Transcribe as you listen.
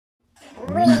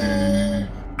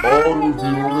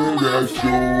reviewing that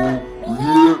show. We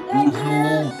here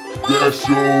review that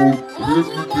show. And if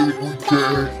you think we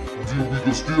can, then we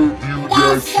can still view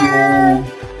that show.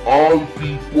 All the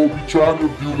people be trying to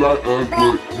view like us,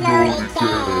 but you know they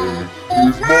can.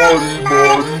 It's Marty,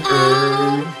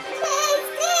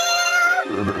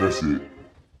 and that's it.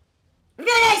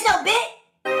 Review that show, bitch.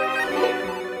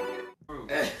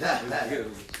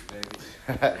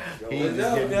 He's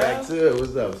just getting back to it.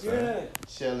 What's up, son? Good.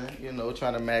 Chilling,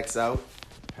 trying to max out.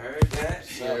 Heard that.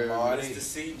 Sure, Marty.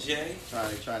 Mr.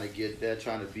 CJ. Trying to get there,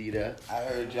 trying to be there. I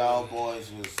heard y'all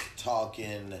boys was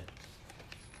talking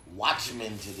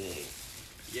Watchmen today.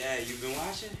 Yeah, you been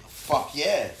watching? Fuck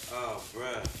yeah. Oh,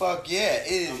 bruh. Fuck yeah.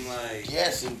 It is. I'm like,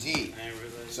 yes, indeed. I ain't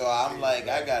realized. So I'm like,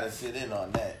 I gotta sit in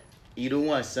on that. Either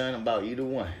one, son. I'm about either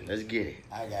one. Let's get it.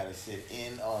 I gotta sit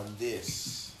in on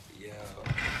this. Yo,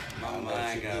 my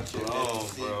mind got blown,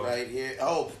 bro. Right here.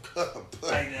 Oh,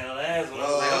 like that last one. I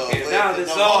was like, oh, okay, wait, now this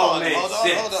no, all hold on, makes hold on,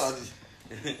 sense. hold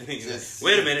on. Just-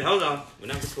 Wait a minute, hold on. We're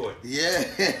not recording. Yeah.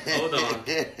 Hold on.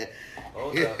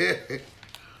 Hold up.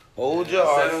 Hold your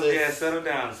horses. Yeah, settle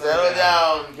down. Settle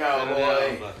down, Settle cowboy.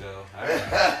 down, bucko. All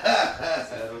right.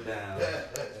 Settle down.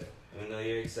 I know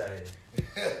you're excited.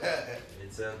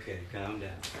 It's okay. Calm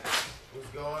down. What's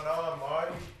going on,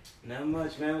 Marty? Not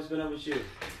much, man. What's been up with you?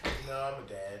 No, I'm a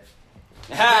dad.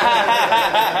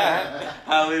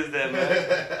 How is that,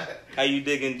 man? How you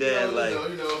digging dad life?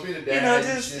 Being a dad.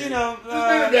 Just being a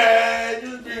dad.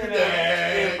 Just being a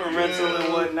dad. Being parental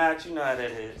and whatnot. You know how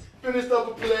that is. Finished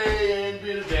up a play and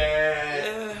being a dad.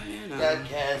 Yeah, you know. Got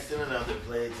cast in another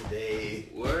play today.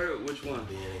 Word? Which one?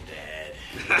 Being a dad.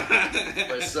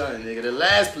 But son, nigga, the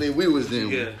last play we was in,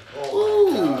 Yeah.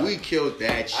 Oh my God. we killed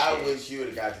that shit. I wish you would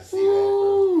have got to see that,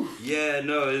 bro. Yeah,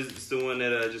 no, it's the one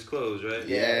that just closed, right?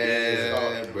 Yeah, it's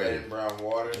called In bro. Red and Brown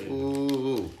Water.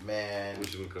 Ooh. Man,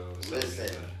 Which one called?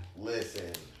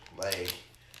 listen, like,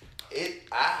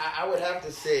 I would have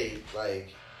to say,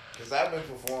 like, because I've been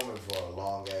performing for a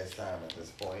long ass time at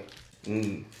this point.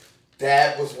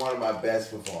 That was one of my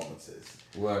best performances.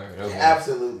 Word. Yeah,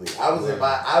 absolutely. I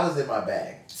was in my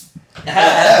bag.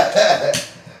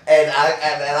 and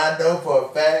I know for a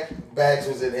fact Bags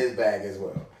was in his bag as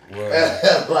well.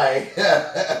 Like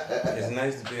It's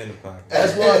nice to be in the pocket.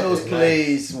 That's one of those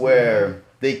plays where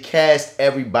they cast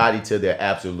everybody to their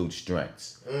absolute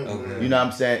strengths. Okay. You know what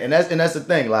I'm saying? And that's the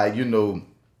thing, like,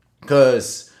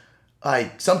 because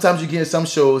like sometimes you get in some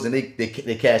shows and they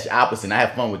cast the opposite. And I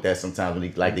have fun with that sometimes when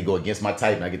they go against my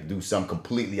type and I get to do something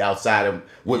completely outside of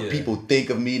what people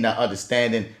think of me, not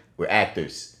understanding. We're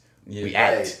actors. Yeah. We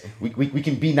act. We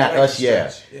can be not us,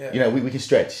 yeah. We can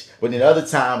stretch. But then other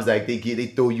times, like they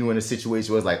throw you in a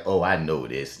situation where it's like, oh, I know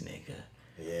this nigga.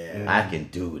 yeah. I can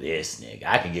do this nigga.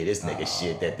 I can get this nigga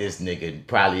shit that this nigga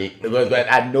probably.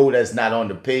 But I know that's not on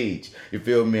the page. You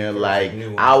feel me? And like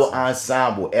our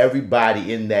ensemble,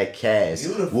 everybody in that cast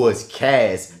was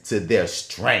cast to their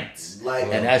strengths. Like,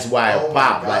 And that's why oh it my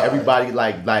popped. God. Like everybody,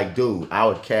 like, dude,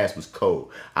 our cast was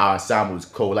cold. Our ensemble was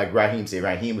cold. Like Raheem said,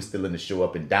 Raheem was still in the show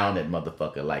up and down that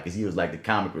motherfucker. Like, cause he was like the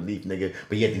comic relief nigga,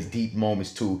 but he had these deep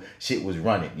moments too. Shit was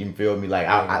running. You feel me? Like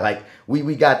I like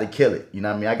we got to kill it. You know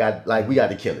what I mean? We got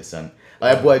to kill it, son.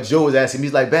 Like that boy Joe was asking me,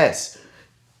 he's like, Bass,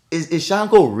 is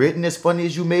Shango written as funny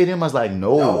as you made him? I was like,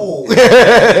 no.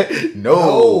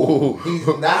 No. He's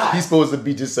not. He's supposed to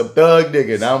be just some thug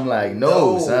nigga. And I'm like,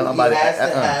 no, son. I'm he about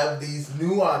has to have these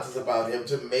nuances about him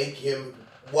to make him.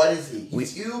 What is he?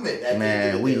 He's human.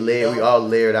 Man, we all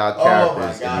layered our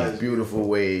characters God, in these beautiful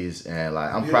ways, and like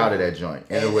I'm Beautiful. proud of that joint.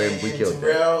 Anyway, we killed that.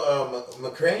 Terrell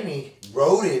McCraney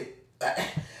wrote it.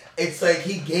 It's like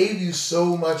he gave you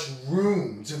so much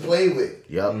room to play with.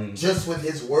 Yep. Just with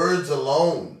his words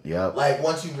alone. Yep. Like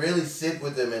once you really sit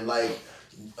with them and like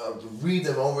read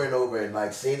them over and over and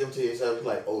like say them to yourself,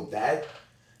 you're like, oh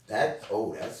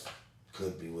that's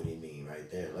could be what he mean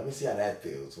right there. Let me see how that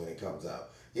feels when it comes out.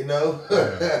 You know?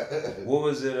 What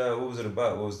was it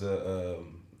about? What was the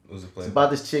play? It's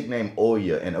about this chick named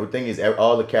Oya, and the thing is,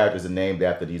 all the characters are named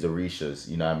after these Orishas.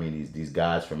 You know what I mean? These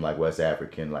guys from like West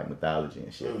African like mythology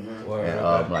and shit. And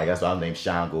like that's why I'm named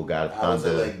Shango, God of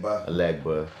Thunder,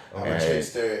 Alegba. I'm a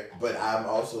trickster, but I'm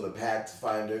also the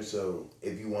pathfinder. So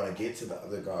if you want to get to the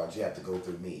other gods, you have to go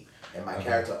through me. And my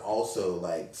character also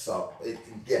like saw it.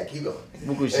 Yeah, keep going.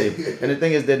 And the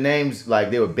thing is, their names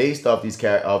like they were based off these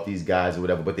guys or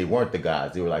whatever, but they weren't the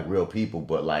gods. They were like real people.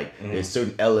 But like there's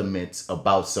certain elements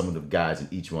about some of the guys in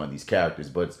each one of these characters.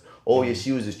 But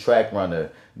she was this track runner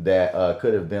that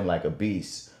could have been like a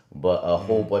beast. But a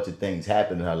whole bunch of things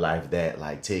happen in her life that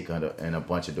like take her in a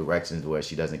bunch of directions where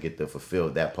she doesn't get to fulfill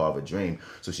that part of her dream.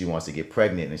 So she wants to get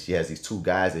pregnant, and she has these 2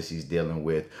 guys that she's dealing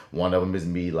with. One of them is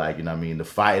me, like, you know what I mean, the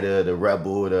fighter, the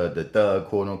rebel, the thug,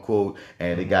 quote unquote.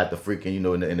 And they got the freaking, you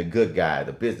know, and the good guy,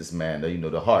 the businessman,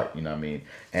 the heart, you know what I mean.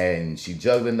 And she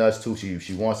juggling us too.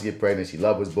 She wants to get pregnant. She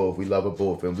loves us both. We love her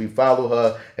both, and we follow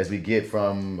her as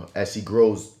she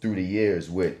grows through the years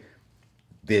with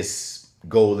this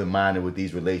goal in mind and with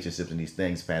these relationships and these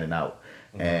things panning out.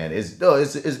 And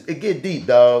it get deep,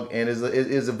 dog, and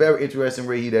it's a very interesting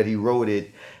way that he wrote it.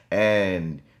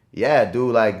 And yeah,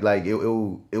 dude, like it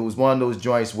was one of those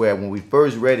joints where when we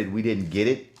first read it, we didn't get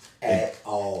it at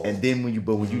all. And then when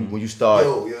you start,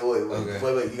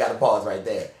 wait, you gotta pause right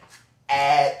there.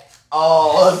 At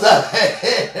all.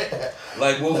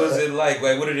 Like, what was it like?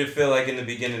 Like, what did it feel like in the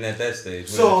beginning at that stage?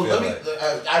 So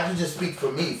I can just speak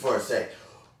for me for a sec.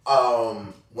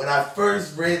 When I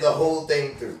first read the whole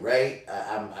thing through, right?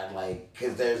 I'm like,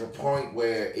 because there's a point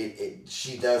where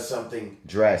she does something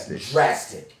drastic.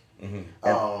 Mm-hmm.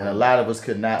 And a lot of us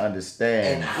could not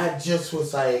understand. And I just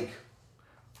was like,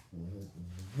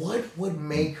 what would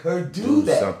make her do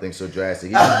that? Something so drastic.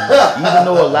 Even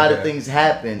though a lot of things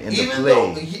happen in the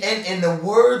play. And the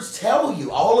words tell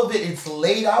you, all of it, it's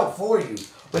laid out for you.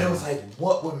 But it was like,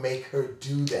 what would make her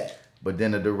do that? But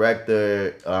then the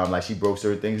director, like she broke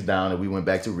certain things down, and we went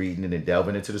back to reading and then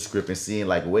delving into the script and seeing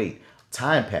like, wait,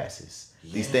 time passes.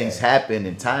 Yeah. These things happen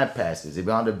and time passes. If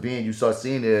on the being you start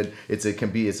seeing it, it's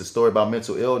a story about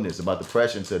mental illness, about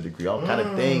depression to a degree. All kind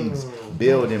of things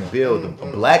build and build.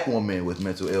 A black woman with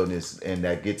mental illness and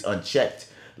that gets unchecked.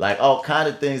 Like all kind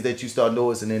of things that you start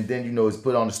noticing, and then it's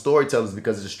put on the storytellers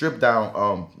because it's a stripped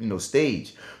down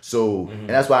stage. So and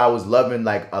that's why I was loving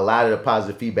like a lot of the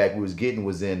positive feedback we was getting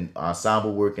was in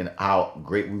ensemble work and how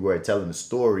great we were at telling the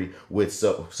story with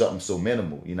something so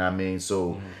minimal. You know what I mean?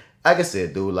 So like I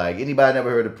said, dude, like anybody never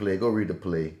heard the play, go read the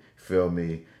play. Feel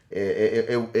me?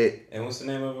 And what's the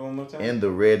name of it one more time? In the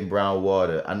Red and Brown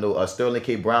Water. I know Sterling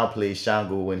K. Brown played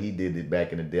Shango when he did it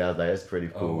back in the day. I was like, that's pretty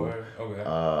cool. Oh,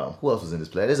 okay. Who else was in this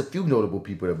play? There's a few notable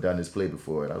people that have done this play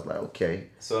before, and I was like, okay.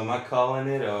 So am I calling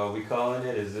it, or are we calling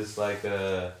it? Is this like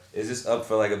is this up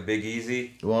for like a Big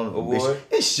Easy award?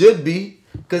 It should be,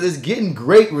 because it's getting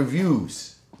great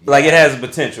reviews. Like it has a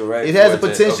potential, right? It has a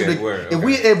potential.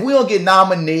 If we don't get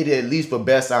nominated at least for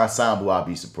best ensemble, I'll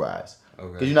be surprised.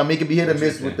 Because it can be hit or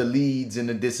miss with the leads and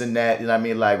the this and that. You know what I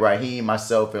mean? Like Raheem,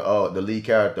 myself, and the lead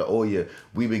character Oya,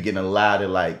 we've been getting a lot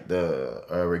of like the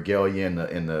regalia in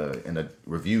the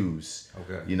reviews.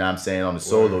 Okay. You know what I'm saying, on the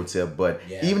solo tip. But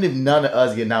even if none of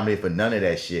us get nominated for none of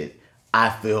that shit, I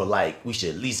feel like we should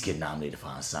at least get nominated for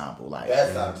ensemble. Like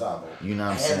best ensemble. You know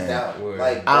what I'm saying? Down.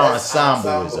 Like our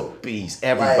ensemble is a beast.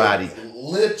 Everybody, like,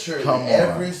 literally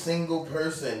every single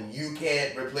person. You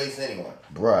can't replace anyone.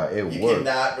 Bruh, it works. You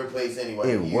cannot replace anyone.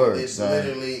 It works. It's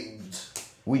literally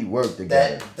we work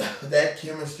together. That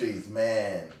chemistry,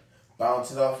 man,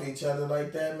 bouncing off each other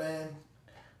like that, man.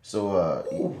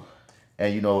 So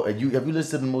and have you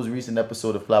listened to the most recent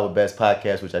episode of Flower Bats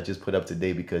podcast, which I just put up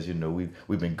today because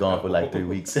we've been gone for like 3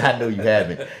 weeks. I know you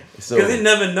haven't. So because it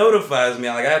never notifies me.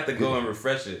 Like I have to go and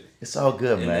refresh it. It's all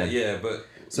good, man. But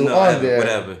so on there,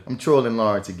 whatever. I'm trolling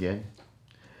Lawrence again.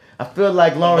 I feel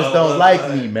like Lawrence don't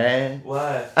like me, man.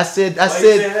 Why? I said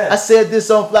this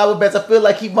on Flower Bats. I feel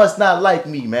like he must not like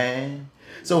me, man.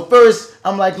 So first,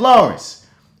 I'm like, Lawrence,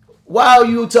 why are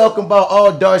you talking about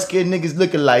all dark-skinned niggas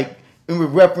looking like? And we're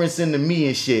referencing to me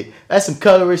and shit. That's some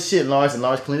colorist shit, Lawrence. And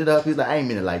Lawrence cleaned it up. He's like, I ain't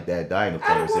mean it like that, though. I ain't no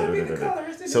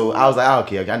colorist. So I was like,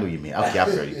 okay, I know what you mean. Okay,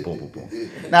 I'm sorry. Boom, boom,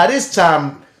 boom. Now this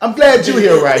time, I'm glad you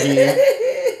here right here.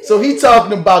 So he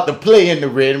talking about the play in the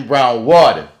Red and Brown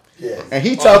Water. Yes. And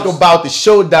he talking about the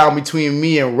showdown between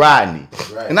me and Rodney.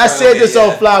 Right. And I said this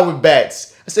on Flower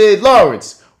Bats. I said,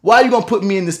 Lawrence, why are you going to put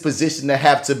me in this position to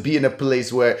have to be in a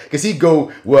place where, because he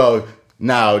go, well,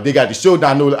 now they got the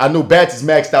showdown. I know Bats is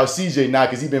maxed out CJ now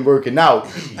because he been working out.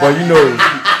 But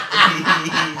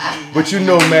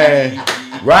man,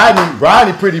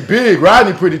 Rodney pretty big.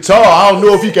 Rodney pretty tall. I don't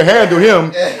know if he can handle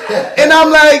him. And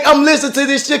I'm listening to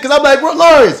this shit because I'm like,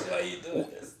 Lawrence,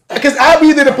 because I'll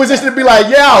be in a position to be like,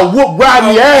 yeah, I'll whoop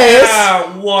Rodney ass.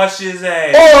 I'll wash his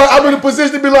ass. Or I'm in a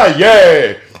position to be like,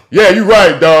 yeah, you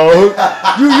right, dog.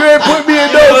 You ain't put me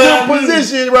in no good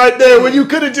position right there when you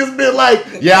could have just been like,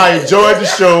 yeah, I enjoyed the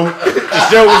show. The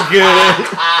show was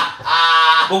good.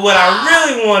 But what I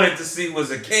really wanted to see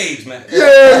was a cage match.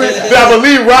 Yeah, but I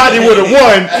believe Rodney would have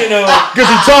won. Because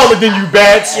he's taller than you,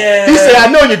 Bats. Yeah. He said, I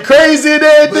know you're crazy and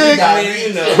everything.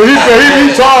 But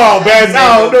he tall, Bats.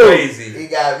 I don't know. He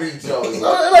got reach on you.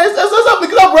 That's up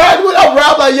because I'm riding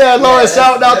like, yeah, Lawrence,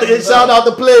 shout out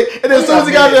the play. And then as soon as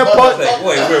he got there, punch.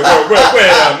 Wait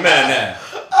a minute.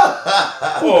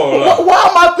 Hold up. Why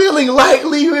am I feeling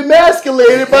lightly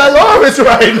emasculated by Lawrence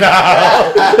right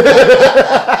now?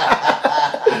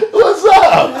 What's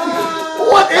up?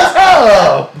 What is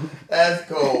up? That's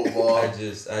cool, boy. I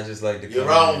just like to. You're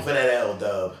wrong for that L,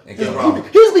 Dub. You're wrong.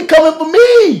 He's be coming for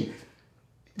me.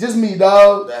 Just me,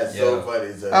 dog. That's so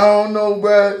funny, sir. I don't know,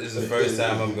 bro. This is the first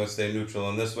time I'm gonna stay neutral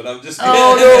on this one. I'm just. I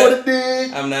don't know what it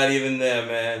did. I'm not even there,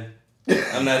 man.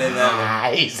 I'm not in that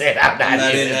one. He said I'm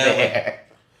not in that there.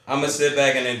 I'm gonna sit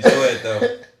back and enjoy it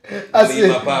though. I eat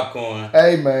my popcorn.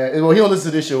 Hey man, well he don't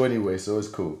listen to this show anyway, so it's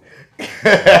cool. This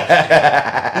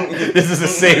is a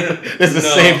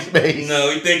safe space. No,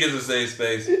 we think it's a safe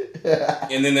space.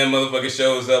 And then that motherfucker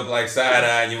shows up like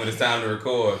side-eyeing you when it's time to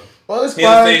record. Well, it's He'll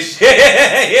fine. say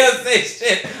shit. He'll say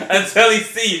shit until he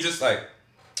see you just like,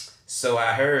 so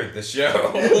I heard the show.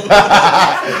 Son,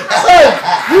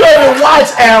 you don't even watch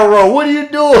Arrow. What are you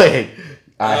doing?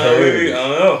 I heard. I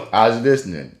don't know. I was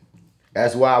listening.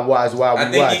 That's why we I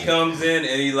think watch. he comes in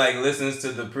and he like listens to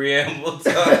the preamble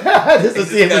talk. Just to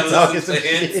see if we're talking some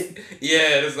shit.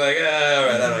 Yeah, it's like, all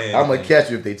right, I don't hear I'm gonna anything.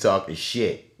 catch you if they talking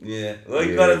shit. Yeah. Well, he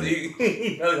Yeah. probably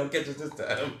gonna catch us this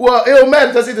time. Well, it don't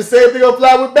matter. I see the same thing on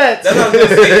Fly with Bats. That's what I was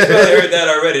gonna say. He's probably heard that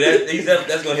already.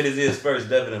 That's gonna hit his ears first,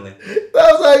 definitely. I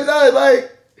was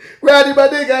like, Rodney, my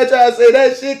nigga, I try to say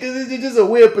that shit because it's just a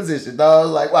weird position, dog. I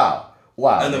was like, wow.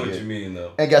 I know nigga. what you mean,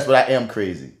 though. And guess what? I am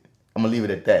crazy. I'm gonna leave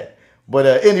it at that. But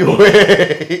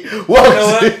anyway,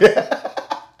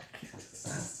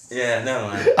 Yeah, never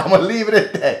mind. I'm gonna leave it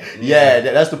at that. Yeah,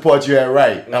 that's the part you had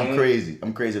right. I'm crazy.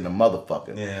 I'm crazy in the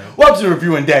motherfucker. Yeah. Welcome to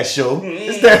Reviewing Dat Show.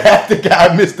 It's that half the guy,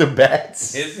 Mr.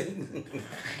 Bats. Is it?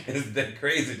 Is that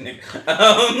crazy, nigga?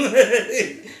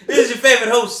 This is your favorite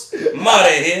host,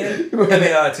 Marty here.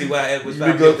 M-A-R-T-Y, Edwards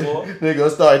 504. They gonna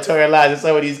start internalizing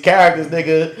some of these characters,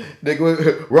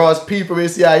 nigga. Ross P from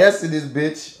NCIS in this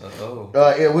bitch.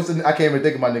 I can't even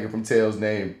think of my nigga from Tails'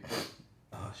 name.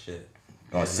 Oh, shit.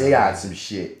 Seance some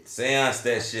shit. Seance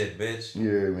that shit, bitch.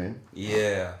 Yeah, man.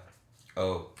 Yeah.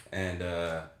 Oh, and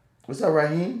What's up,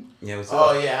 Raheem? yeah, what's up?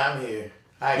 Oh, yeah, I'm here.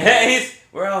 Hi, Hey,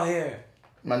 we're all here.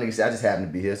 My nigga said I just happened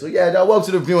to be here. So yeah, dog, welcome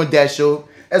to the Reviewing Dat Show.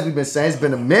 As we've been saying, it's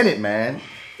been a minute, man.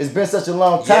 It's been such a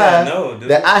long time dude.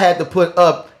 that I had to put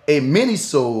up a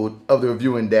mini-sode of the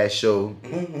Reviewing Dat Show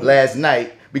last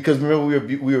night because remember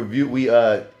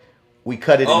we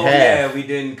cut it in half. Yeah, we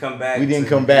didn't come back. We didn't to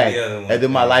come do back, the other one. and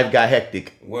then my life got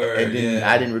hectic. Word, and then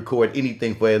yeah. I didn't record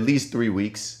anything for at least 3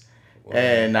 weeks. Word.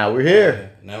 And now we're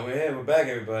here. Yeah. Now we're here. We're back,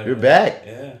 everybody. We're back.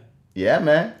 Yeah. Yeah,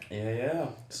 man. Yeah.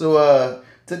 So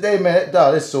today, man,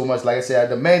 dog, there's so much. Like I said,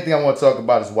 the main thing I want to talk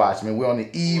about is Watchmen. We're on the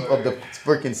eve of the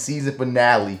freaking season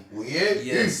finale.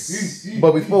 Yes.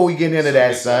 But before we get into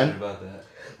that, son, About that.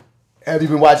 have you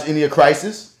been watching any of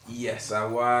Crisis? Yes, I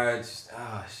watched.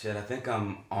 Oh shit! I think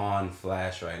I'm on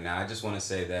Flash right now. I just want to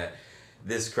say that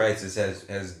this Crisis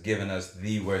has given us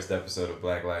the worst episode of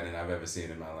Black Lightning I've ever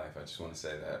seen in my life. I just want to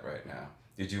say that right now.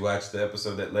 Did you watch the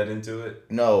episode that led into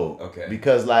it? No. Okay.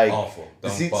 Because like, Awful.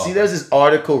 Don't see, bother. there's this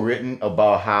article written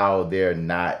about how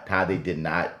they did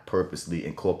not purposely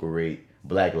incorporate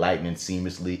Black Lightning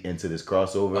seamlessly into this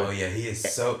crossover. Oh yeah, he is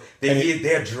so.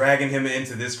 They're dragging him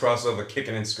into this crossover,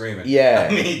 kicking and screaming. Yeah,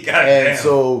 I mean, goddamn. And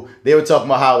so they were talking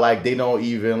about how like they don't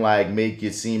even like make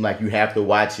it seem like you have to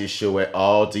watch his show at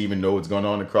all to even know what's going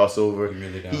on in the crossover. You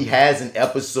really don't. He has an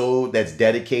episode that's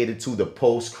dedicated to the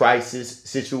post-crisis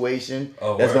situation.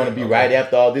 Oh, that's going to word? be Okay. right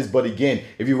after all this. But again,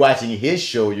 if you're watching his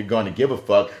show, you're going to give a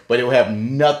fuck. But it will have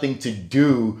nothing to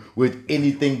do with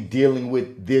anything dealing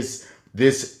with this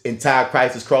entire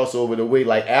Crisis crossover. The way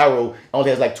like Arrow only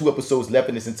has like 2 episodes left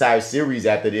in this entire series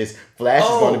after this. Flash is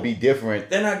going to be different.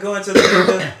 They're not going to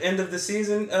the end of the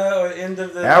season or end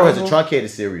of the. Arrow has a truncated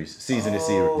season this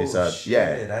series. Shit,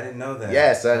 Yeah. I didn't know that.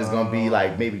 Yeah, son, it's gonna be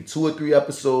like maybe 2 or 3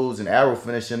 episodes and Arrow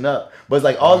finishing up. But it's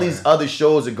like all these other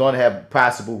shows are gonna have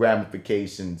possible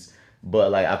ramifications.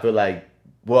 But like I feel like,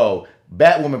 well,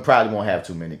 Batwoman probably won't have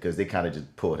too many because they kind of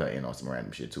just pulled her in on some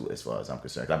random shit too, as far as I'm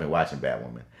concerned. 'Cause I've been watching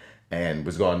Batwoman. And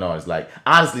what's going on is like,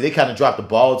 honestly, they kind of dropped the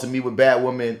ball to me with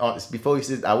Batwoman. Before he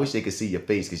says, I wish they could see your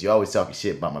face because you're always talking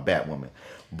shit about my Batwoman.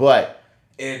 But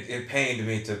It pained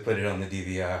me to put it on the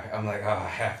DVR. I'm like, oh, I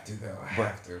have to though. I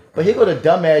have to. But here go the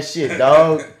dumbass shit,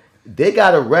 dog. They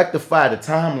gotta rectify the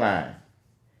timeline.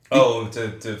 Oh,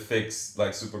 to fix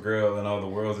like Supergirl and all the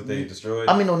worlds that they destroyed.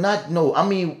 I mean, I'm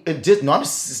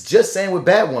just saying with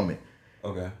Batwoman.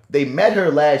 Okay. They met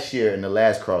her last year in the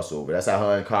last crossover. That's how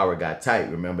her and Kara got tight.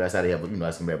 Remember, that's how they have,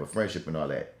 that's gonna have a friendship and all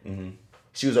that. Mm-hmm.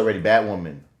 She was already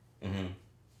Batwoman. Mm-hmm.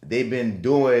 they've been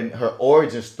doing her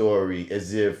origin story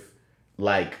as if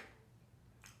like.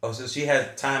 Oh, so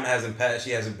time hasn't passed. She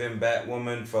hasn't been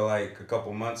Batwoman for like a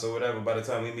couple months or whatever by the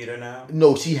time we meet her now?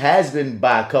 No, she has been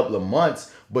by a couple of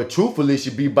months, but truthfully, it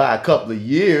should be by a couple of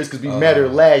years because we met her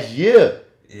last year.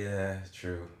 Yeah,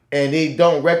 true. And they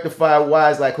don't rectify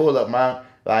why it's like, hold up, man.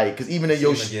 Like, because even in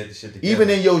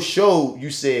your show, you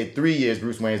said 3 years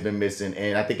Bruce Wayne's been missing,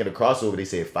 and I think in the crossover they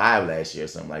said 5 last year or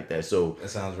something like that. So that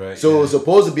sounds right. So it's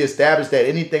supposed to be established that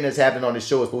anything that's happened on the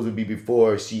show is supposed to be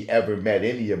before she ever met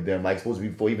any of them. Like, supposed to be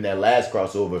before even that last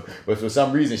crossover. But for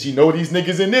some reason, she know these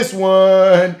niggas in this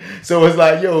one. So it's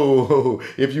like, yo,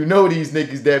 if you know these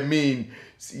niggas, that mean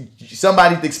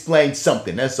somebody to explain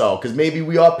something. That's all. Because maybe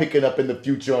we are picking up in the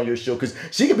future on your show. Because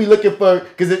she could be looking for,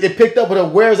 because it picked up with her,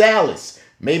 where's Alice?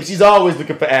 Maybe she's always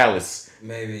looking for Alice.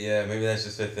 Maybe, yeah. Maybe that's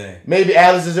just her thing. Maybe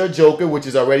Alice is her Joker, which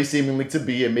is already seemingly to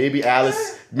be. And maybe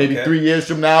Alice, 3 years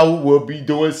from now, will be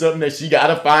doing something that she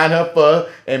got to find her for.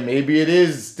 And maybe it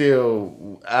is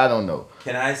still, I don't know.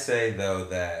 Can I say, though,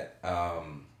 that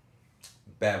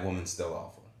Batwoman's still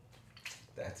awful?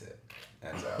 That's it.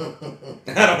 That's all.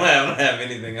 I don't have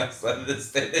anything else other than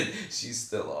say she's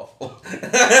still awful.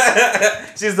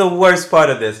 She's the worst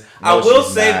part of this. No, I will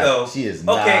say not. though, she is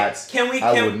okay, not.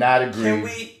 I would not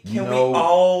agree. Can we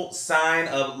all sign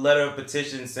a letter of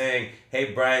petition saying,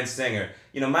 "Hey, Bryan Singer,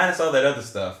 minus all that other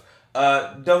stuff,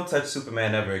 don't touch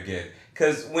Superman ever again."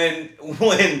 Because when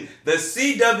the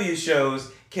CW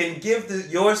shows can give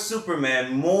your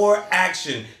Superman more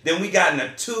action than we got in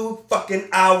a 2 fucking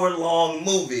hour long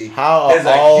movie, there's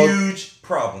a huge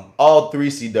problem. All 3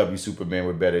 CW Superman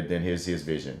were better than his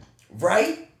vision.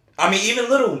 Right? I mean, even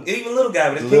little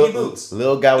guy with his kinky boots.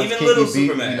 Little guy with his kinky boots.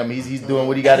 Superman. He's doing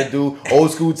what he got to do.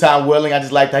 Old school Tom Welling. I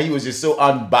just liked how he was just so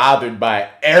unbothered by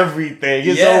everything.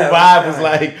 His whole vibe was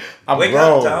like, I'm Wake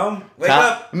grown. Up, Tom. Wake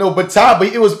up. No, but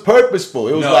it was purposeful.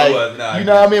 It was you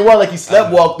know what I mean? Well, like he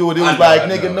sleptwalked through it. It was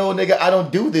nigga, I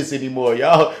don't do this anymore,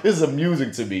 y'all. This is amusing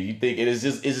to me. You think it's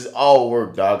just all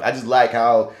work, dog. I just like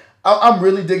how. I'm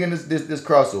really digging this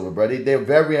crossover, bro. They're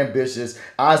very ambitious.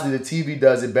 Honestly, the TV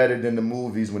does it better than the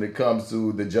movies when it comes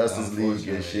to the Justice League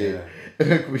and shit.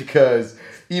 Yeah. Because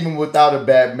even without a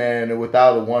Batman or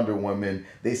without a Wonder Woman,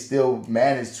 they still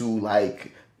manage to like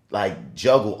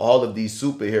juggle all of these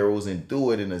superheroes and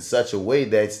do it in such a way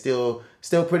that's still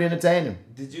pretty entertaining.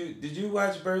 Did you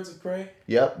watch Birds of Prey?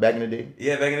 Yep, back in the day.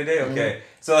 Yeah, back in the day. Okay, mm-hmm.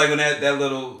 So like when that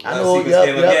little sequence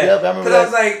came up, because I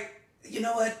was like, you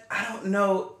know what? I don't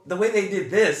know. The way they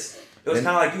did this, it was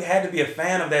kind of like you had to be a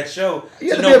fan of that show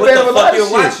to know what the fuck you're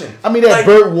watching. I mean, that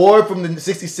Burt Ward from the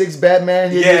 66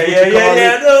 Batman.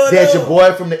 Yeah. That's your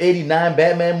boy from the 89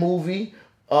 Batman movie.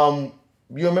 You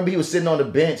remember he was sitting on the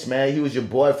bench, man. He was your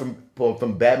boy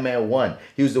from Batman 1.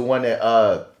 He was the one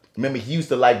that... Remember, he used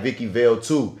to like Vicky Vale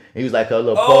too. He was like her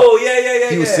little. Yeah.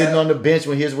 He was sitting on the bench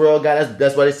when his world got.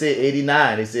 That's why they said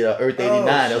 89. They said Earth 89.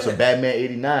 That was a Batman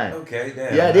 89. Okay,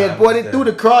 damn. Yeah, they threw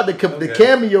the crowd. The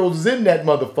cameos in that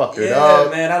motherfucker. Yeah,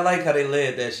 dog. Man, I like how they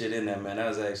laid that shit in there, man. That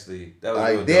was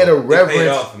like they had a reverence. It paid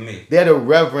off for me. They had a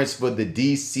reverence for the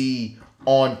DC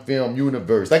on film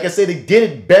universe. Like I said, they did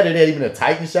it better than even a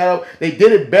Titan shout out. They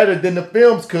did it better than the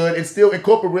films could, and still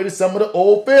incorporated some of the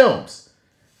old films.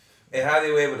 And how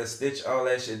they were able to stitch all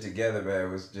that shit together,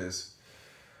 man, was just...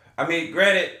 I mean,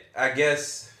 granted, I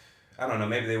guess... I don't know,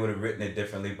 maybe they would have written it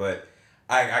differently, but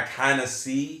I kind of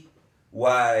see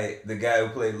why the guy who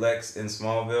played Lex in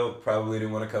Smallville probably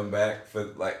didn't want to come back for,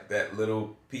 like, that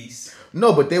little piece.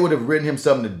 No, but they would have written him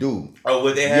something to do. Oh,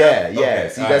 would they have? Yeah. Okay,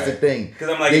 see, that's the thing. Because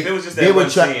I'm like, if it was just that one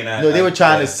scene... they were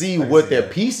trying to see what their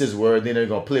pieces were, then they're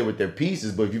going to play with their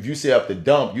pieces. But if you set up the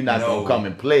dump, you're not going to come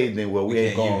and play, then, we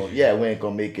ain't going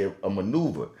to make it a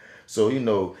maneuver. So, and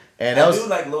I do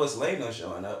like Lois Lane though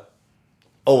showing up.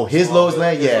 Oh, his Lois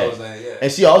Lane? Yeah. And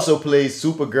she also plays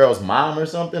Supergirl's mom or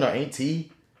something, or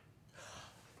auntie.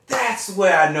 That's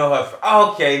where I know her from.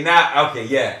 Okay,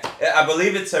 yeah. I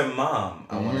believe it's her mom,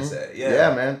 I want to say.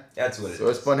 Yeah, man. That's what it is. So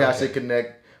it's funny how shit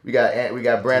connect. We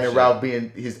got Brandon Routh being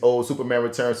his old Superman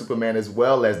Returns Superman as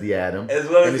well as the Atom. As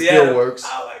well as the Atom. Still works.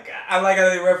 Oh my God. I like how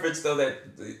they reference though that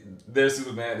their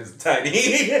Superman is tiny.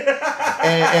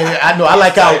 and I know I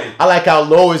like how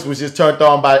Lois was just turned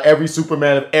on by every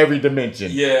Superman of every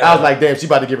dimension. Yeah. I was like, damn, she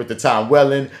about to give it to Tom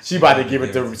Welling. She about to give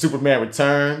it to Superman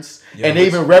Returns. Yeah, and they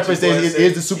even referenced it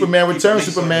is the Superman Returns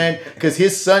Superman because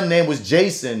his son name was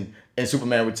Jason in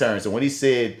Superman Returns. So when he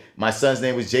said my son's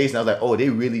name was Jason, I was like, oh, they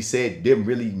really said they're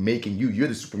really making you're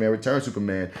the Superman Returns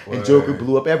Superman. Word. And Joker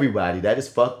blew up everybody. That is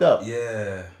fucked up.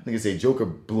 Yeah. Nigga said Joker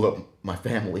blew up my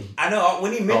family. I know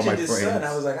when he mentioned his son,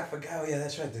 I was like, I forgot. Oh yeah,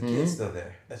 that's right. The kid's still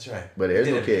there. That's right. But there's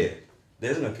no kid.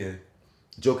 There's no kid.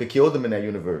 Joker killed him in that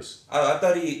universe. I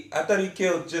thought he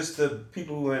killed just the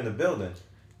people who were in the building.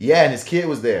 Yeah, and his kid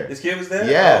was there. His kid was there?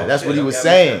 Yeah, Oh, that's shit, what he was okay,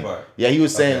 I missed saying. that part. Yeah, he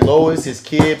was saying Okay. Lois, his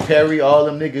kid, Perry, all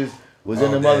them niggas was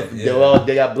in the mother. yeah.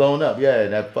 They got blown up. Yeah,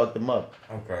 and that fucked them up.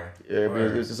 Okay. Yeah,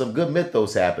 there's some good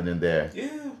mythos happening there.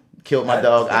 Yeah. Killed my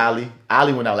dog Ollie.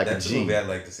 Ollie went out like That's a a G. movie I'd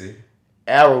like to see.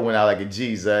 Arrow went out like a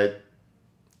G, son.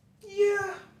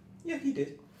 Yeah. Yeah, he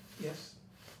did. Yes.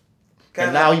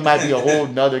 And now he might be a whole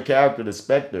nother character, the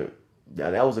Spectre. Yeah,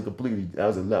 that was a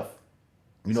left.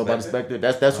 You know about the Spectre?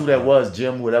 That's who that was,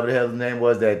 Jim, whatever the hell his name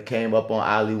was, that came up on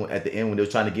Ollie at the end when they was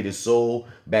trying to get his soul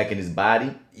back in his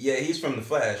body. Yeah, he's from The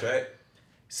Flash, right?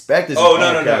 Spectre's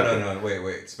No.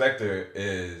 Wait. Spectre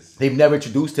is... They've never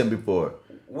introduced him before.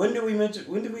 When did we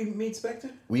meet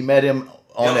Spectre? We met him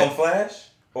on Flash?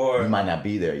 Or... You might not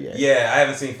be there yet. Yeah, I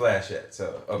haven't seen Flash yet,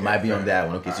 so... Okay, might be on that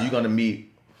one. Okay, so you're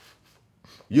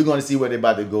going to see where they're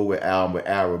about to go with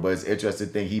Arrow, but it's an interesting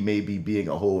thing. He may be being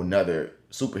a whole nother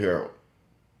superhero.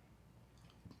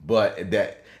 But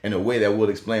that, in a way that will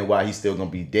explain why he's still going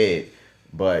to be dead.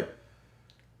 But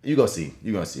you're going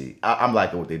to see. I'm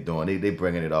liking what they're doing. They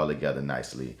bringing it all together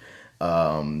nicely.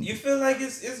 You feel like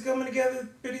it's coming together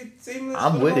pretty seamless?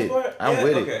 I'm with it. I'm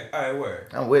with it. Okay, all right, word.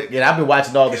 I'm with it. Yeah, I've been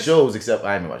watching all the shows except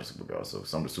I haven't watched Supergirl, so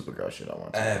some of the Supergirl shit I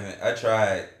want to. I haven't. I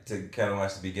tried to kind of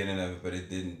watch the beginning of it, but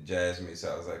it didn't jazz me.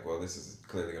 So I was like, well, this is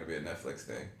clearly going to be a Netflix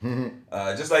thing.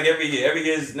 Just like every year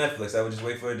is Netflix. I would just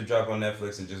wait for it to drop on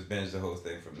Netflix and just binge the whole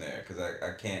thing from there because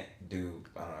I can't do,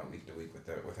 I don't know, week to week with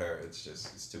her.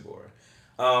 It's too boring.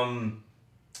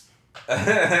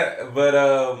 But I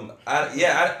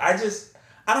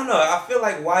don't know. I feel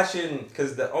like watching,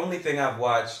 because the only thing I've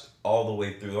watched all the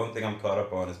way through, the only thing I'm caught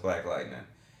up on is Black Lightning.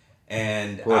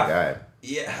 And Poor guy.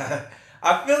 Yeah.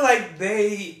 I feel like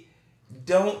they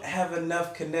don't have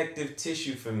enough connective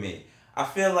tissue for me. I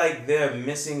feel like there are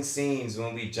missing scenes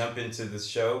when we jump into the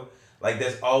show. Like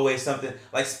there's always something,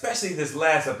 like especially this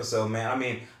last episode, man. I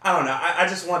mean, I don't know. I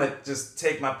just want to just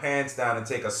take my pants down and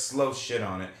take a slow shit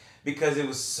on it. Because it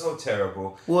was so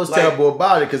terrible. What's terrible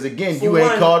about it? Because again, you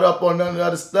ain't caught up on none of the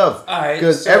other stuff.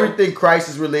 Because everything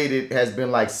crisis related has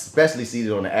been like specially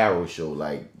seated on the Arrow show.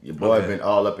 Like your boy been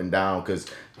all up and down because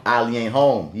Ollie ain't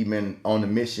home. He been on a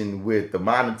mission with the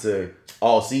Monitor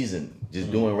all season,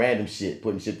 just doing random shit,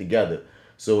 putting shit together.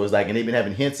 So it's like, and they've been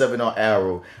having hints of it on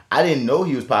Arrow. I didn't know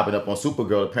he was popping up on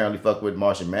Supergirl. Apparently, fuck with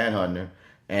Martian Manhunter.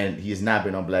 And he has not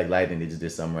been on Black Lightning. They just did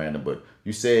something random. But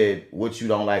you said what you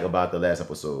don't like about the last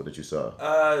episode that you saw.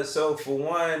 So for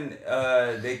one,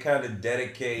 they kind of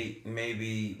dedicate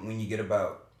maybe when you get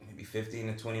about maybe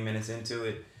 15 to 20 minutes into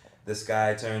it, the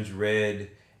sky turns red.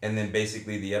 And then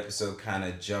basically the episode kind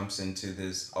of jumps into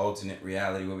this alternate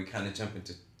reality where we kind of jump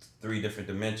into 3 different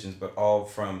dimensions, but all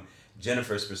from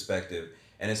Jennifer's perspective.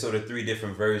 And it's sort of 3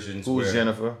 different versions. Who's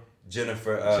Jennifer?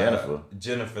 Jennifer,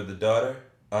 the daughter.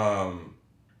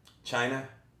 China?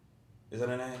 Is that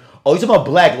her name? Oh, you talking about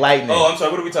Black Lightning? Oh, I'm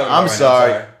sorry. What are we talking about? I'm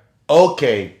sorry.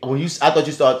 Okay. I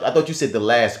thought you said the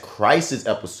last Crisis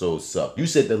episode sucked. You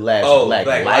said the last Black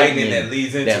Lightning that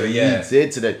leads into it. Yeah. Leads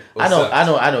into that.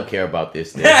 I don't care about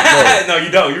this thing. No,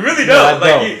 you don't. You really don't.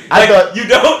 No, I thought you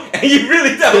don't, and you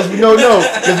really don't.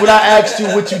 Because when I asked you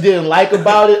what you didn't like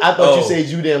about it, I thought you said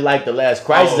you didn't like the last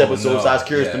Crisis episode. So I was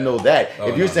curious to know that.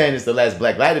 If you're saying it's the last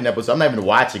Black Lightning episode, I'm not even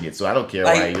watching it, so I don't care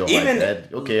why you don't like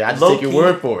that. Okay, I just take your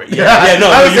word for it. You should. You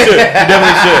definitely should.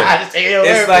 I just take your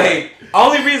word for it.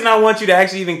 Only reason I want you to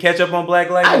actually even catch up on Black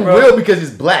Lightning, bro. I will because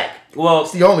it's black. Well,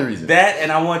 it's the only reason. That,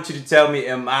 and I want you to tell me,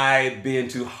 am I being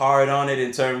too hard on it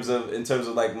in terms of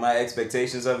like my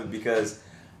expectations of it? Because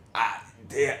I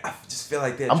just feel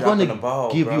like they're dropping the ball.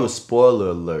 I'm going to give you a spoiler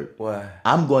alert. What?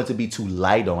 I'm going to be too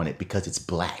light on it because it's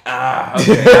black.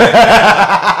 Okay.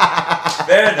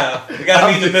 Fair enough. We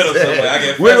gotta meet in the middle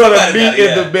somewhere. We're gonna meet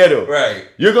in the middle. Right.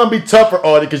 You're gonna be tougher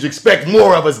on it because you expect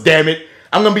more of us. Damn it.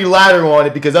 I'm gonna be lighter on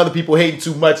it because other people hating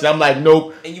too much, and I'm like,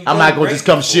 nope. I'm not gonna just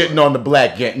come shitting on the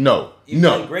black gang. No, You've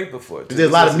done great before. Because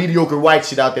there's a lot of mediocre white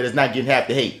shit out there that's not getting half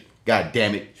the hate. God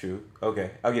damn it. True.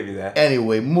 Okay, I'll give you that.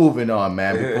 Anyway, moving on,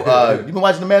 man. You been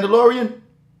watching The Mandalorian?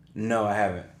 No, I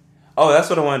haven't. Oh, that's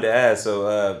what I wanted to ask. So,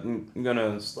 I'm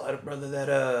gonna slide a brother that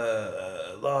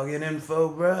login info,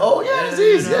 bro. Oh yeah, that's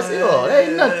easy. That's it. That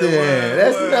ain't nothing.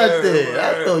 That's nothing.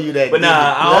 I'll throw you that. But nah,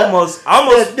 I almost.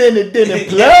 That dinner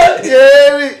plug.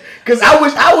 Yeah. Because I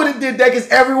wish I would have did that because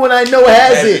everyone I know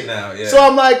has it. Now, yeah. So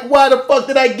I'm like, why the fuck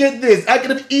did I get this? I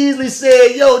could have easily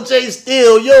said, yo, Jay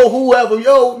Steele, yo, whoever,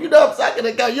 yo, you know what I'm saying? I could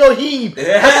have got, yo, Heem.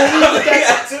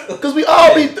 Because we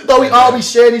all be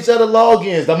sharing each other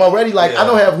logins. I'm already like, I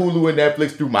don't have Hulu and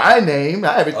Netflix through my name.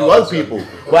 I have it through other people.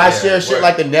 But I share shit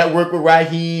like the network with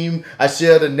Raheem. I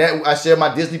share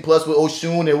my Disney Plus with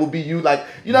Oshun. It will be you. Like,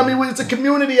 you know what I mean? It's a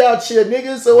community out here,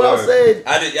 niggas. So what I'm saying.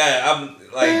 I'm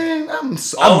like, man,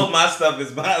 all of my stuff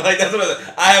is mine. Like, that's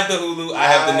what I have the Hulu, I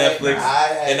have the Netflix,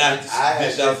 I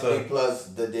had Disney Plus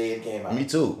the day it came out. Me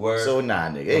too. Word. So nah,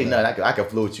 nigga, ain't nothing. I can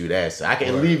float you that. So I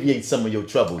can alleviate some of your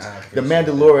troubles. The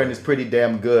Mandalorian is pretty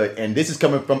damn good, and this is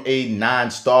coming from a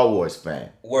non-Star Wars fan.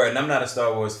 Word, and I'm not a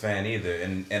Star Wars fan either,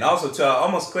 and also too, I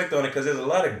almost clicked on it because there's a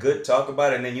lot of good talk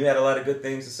about it, and then you had a lot of good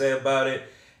things to say about it,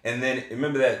 and then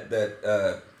remember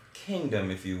that Kingdom,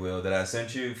 if you will, that I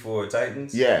sent you for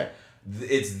Titans. Yeah.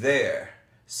 It's there.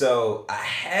 So I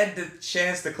had the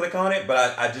chance to click on it,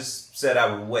 but I just said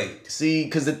I would wait. See,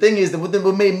 because the thing is, what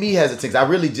made me hesitant, I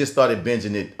really just started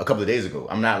binging it a couple of days ago.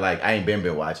 I'm not like, I ain't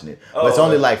been watching it. But it's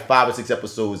only like 5 or 6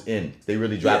 episodes in. They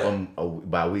really drop them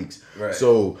by weeks. Right.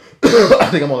 So I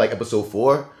think I'm on like episode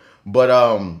 4. But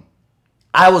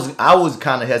I was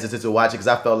kind of hesitant to watch it because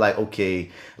I felt like, okay,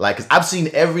 like, because I've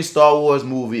seen every Star Wars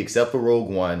movie except for Rogue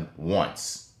One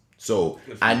once. So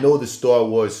I know the Star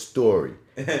Wars story.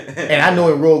 And I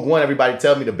know in Rogue One, everybody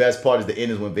tell me the best part is the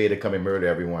end is when Vader come and murder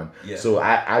everyone. Yeah. So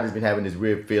I just been having this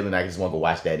weird feeling I just want to go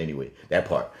watch that anyway. That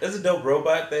part. There's a dope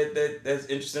robot that's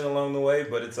interesting along the way,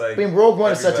 but it's like, I mean, Rogue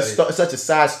One is such a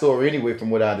side story anyway, from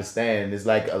what I understand. It's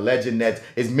like a legend that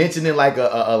is mentioning like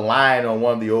a line on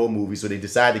one of the old movies. So they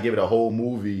decided to give it a whole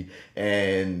movie,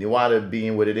 and it wound up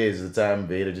being what it is. At the time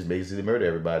Vader just basically murdered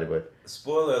everybody. But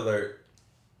spoiler alert.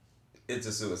 It's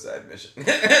a suicide mission.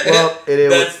 Well, it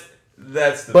is.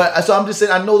 That's the. But so I'm just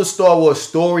saying, I know the Star Wars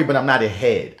story, but I'm not a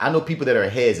head. I know people that are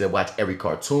heads that watch every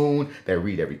cartoon, that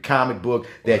read every comic book,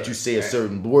 that you say a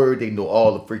certain word, they know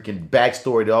all the freaking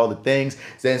backstory to all the things.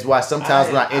 So that's why sometimes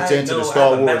when I enter into the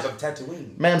Star Wars,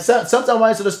 man, sometimes when I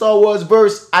enter the Star Wars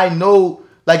verse, I know.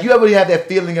 Like, you ever have that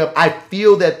feeling of, I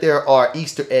feel that there are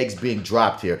Easter eggs being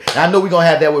dropped here. And I know we're going to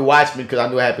have that with Watchmen, because I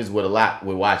know it happens with a lot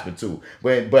with Watchmen too.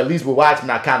 But at least with Watchmen,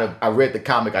 I read the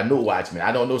comic, I know Watchmen.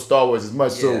 I don't know Star Wars as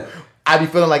much, so I be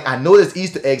feeling like I know there's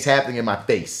Easter eggs happening in my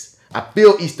face. I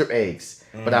feel Easter eggs,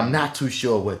 but I'm not too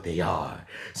sure what they are.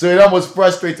 So it almost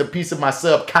frustrates a piece of my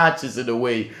subconscious in a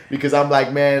way, because I'm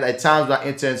like, man, at times when I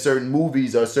enter in certain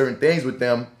movies or certain things with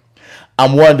them,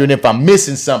 I'm wondering if I'm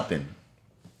missing something.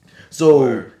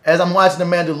 So as I'm watching The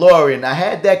Mandalorian, I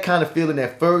had that kind of feeling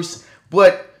at first,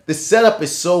 but the setup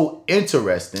is so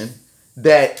interesting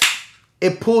that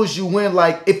it pulls you in,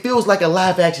 like, it feels like a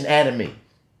live action anime.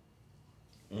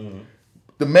 Mm-hmm.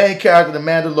 The main character, the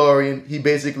Mandalorian, he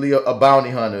basically a bounty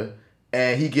hunter,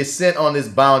 and he gets sent on this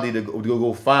bounty to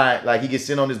go find, like, he gets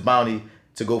sent on this bounty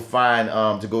to go find,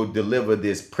 to go deliver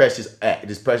this precious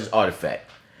artifact.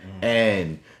 Mm-hmm.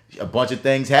 And a bunch of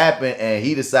things happen, and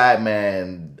he decide,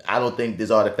 man, I don't think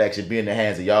this artifact should be in the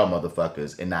hands of y'all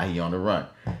motherfuckers, and now he on the run.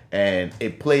 And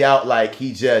it play out like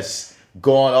he just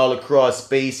going all across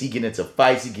space, he get into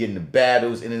fights, he get into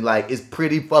battles, and it's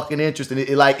pretty fucking interesting.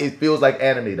 It feels like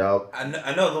anime, dog. I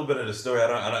know a little bit of the story.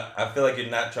 I feel like you're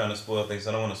not trying to spoil things, so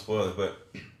I don't want to spoil it, but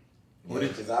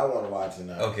because I want to watch it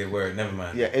now. Okay, word. Never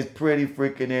mind. Yeah, it's pretty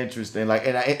freaking interesting. Like,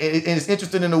 and it's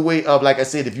interesting in a way of, like I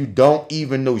said, if you don't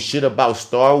even know shit about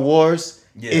Star Wars,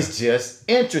 it's just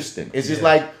interesting. It's just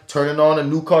like turning on a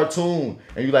new cartoon,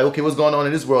 and you're like, okay, what's going on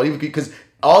in this world? Even because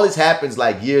all this happens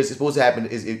like years. It's supposed to happen.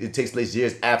 It takes place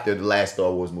years after the last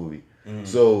Star Wars movie. Mm-hmm.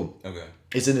 So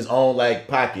it's in its own like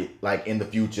pocket, like in the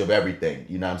future of everything.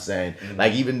 You know what I'm saying? Mm-hmm.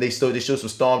 Like even they show some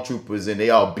stormtroopers and they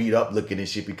all beat up looking and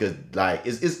shit, because like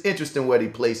it's interesting where they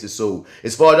place it. So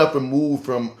it's far enough removed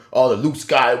from all the Luke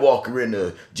Skywalker and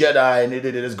the Jedi and it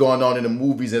is going on in the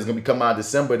movies that's gonna be coming out in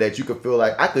December, that you could feel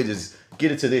like I could just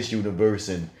get into this universe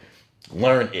and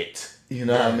learn it. You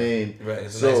know what I mean? Right.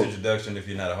 It's a nice introduction if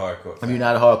you're not a hardcore fan. If you're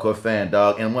not a hardcore fan,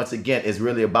 dog. And once again, it's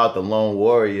really about the lone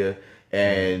warrior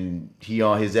and he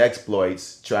on his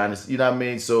exploits trying to, you know what I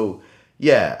mean? So,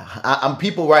 yeah. I'm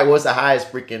people, right? What's the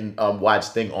highest freaking watch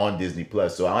thing on Disney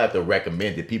Plus? So I don't have to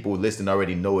recommend it. People listening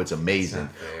already know it's amazing.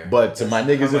 But to my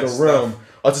niggas in the room,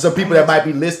 or to some people that might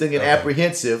be listening and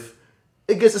apprehensive,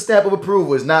 it gets a stamp of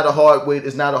approval. It's not a hard weight.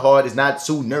 It's not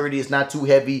too nerdy. It's not too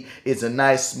heavy. It's a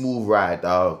nice, smooth ride,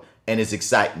 dog. And it's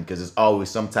exciting because there's always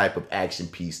some type of action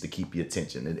piece to keep your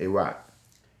attention. It rock.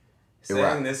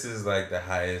 Saying this is like the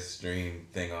highest stream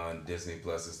thing on Disney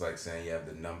Plus is like saying you have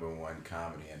the #1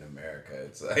 comedy in America.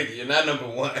 It's like you're not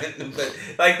 #1, but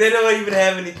like they don't even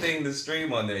have anything to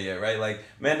stream on there yet, right? Like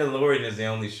Mandalorian is the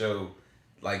only show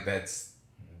like that's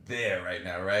there right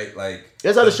now, right? Like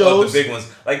there's other shows, the big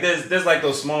ones. Like there's like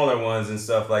those smaller ones and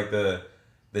stuff like the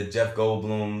Jeff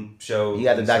Goldblum show. You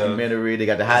got the documentary. They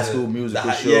got the High School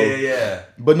Musical show. Yeah.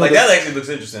 But no, like that actually looks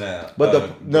interesting now.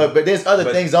 But but there's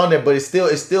other things on there. But it's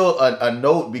still a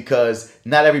note because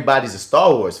not everybody's a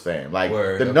Star Wars fan. Like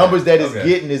the numbers that it's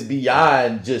getting is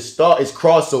beyond just It's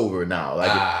crossover now.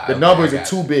 Like the numbers are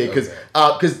too big because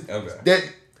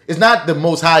it's not the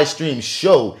most high stream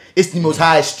show. It's the most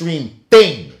high stream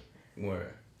thing. Word.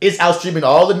 It's outstreaming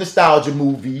all the nostalgia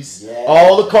movies,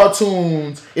 all the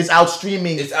cartoons. It's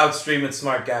outstreaming. It's outstreaming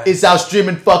Smart Guy. It's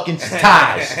outstreaming fucking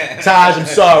Taj. Taj, I'm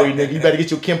sorry, nigga. You better get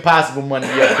your Kim Possible money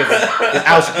up because it's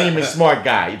outstreaming Smart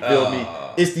Guy. You feel me?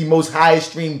 It's the most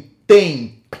highest stream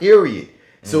thing, period.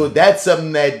 So that's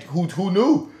something that who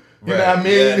knew? You know what I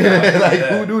mean?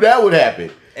 Who knew that would happen?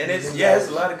 And it's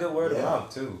a lot of good word of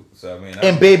mouth too. So I mean,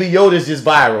 and Baby Yoda's just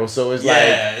viral, so it's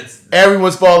it's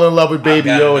everyone's falling in love with Baby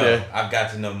Yoda. I've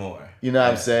got to know more. You know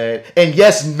what I'm saying? And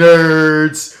yes,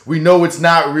 nerds, we know it's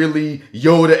not really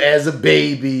Yoda as a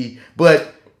baby,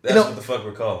 but that's what the fuck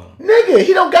we're calling him. Nigga,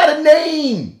 he don't got a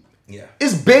name. Yeah.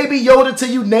 It's Baby Yoda till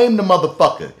you name the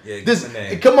motherfucker. Yeah, give him a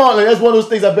name. Come on, that's one of those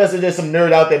things. I bet there's some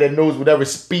nerd out there that knows whatever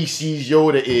species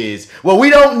Yoda is. Well, we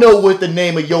don't know what the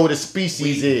name of Yoda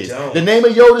species is. Don't. The name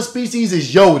of Yoda species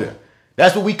is Yoda.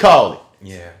 That's what we call it.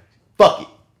 Yeah. Fuck it.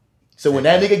 So when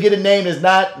that nigga get a name that's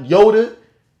not Yoda,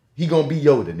 he gonna be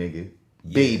Yoda, nigga.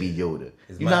 Yeah. Baby Yoda.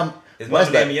 Is my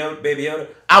name Yoda, Baby Yoda?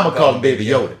 I'm gonna call him Baby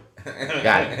Yoda.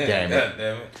 Got it. Damn it.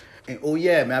 Damn it. And, oh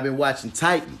yeah, man, I've been watching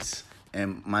Titans.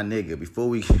 And my nigga, before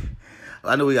we...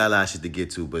 I know we got a lot of shit to get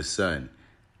to, but son,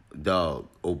 dog,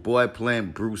 old boy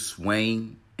playing Bruce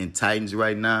Wayne in Titans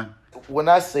right now. When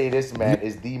I say this man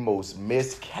is the most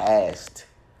miscast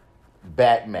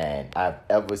Batman I've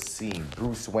ever seen.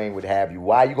 Bruce Wayne would have you.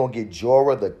 Why you gonna get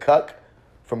Jorah the cuck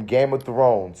from Game of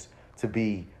Thrones to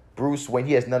be Bruce Wayne?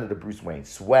 He has none of the Bruce Wayne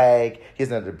swag. He has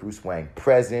none of the Bruce Wayne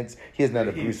presence. He has none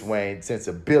of the Bruce Wayne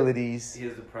sensibilities.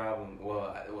 Here's the problem. Well,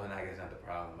 I guess not the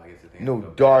problem. I guess the thing. No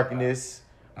darkness,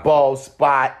 bald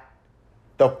spot.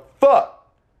 The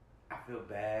fuck? I feel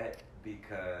bad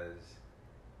because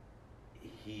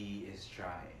he is trying.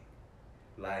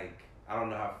 Like, I don't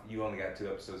know how you only got 2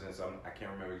 episodes in, so I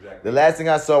can't remember exactly. The last thing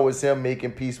I saw was him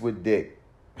making peace with Dick.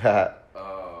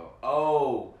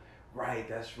 Right,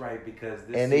 that's right, because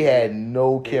this and they had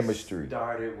no chemistry.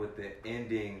 Started with the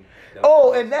ending.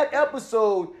 And that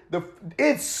episode,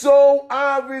 it's so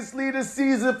obviously the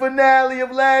season finale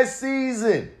of last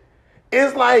season.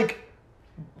 It's like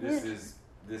this is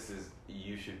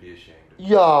you should be ashamed of.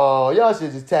 Y'all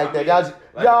should just tag that.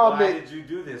 Why did you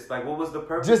do this? Like, what was the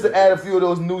purpose? Just to add a few of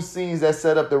those new scenes that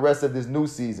set up the rest of this new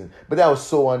season. But that was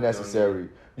so unnecessary.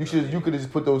 You could have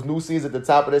just put those new scenes at the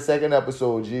top of the second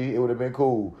episode, G. It would have been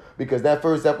cool. Because that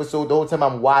first episode, the whole time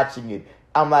I'm watching it,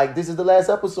 I'm like, this is the last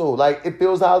episode. Like, it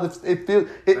feels how it feels.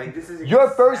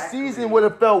 Your first season would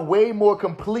have felt way more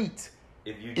complete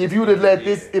if you'd have let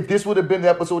this. If this would have been the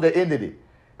episode that ended it.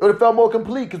 It would have felt more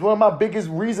complete. Because one of my biggest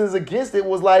reasons against it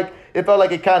was like, it felt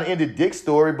like it kind of ended Dick's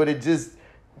story, but it just,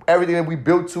 everything that we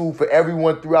built to for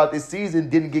everyone throughout this season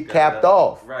didn't get capped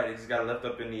off. Right, it just got left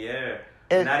up in the air.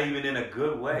 And not even in a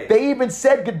good way. They even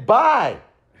said goodbye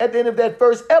at the end of that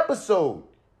first episode.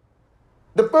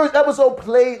 The first episode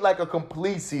played like a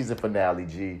complete season finale,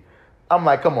 G. I'm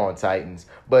like, come on, Titans.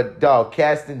 But, dog,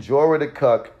 casting Jorah the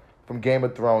Cuck from Game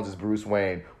of Thrones as Bruce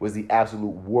Wayne was the absolute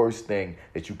worst thing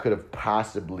that you could have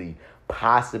possibly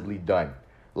done.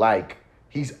 Like,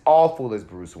 he's awful as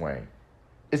Bruce Wayne.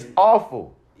 It's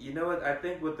awful. You know what? I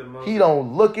think with the most... He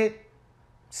don't look it,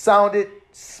 sound it,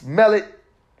 smell it.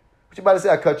 What you about to say?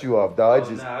 I cut you off, dog. I was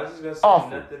just gonna say awful.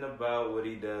 Nothing about what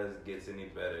he does gets any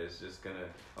better. It's just gonna,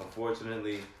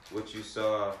 unfortunately, what you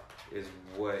saw is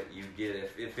what you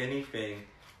get. If anything,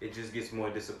 it just gets more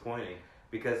disappointing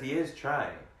because he is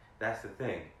trying. That's the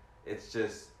thing. It's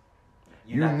just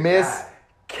you miscast.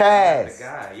 The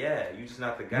guy, yeah, you just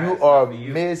not the guy. You are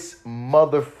miss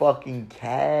motherfucking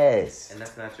cast, and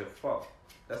that's not your fault.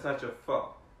 That's not your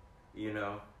fault, you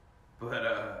know.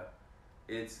 But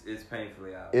It's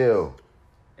painfully obvious. Ew.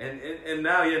 And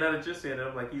now you're not just saying it.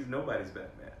 I'm like, he's nobody's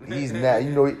Batman. He's not. You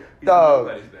know,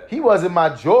 dog. He wasn't my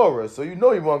Jorah, so you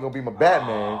know he wasn't gonna be my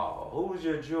Batman. Oh, who's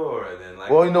your Jorah then? Like,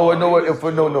 well, you know what?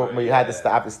 I had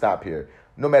to stop here.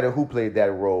 no matter who played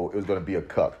that role, it was going to be a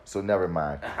cuck. So never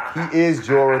mind. He is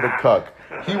Jorah the cuck.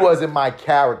 He wasn't my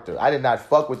character. I did not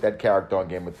fuck with that character on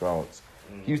Game of Thrones.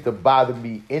 He used to bother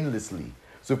me endlessly.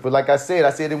 So for like I said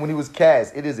it when he was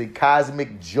cast. It is a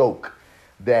cosmic joke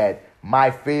that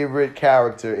my favorite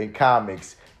character in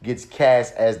comics gets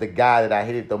cast as the guy that I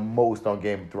hated the most on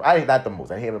Game of Thrones. I hated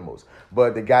him the most.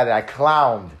 But the guy that I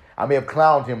clowned, I may have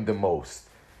clowned him the most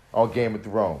on Game of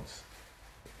Thrones.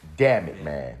 Damn it,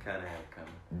 man. Kind of had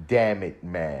coming. Damn it,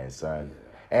 man, son.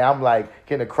 And I'm like,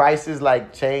 can the Crisis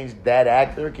like change that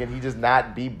actor? Can he just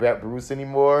not be Bruce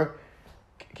anymore?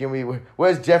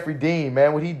 Where's Jeffrey Dean,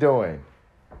 man? What he doing?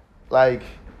 Like,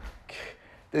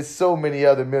 there's so many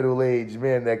other middle-aged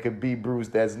men that could be Bruce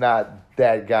that's not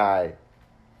that guy.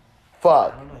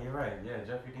 Fuck. I don't know, you're right. Yeah,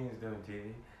 Jeffrey Dean's doing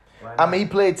TV. I mean, he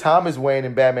played Thomas Wayne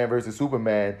in Batman vs.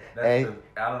 Superman. I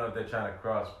don't know if they're trying to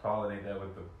cross-pollinate that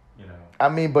with the, I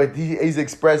mean, but he's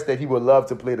expressed that he would love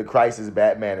to play the Crisis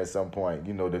Batman at some point.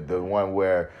 You know, the one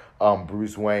where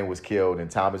Bruce Wayne was killed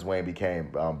and Thomas Wayne became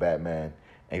Batman.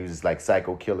 And he was just like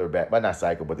psycho killer Batman. Not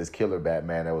psycho, but this killer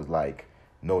Batman that was like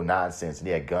no nonsense. And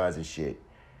he had guns and shit.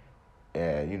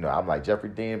 And, I'm like, Jeffrey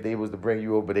Dean, if they was to bring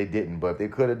you over, they didn't. But if they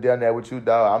could have done that with you,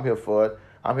 dog, I'm here for it.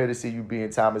 I'm here to see you being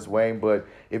Thomas Wayne. But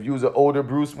if you was an older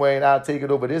Bruce Wayne, I'll take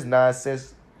it over this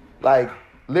nonsense. Like,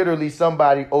 literally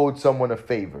somebody owed someone a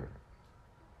favor.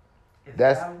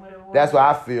 That's what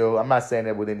I feel. I'm not saying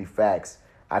that with any facts.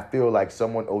 I feel like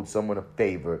someone owed someone a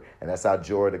favor, and that's how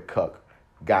Jorah the cuck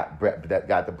got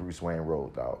the Bruce Wayne role,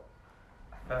 dog.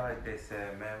 I felt like they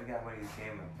said, man, we got one of these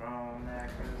Game of Thrones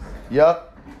actors.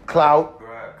 Yup. Clout.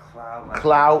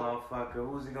 Clout. Motherfucker.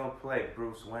 Who's he gonna play?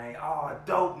 Bruce Wayne. Oh,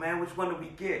 dope, man. Which one did we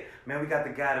get? Man, we got the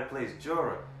guy that plays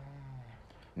Jorah.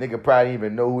 Nigga probably didn't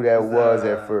even know who that was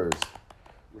at first.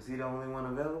 Was he the only one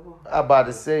available? I'm about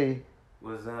to say.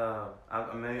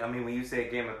 I mean, when you say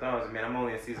Game of Thrones, I'm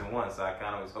only in season 1, so I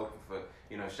kind of was hoping for,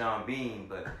 Sean Bean,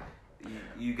 but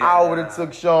you got. I would have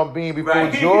took Sean Bean before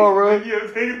right. Jorah. Yeah,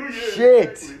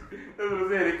 Shit. Exactly. That's what I'm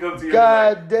saying. It comes to you.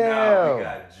 God like, damn. Nah, we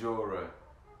got Jorah.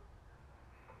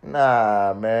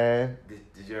 Nah, man.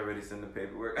 Did you already send the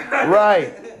paperwork?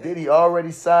 Right. Did he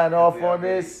already sign off on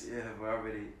this? Yeah, have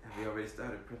we already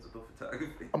started principal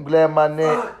photography? I'm glad my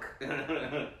name. Fuck.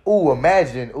 Ooh,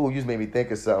 imagine. Ooh, you just made me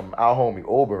think of something. Our homie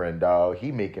Oberyn, dog.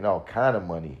 He making all kind of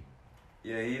money.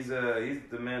 Yeah, he's the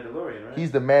Mandalorian, right?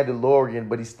 He's the Mandalorian,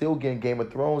 but he's still getting Game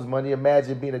of Thrones money.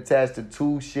 Imagine being attached to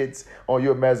two shits on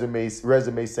your resume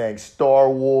saying Star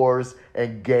Wars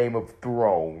and Game of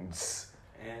Thrones.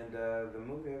 And the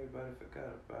movie everybody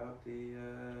forgot about, the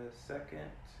second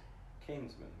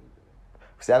Kingsman movie.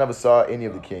 See, I never saw any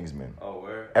of the Kingsmen. Oh,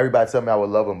 where? Everybody tell me I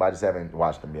would love them, but I just haven't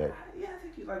watched them yet. Yeah, I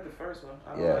think you liked the first one.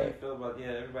 I don't know how you feel about.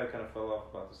 Yeah, everybody kind of fell off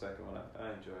about the second one. I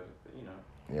enjoyed it, but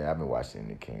Yeah, I've been watching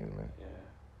the Kingsmen. Yeah.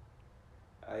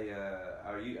 I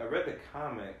read the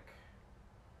comic.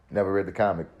 Never read the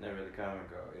comic. Never read the comic.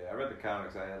 Oh, yeah, I read the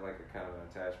comics. I had like a kind of an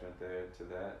attachment there to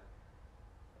that,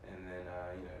 and then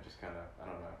just kind of I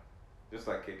don't know, just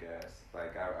like Kick-Ass.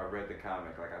 Like I read the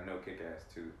comic. Like I know Kick-Ass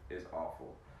 2 is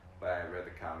awful, but I read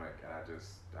the comic and I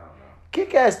don't know.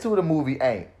 Kick-Ass 2 the movie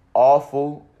ain't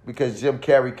awful because Jim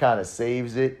Carrey kind of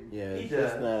saves it. Yeah, it's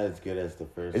just not as good as the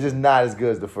first. It's just not as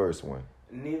good as the first one.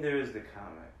 Neither is the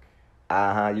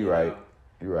comic. You're right.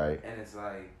 You're right. And it's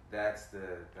like that's the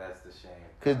shame.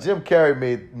 Because Jim Carrey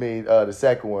made the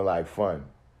second one like fun.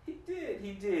 He did.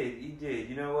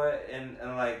 You know what? And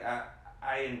like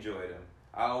I enjoyed him.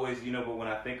 I always, but when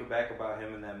I think back about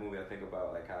him in that movie, I think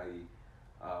about like how he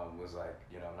was like,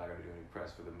 I'm not gonna do any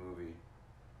press for the movie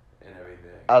and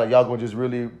everything. Y'all gonna just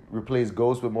really replace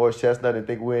Ghost with Morris Chestnut and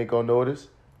think we ain't gonna notice?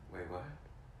 Wait, what?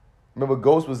 Remember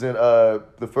Ghost was in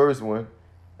the first one,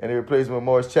 and they replaced him with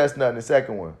Morris Chestnut in the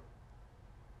second one.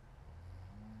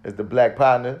 As the black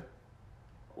partner.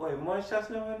 Wait, Morris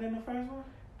Chestnut wasn't in the first one?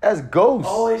 That's Ghost.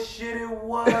 Oh, shit, it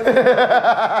was.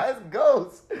 That's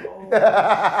Ghost. Oh,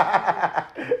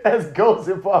 That's Ghost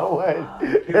in part 1.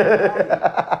 You're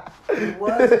right. It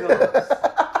was Ghost.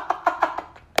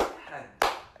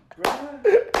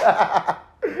 Bruh.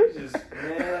 You just,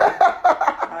 man.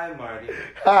 Hi, Marty.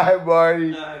 Hi,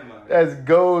 Marty. Hi, Marty. That's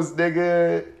Ghost,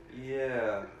 nigga.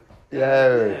 Yeah.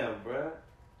 Yeah. Damn, bruh.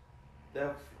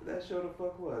 That show the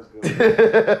fuck was Ghost. And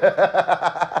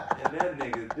that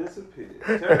nigga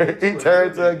disappeared. He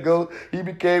turned to a ghost. He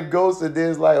became Ghost, and then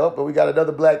it's like, but we got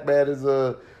another black man as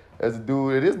a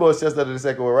dude. It is Morris Chestnut in the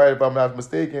second one, right? If I'm not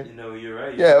mistaken. You're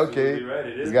right. Yeah, okay. Right.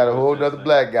 It is. He's got a whole other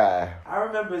black guy. I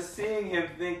remember seeing him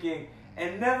thinking,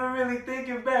 and never really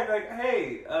thinking back, like,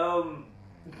 hey,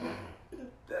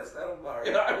 that's not a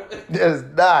Mario. That's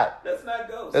not. That's not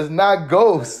Ghost. That's not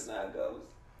Ghost. That's not Ghost.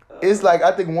 It's like,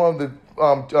 I think one of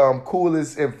the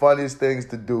coolest and funniest things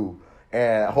to do.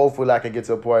 And hopefully I can get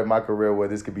to a point in my career where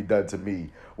this could be done to me.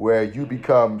 Where you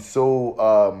become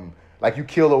so, like you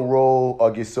kill a role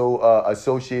or get so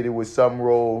associated with some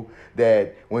role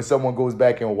that when someone goes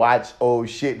back and watch old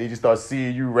shit, they just start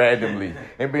seeing you randomly.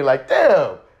 And be like,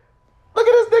 damn, look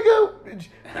at this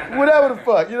nigga. Whatever the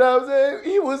fuck, you know what I'm saying?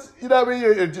 He was, you know what I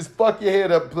mean? You just fuck your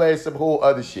head up playing some whole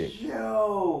other shit.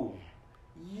 Yo,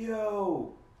 you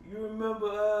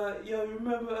remember,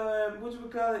 what you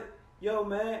call it? Yo,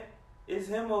 man, it's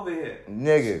him over here.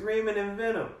 Nigga. Screaming in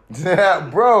Venom.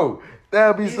 Bro,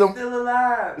 that'll be He's some... still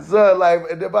alive. So, like,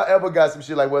 if I ever got some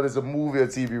shit, like, whether it's a movie or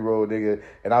TV role, nigga,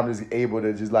 and I'm just able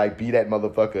to just, like, be that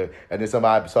motherfucker, and then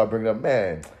somebody start bringing up,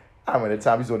 man, I remember the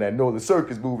time he's on that Nola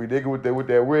Circus movie, nigga, with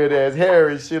that weird-ass hair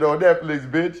and shit on Netflix,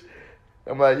 bitch.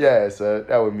 I'm like, yeah, son,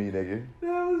 that was me, nigga.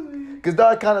 That was me. Because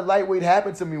that kind of lightweight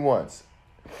happened to me once.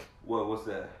 What's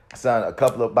that? Son,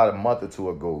 about a month or two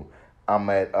ago, I'm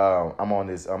at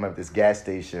this gas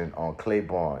station on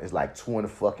Claiborne. It's like 2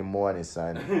 a.m,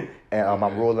 son. And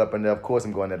I'm rolling up in there. Of course,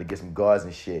 I'm going there to get some guards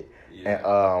and shit. Yeah.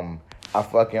 And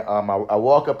I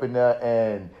walk up in there,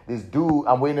 and this dude,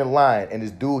 I'm waiting in line, and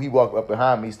this dude, he walked up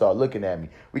behind me, start looking at me.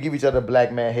 We give each other a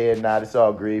black man head nod. It's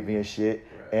all gravy and shit.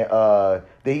 Right. And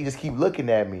then he just keep looking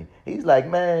at me. He's like,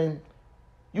 man,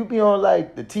 you be on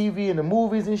like the TV and the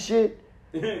movies and shit.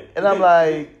 And I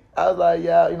was like,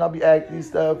 yeah, you know, I be acting and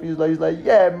stuff. He's like,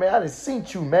 yeah, man, I done seen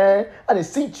you, man. I done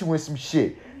seen you in some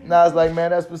shit. And I was like,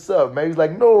 man, that's what's up, man. He was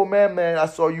like, no, man, I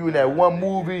saw you in that one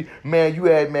movie. Man, you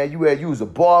was a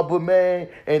barber, man.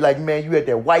 And like, man, you had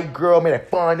that white girl, man, that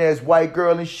fine-ass white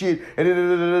girl and shit.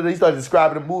 And he started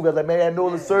describing the movie. I was like, man, I know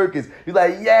the circus. He's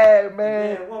like, yeah,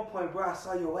 man. At one point, bro, I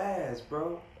saw your ass,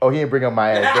 bro. Oh, he didn't bring up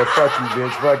my ass, bro. Fuck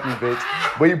you, bitch.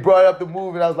 But he brought up the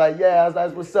movie, and I was like, yeah,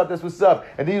 that's what's up.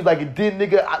 And he was like, it did,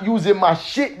 nigga, you was in my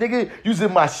shit, nigga. You was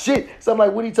in my shit. So I'm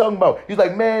like, what are you talking about? He was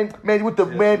like, man, with the,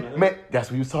 man. That's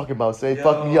what he was talking about, saying,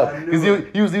 fuck me up. Because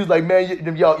he was like,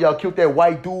 man, y'all killed that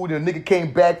white dude, and the nigga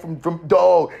came back from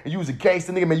dog, and you was a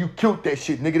gangster, nigga, man, you killed that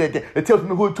shit, nigga. That tells me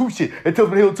the hood 2 shit. That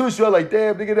tells me the hood 2 shit. I was like,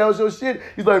 damn, nigga, that was your shit.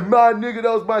 He's like, my nigga,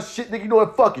 that was my shit, nigga. You know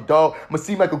what? Fuck it, dog. I'm gonna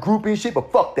seem like a groupie and shit,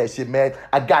 but fuck that shit, man.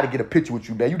 I gotta get a picture with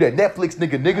you, man. You that Netflix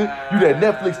nigga. You that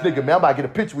Netflix nigga, man. I'm about to get a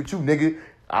picture with you, nigga.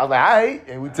 I was like, all right.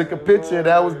 And we took a picture, and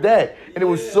that was that. And it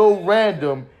was so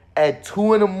random at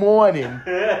 2 a.m.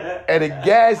 at a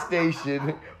gas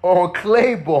station on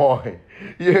Claiborne.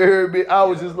 You heard me? I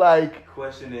was just like...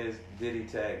 Question is, did he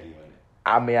tag you in it?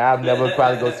 I mean, I'm never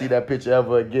probably gonna see that picture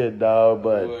ever again, dog.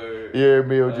 But you hear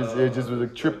me? It just was a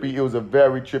trippy. It was a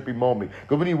very trippy moment.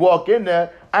 Cause when he walked in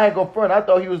there, I ain't gonna front. I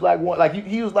thought he was like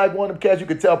he was like one of them cats you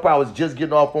could tell probably was just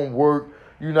getting off from work.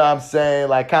 You know what I'm saying?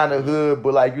 Like kind of hood,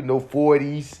 but like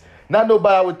 40s. Not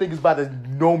nobody I would think is about to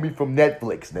know me from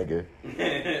Netflix, nigga.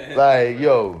 Like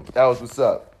yo, that was what's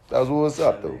up. That was what's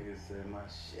up though. Nigga said my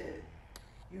shit.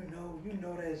 You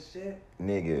know that shit.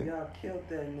 Nigga. Y'all killed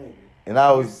that nigga. And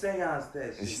I was, son,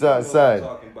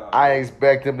 I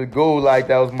expect him to go like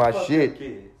that was my shit.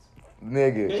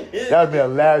 Nigga, that would be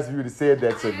hilarious if you would have said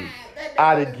that to me.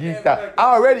 I'd have geeked out.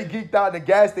 I already geeked out in the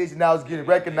gas station. I was getting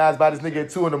recognized by this nigga at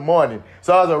 2 a.m.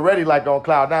 So I was already like on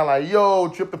cloud nine, like, yo,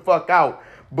 trip the fuck out.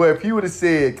 But if he would have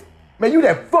said, man, you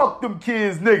that fuck them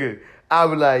kids, nigga, I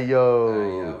would like,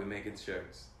 yo. We making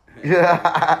shirts.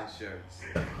 Yeah.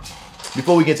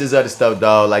 Before we get to this other stuff,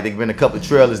 dog, like there's been a couple of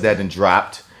trailers that done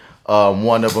dropped.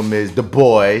 One of them is The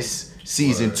Boys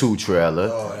Season 2 trailer.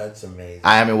 Oh, that's amazing.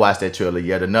 I haven't watched that trailer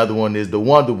yet. Another one is the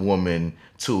Wonder Woman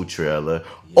 2 trailer.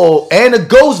 Yes. Oh, and the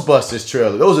Ghostbusters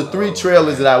trailer. Those are 3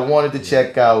 trailers that I wanted to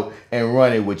check out and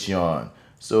run it with you on.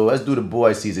 So let's do The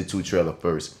Boys Season 2 trailer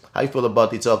first. How you feel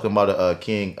about they talking about a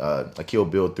Kill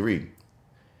Bill 3?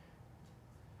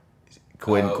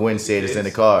 Quinn said it's in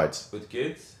the cards. With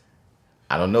kids?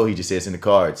 I don't know. He just said it's in the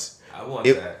cards. I want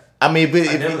that. I mean, I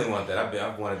definitely want that.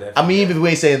 I've wanted that. I mean, even if we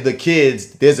ain't saying the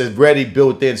kids, there's a ready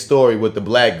built-in story with the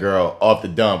black girl off the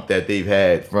dump that they've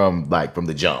had from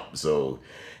the jump. So,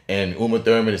 and Uma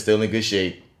Thurman is still in good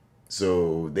shape,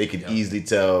 so they could easily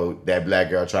tell that black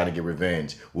girl trying to get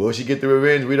revenge. Will she get the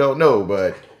revenge? We don't know,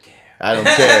 but I don't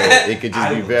care. It could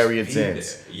just be very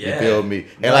intense. You feel me?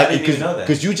 And like,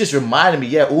 because you just reminded me,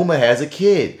 Uma has a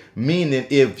kid. Meaning,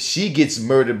 if she gets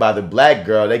murdered by the black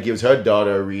girl, that gives her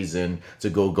daughter a reason to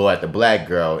go at the black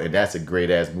girl, and that's a great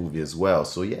ass movie as well.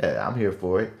 So yeah, I'm here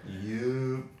for it.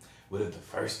 What if the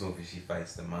first movie she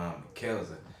fights the mom and kills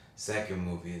her? second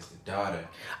movie is the daughter.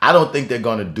 I don't think they're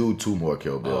gonna do 2 more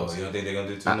Kill Oh, Bills. you don't think they're gonna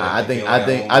do 2 more? I think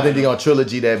they're gonna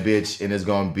trilogy that bitch, and it's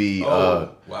gonna be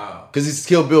wow. Cause it's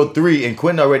Kill Bill 3, and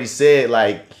Quentin already said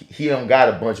like he don't got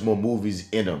a bunch more movies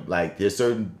in him. Like there's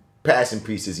certain passing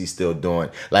pieces he's still doing.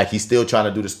 Like he's still trying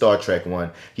to do the Star Trek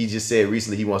one. He just said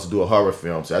recently he wants to do a horror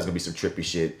film, so that's gonna be some trippy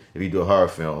shit if he do a horror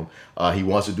film. He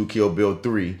wants to do Kill Bill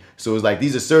 3. So it's like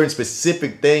these are certain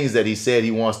specific things that he said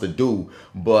he wants to do,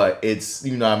 but it's,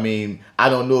 you know what I mean, I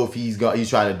don't know if he's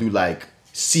trying to do like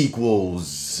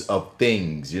sequels of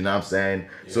things, you know what I'm saying?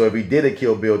 Yeah. So if he did a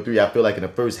Kill Bill 3, I feel like in the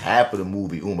first half of the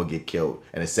movie Uma get killed,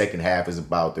 and the second half is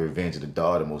about the revenge of the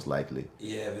daughter most likely.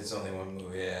 Yeah, if it's only one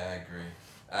movie, yeah, I agree.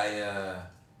 I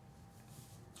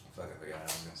forgot what I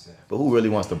was gonna say. But who really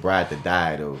wants the bride to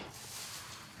die though?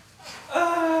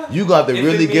 You got to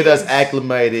really get us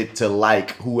acclimated to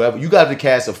like whoever. You got to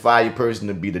cast a fire person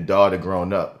to be the daughter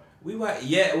grown up. I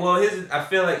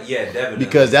feel like definitely,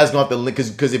 because that's going to link.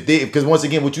 Because once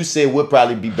again, what you said would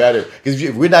probably be better. Because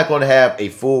if we're not going to have a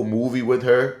full movie with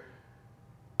her,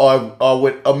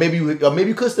 or maybe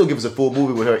you could still give us a full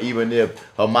movie with her, even if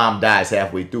her mom dies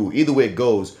halfway through. Either way it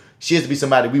goes, she has to be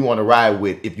somebody we want to ride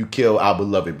with. If you kill our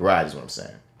beloved bride, is what I'm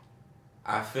saying.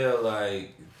 I feel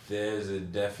like there's a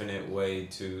definite way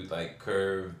to like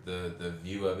curve the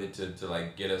view of it to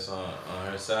like get us on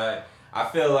her side. I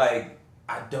feel like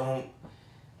I don't,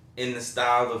 in the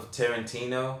style of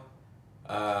Tarantino,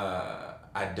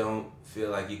 I don't feel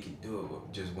like you can do it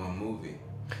with just one movie.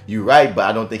 You're right, but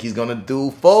I don't think he's gonna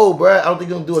do 4, bro. I don't think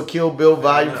he's gonna do a Kill Bill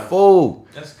Volume 4.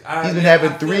 He's been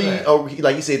having 3,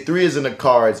 like you said, 3 is in the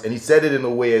cards, and he said it in a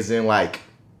way as in like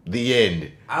the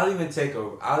end. I'll even take a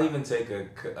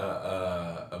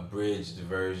abridged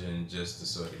version just to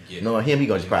sort of get. No, he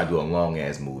gonna probably do a long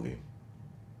ass movie.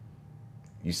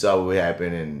 You saw what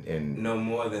happened in no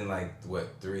more than like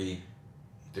what 3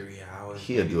 hours.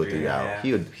 He'll do it 3 hours.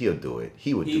 He'll do it.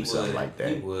 He would do something like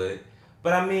that. He would.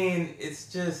 But I mean,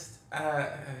 it's just I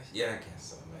guess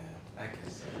so, man. I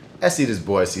guess so. Let's see this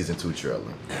boy season 2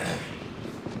 trailer.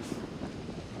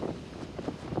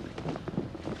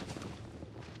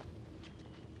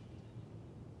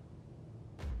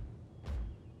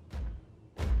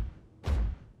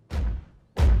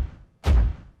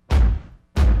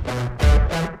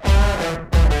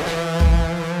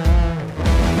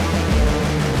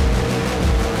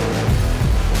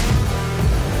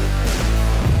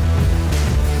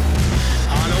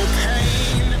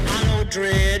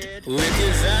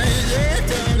 Wicked vines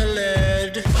down the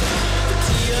lead. The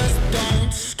tears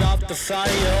don't stop the fire.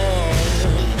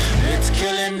 It's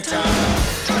killing time.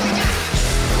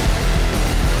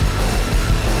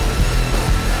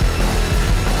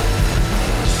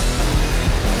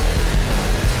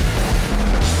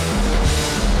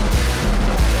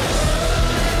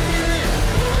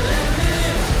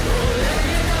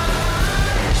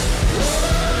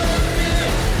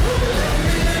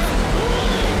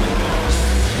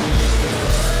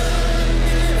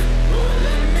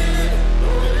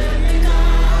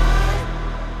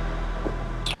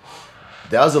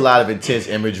 That was a lot of intense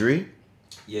imagery.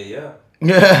 Yeah.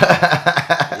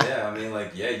 Yeah, I mean,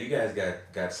 like, you guys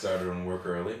got started on work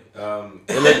early. I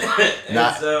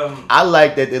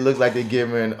like that it looks like they're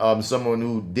giving someone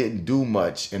who didn't do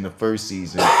much in the first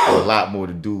season a lot more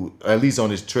to do. At least on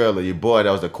this trailer, your boy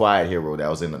that was the quiet hero that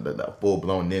was in the full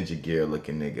blown ninja gear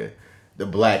looking nigga, the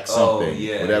black something,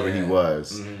 whatever he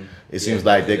was. Mm-hmm. It seems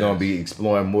like they're gonna be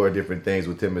exploring more different things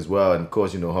with him as well. And of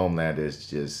course, you know, Homelander is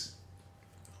just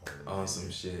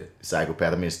awesome shit.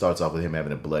 Psychopath. I mean, it starts off with him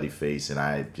having a bloody face, and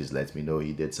it just lets me know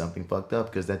he did something fucked up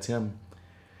because that's him.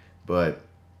 But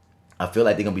I feel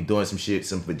like they're gonna be doing some shit,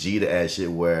 some Vegeta ass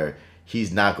shit, where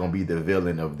he's not gonna be the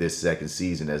villain of this second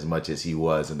season as much as he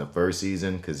was in the first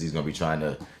season, because he's gonna be trying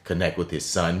to connect with his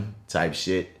son type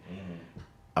shit. Mm-hmm.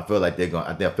 I feel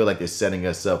like they're setting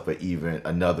us up for even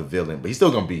another villain, but he's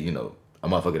still gonna be, you know, a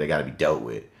motherfucker that gotta be dealt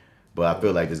with. But I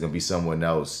feel like there's gonna be someone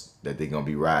else that they're gonna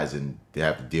be rising to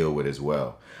have to deal with as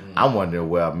well. Mm. I'm wondering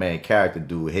where our main character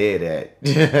dude head at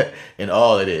in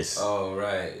all of this. Oh,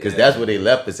 right. Because that's where they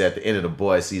left us at the end of The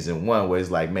Boys season 1, where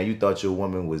it's like, man, you thought your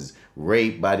woman was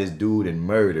raped by this dude and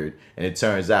murdered, and it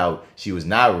turns out she was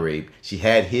not raped. She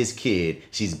had his kid.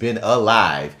 She's been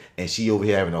alive, and she over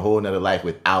here having a whole nother life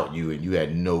without you, and you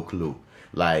had no clue.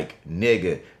 Like,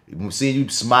 nigga, seeing you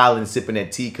smiling, sipping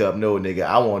that teacup, no, nigga,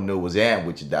 I want to know what's happening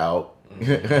with you, dog.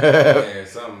 Yeah,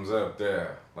 something's up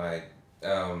there. Like,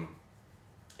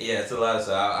 it's a lot of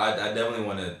stuff. I definitely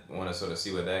want to sort of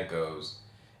see where that goes,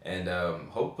 and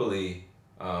hopefully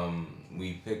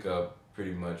we pick up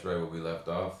pretty much right where we left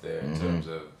off there in terms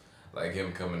of like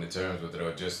him coming to terms with it,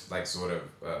 or just like sort of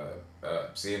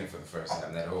seeing it for the first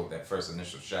time, that first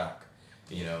initial shock,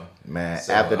 you know. Man,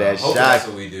 So, after that hopefully shock, that's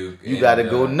what we do. you gotta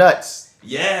go nuts.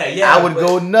 Yeah. I would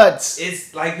go nuts.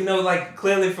 It's like, you know, like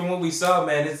clearly from what we saw,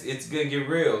 man, it's gonna get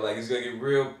real. Like it's gonna get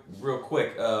real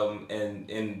quick. And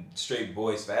in straight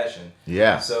boys fashion.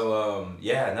 Yeah. So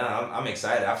I'm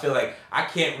excited. I feel like I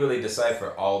can't really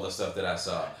decipher all the stuff that I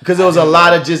saw Because there was a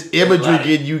lot of just imagery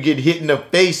like, you get hit in the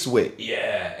face with.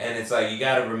 Yeah, and it's like you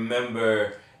gotta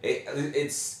remember.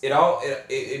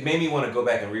 It made me want to go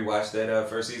back and rewatch that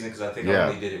first season because I think I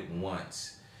only did it once.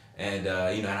 And,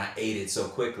 and I ate it so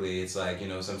quickly. It's like,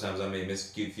 sometimes I may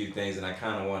miss a few things and I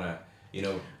kind of want to,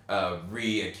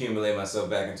 reaccumulate myself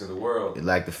back into the world.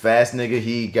 Like the fast nigga,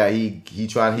 he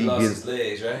lost his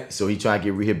legs, right? So he trying to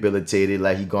get rehabilitated.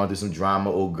 Like he going through some drama.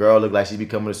 Old girl look like she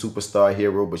becoming a superstar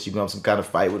hero, but she going to have some kind of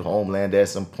fight with Homeland at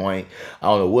some point. I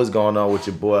don't know what's going on with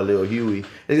your boy, Lil Huey.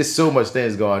 There's just so much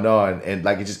things going on. And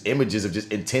like it's just images of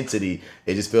just intensity.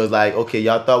 It just feels like, okay,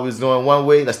 y'all thought we was going one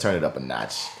way. Let's turn it up a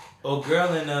notch. Oh, girl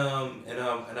and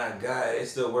that guy, they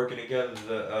still working together.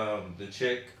 The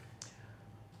chick.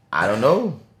 I don't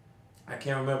know. I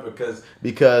can't remember because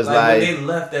like when they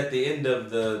left at the end of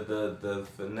the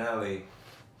finale,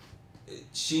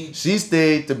 she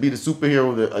stayed to be the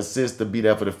superhero to assist to be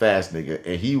there for the fast nigga,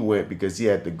 and he went because he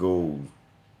had to go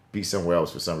be somewhere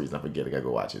else for some reason. I forget. I gotta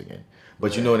go watch it again.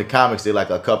 But in the comics they're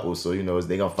like a couple, so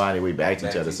they gonna find their way back to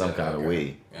each other some kind of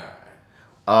way. Yeah.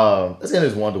 Let's end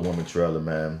this Wonder Woman trailer,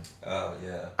 man. Oh,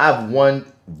 yeah. I have one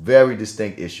very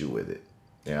distinct issue with it.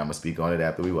 And I'm going to speak on it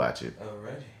after we watch it.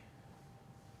 Alrighty.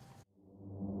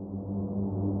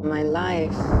 My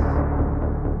life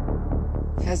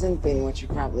hasn't been what you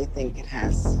probably think it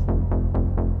has.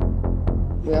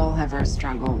 We all have our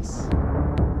struggles.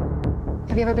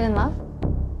 Have you ever been in love?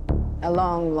 A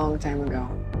long, long time ago.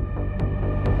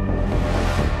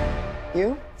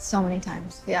 You? So many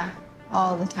times. Yeah.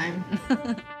 All the time.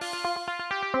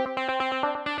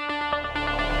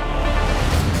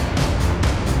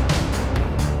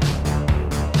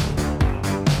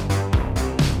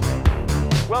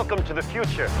 Welcome to the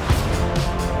future.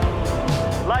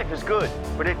 Life is good,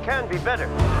 but it can be better.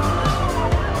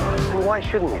 And why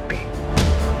shouldn't it be?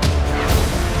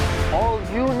 All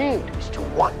you need is to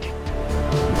want it.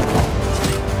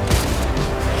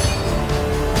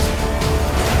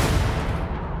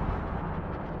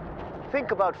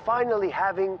 Think about finally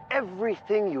having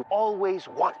everything you always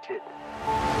wanted.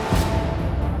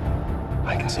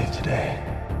 I can save today,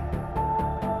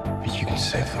 but you can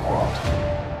save the world.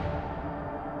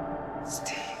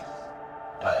 Steve.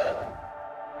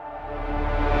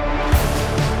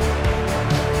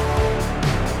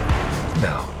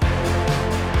 Now,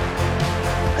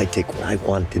 I take what I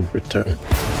want in return.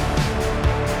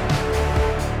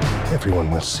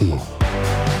 Everyone will see.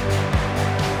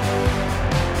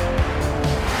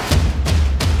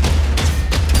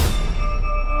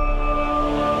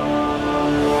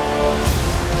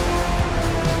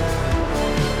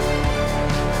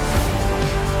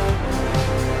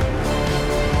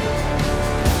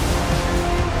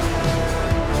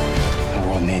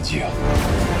 You.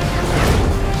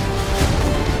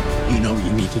 You know what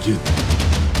you need to do.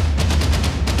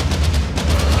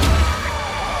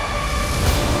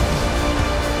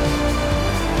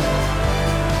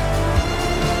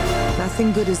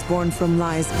 Nothing good is born from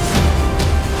lies.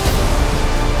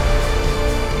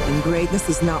 And greatness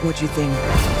is not what you think.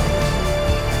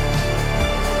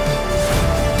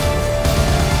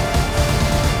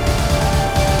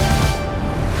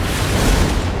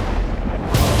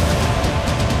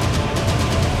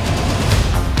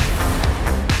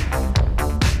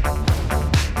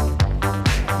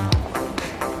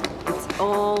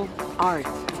 Art.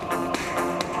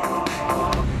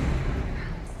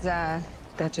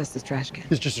 That's just a trash can.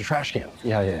 It's just a trash can.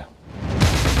 Yeah.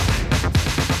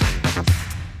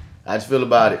 How'd you feel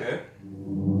about it? Okay.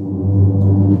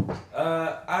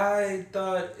 I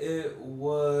thought it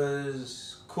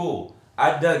was cool.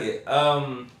 I dug it.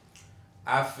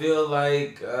 I feel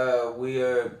like we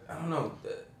are. I don't know.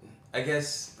 I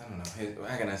guess I don't know.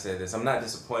 How can I say this? I'm not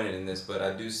disappointed in this, but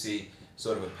I do see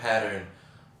sort of a pattern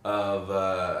of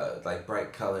like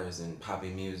bright colors and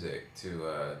poppy music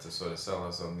to sort of sell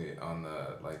us on the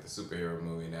like the superhero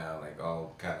movie now, like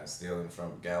all kind of stealing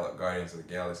from Guardians of the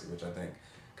Galaxy, which I think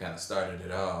kind of started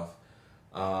it off.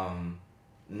 I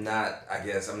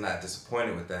guess I'm not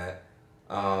disappointed with that.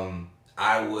 I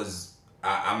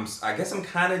guess I'm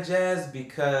kind of jazzed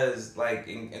because like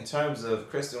in terms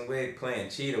of Kristen Wiig playing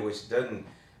Cheetah, which doesn't.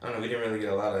 I don't know, we didn't really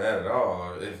get a lot of that at all,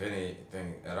 or if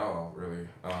anything at all, really.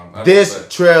 This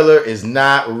trailer is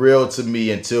not real to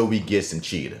me until we get some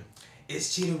Cheetah.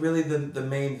 Is Cheetah really the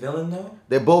main villain though?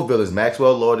 They're both villains.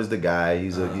 Maxwell Lord is the guy.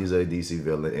 He's a DC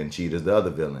villain, and Cheetah's the other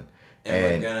villain.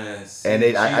 And we're gonna see and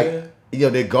they, Cheetah?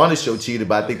 they're gonna show Cheetah,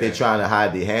 but I think they're trying to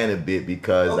hide their hand a bit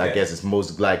because I guess it's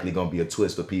most likely gonna be a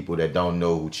twist for people that don't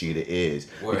know who Cheetah is.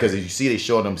 Word. Because as you see, they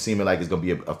showing them seeming like it's gonna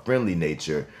be a friendly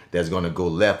nature that's gonna go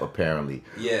left apparently.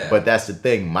 Yeah. But that's the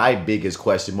thing. My biggest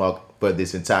question mark for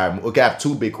this entire movie. Okay, I have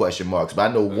two big question marks, but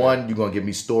I know one you're gonna give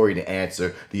me story to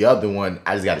answer. The other one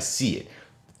I just gotta see it.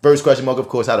 First question mark, of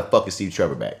course, how the fuck is Steve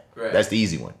Trevor back? Right. That's the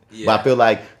easy one. Yeah. But I feel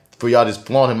like for y'all just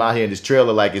flaunt him out here in this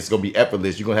trailer like it's gonna be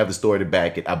effortless, you're gonna have the story to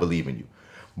back it. I believe in you.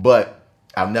 But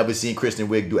I've never seen Kristen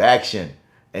Wiig do action.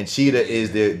 And Cheetah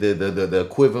is the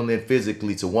equivalent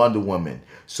physically to Wonder Woman.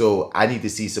 So I need to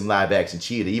see some live action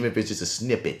Cheetah, even if it's just a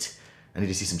snippet. I need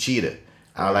to see some Cheetah.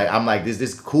 I'm like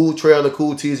this cool trailer,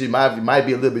 cool teaser. Might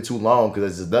be a little bit too long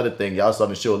because that's another thing. Y'all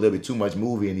starting to show a little bit too much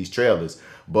movie in these trailers.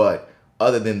 But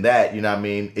other than that, you know what I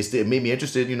mean? It still made me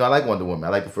interested. You know, I like Wonder Woman. I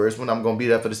like the first one. I'm gonna be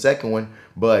there for the second one.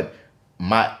 But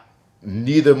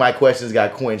neither of my questions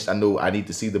got quenched. I know I need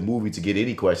to see the movie to get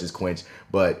any questions quenched.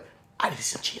 But I need to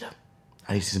see some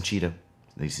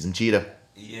Cheetah.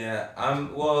 Yeah,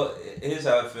 well, here's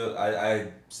how I feel. I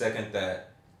second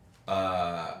that.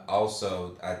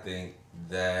 Also, I think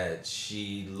that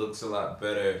she looks a lot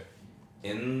better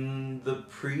in the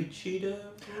pre-Cheetah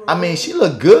role. I mean, she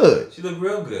looked good. She looked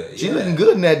real good. She looking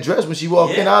good in that dress when she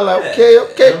walked in. I was like,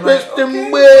 okay, Kristen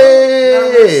like,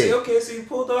 Wiig. okay, so you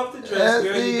pulled off the dress,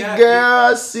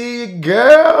 I see you,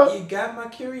 girl. You got my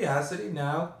curiosity.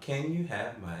 Now, can you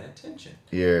have my attention?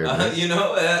 Yeah. You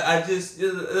know, I just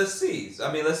let's see.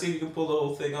 I mean, let's see if you can pull the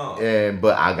whole thing off.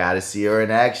 But I gotta see her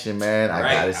in action, man.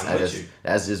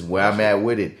 That's just where I'm at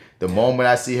with it. The moment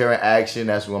I see her in action,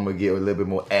 that's when I'm gonna get a little bit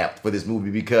more apt for this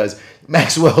movie because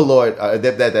Maxwell Lord,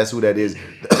 that's who that is.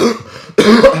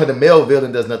 The male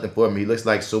villain does nothing for me. He looks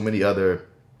like so many other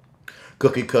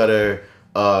cookie cutter.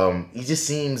 He just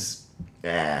seems,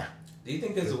 Do you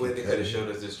think there's a way they could have showed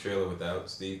us this trailer without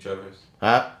Steve Trevor's?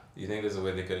 Huh? Do you think there's a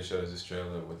way they could have showed us this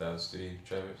trailer without Steve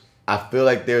Trevor's? I feel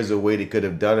like there's a way they could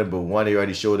have done it, but one, they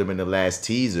already showed him in the last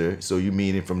teaser. So you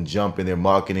mean it from jump in their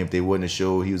marketing if they wouldn't have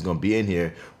showed he was going to be in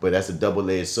here. But that's a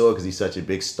double-edged sword because he's such a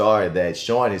big star that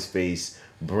showing his face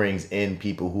brings in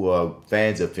people who are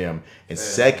fans of him. And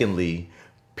secondly,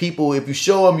 people, if you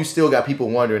show him, you still got people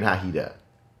wondering how he does.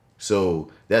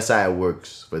 So that's how it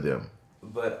works for them.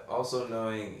 But also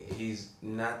knowing he's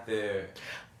not there.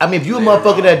 I mean, if you a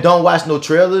motherfucker that don't watch no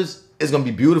trailers, it's going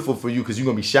to be beautiful for you because you're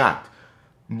going to be shocked.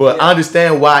 But I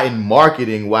understand why in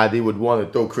marketing, why they would want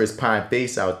to throw Chris Pine's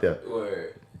face out there.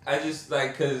 Word. I just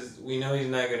like, because we know he's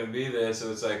not going to be there, so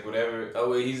it's like whatever.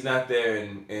 Oh, wait, he's not there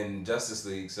in Justice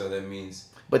League, so that means.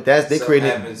 But they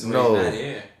created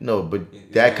no,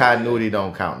 but that continuity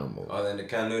don't count no more. Oh, then the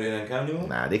continuity doesn't count anymore?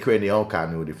 Nah, they created their own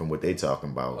continuity from what they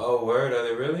talking about. Oh, word? Are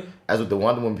they really? That's what the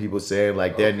Wonder Woman people saying.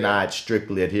 Like they're not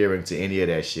strictly adhering to any of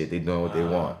that shit. They doing what they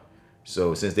want.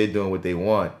 So since they're doing what they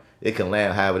want, it can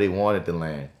land however they want it to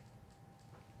land.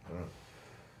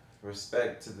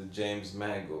 Respect to the James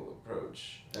Mangold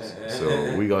approach.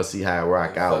 So we gonna see how it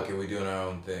rock out. Fuck it, we doing our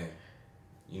own thing.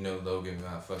 You know Logan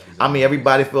got fuck his I mean,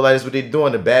 everybody feel like that's what they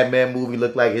doing. The Batman movie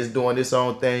look like it's doing its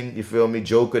own thing. You feel me?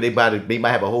 Joker, they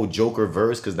might have a whole Joker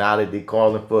verse because now that they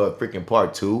calling for a freaking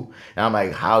part 2. And I'm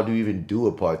like, how do you even do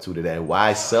a part 2 to that?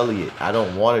 Why sully it? I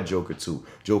don't want a Joker 2.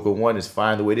 Joker 1 is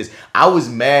fine the way it is. I was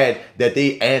mad that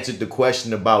they answered the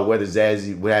question about what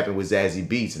happened with Zazie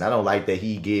Beetz, and I don't like that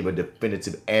he gave a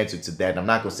definitive answer to that. And I'm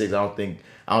not gonna say I don't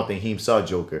think he saw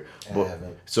Joker, but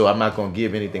so I'm not gonna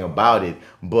give anything about it.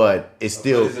 But it's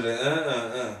still,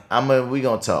 we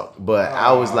gonna talk. But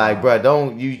I was like, bro,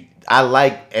 don't you? I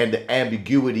like the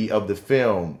ambiguity of the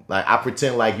film. Like I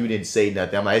pretend like you didn't say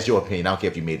nothing. I'm like, it's your opinion. I don't care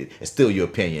if you made it. It's still your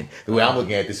opinion. The way I'm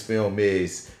looking at this film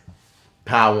is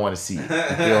how I want to see it.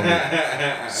 You feel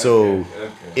me? So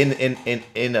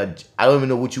in a, I don't even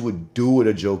know what you would do with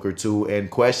a Joker 2. And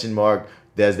question mark.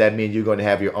 Does that mean you're going to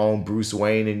have your own Bruce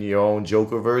Wayne in your own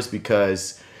Jokerverse?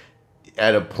 Because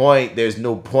at a point, there's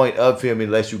no point of him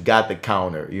unless you got the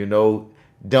counter. You know,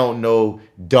 don't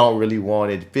really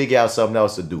want it. Figure out something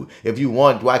else to do. If you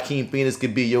want, Joaquin Phoenix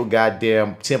could be your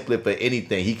goddamn template for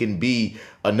anything. He can be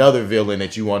another villain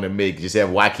that you want to make. Just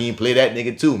have Joaquin play that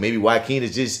nigga too. Maybe Joaquin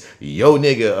is just yo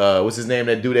nigga. What's his name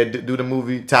that do the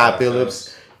movie? Todd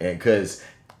Phillips. And because.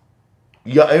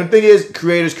 Yeah, and the thing is,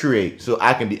 creators create. So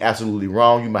I can be absolutely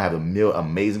wrong. You might have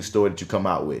amazing story that you come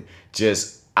out with.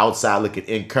 Just outside looking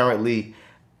in currently,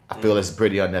 I feel it's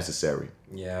pretty unnecessary.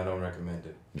 Yeah, I don't recommend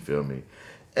it. You feel me?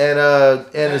 And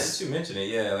you mention it,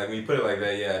 yeah. Like when you put it like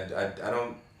that, yeah, I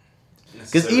don't.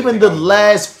 Because even the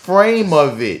last frame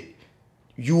of it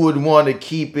you would want to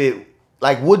keep it.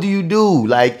 Like, what do you do?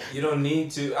 Like, you don't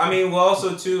need to. I mean, well,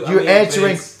 also too. You're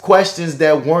answering questions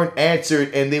that weren't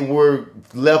answered, and they were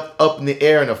left up in the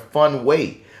air in a fun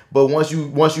way. But once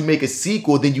you make a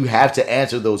sequel, then you have to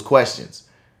answer those questions.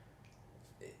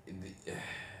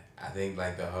 I think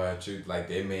like the hard truth, like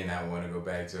they may not want to go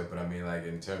back to it, but I mean, like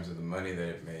in terms of the money that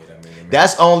it made,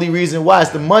 that's the only reason why, it's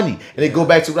the money. And they go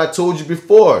back to what I told you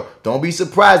before. Don't be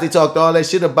surprised they talked all that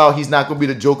shit about he's not gonna be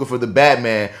the Joker for the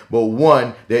Batman. But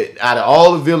one, that out of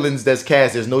all the villains that's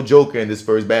cast, there's no Joker in this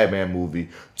first Batman movie.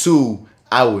 Two,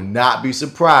 I would not be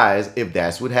surprised if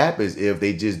that's what happens. If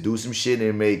they just do some shit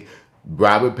and make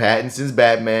Robert Pattinson's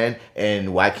Batman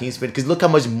and Joaquin Phoenix, because look how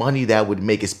much money that would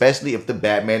make, especially if the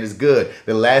Batman is good.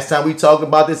 The last time we talked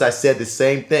about this, I said the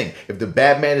same thing. If the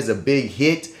Batman is a big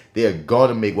hit, they're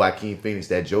gonna make Joaquin Phoenix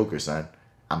that Joker, son.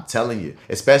 I'm telling you,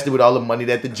 especially with all the money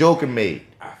that the Joker made.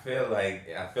 I feel like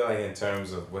in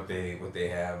terms of what they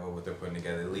have or what they're putting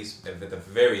together, at least at the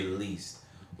very least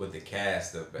with the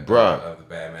cast of the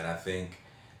Batman, I think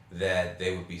that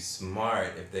they would be smart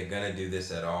if they're gonna do this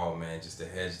at all, man, just to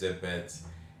hedge their bets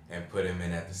and put him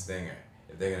in at the stinger.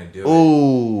 If they're gonna do it,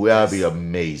 ooh, that would be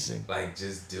amazing. Like,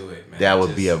 just do it, man. That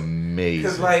would be amazing.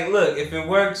 Because, like, look, if it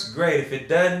works, great. If it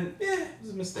doesn't,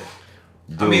 it's a mistake.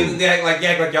 Dude. I mean, you act like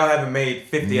y'all haven't made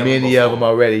 50 of them. Many of them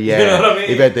already, yeah. You know what I mean?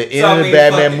 If at the end of the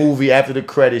Batman movie, after the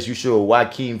credits, you show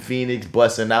Joaquin Phoenix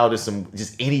busting out of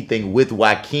just anything with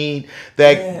Joaquin,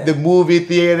 that the movie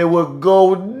theater would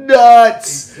go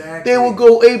nuts. Exactly. They would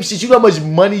go ape shit. You know how much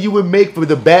money you would make for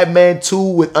the Batman 2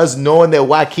 with us knowing that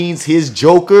Joaquin's his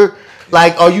Joker?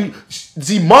 Like,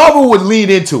 Marvel would lean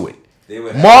into it.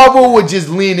 Marvel would just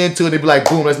lean into it. They'd be like,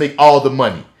 boom, let's make all the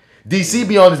money. DC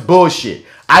be on this bullshit.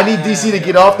 I need DC to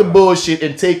get off the bullshit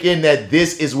and take in that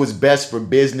this is what's best for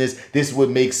business. This would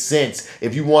make sense.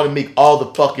 If you want to make all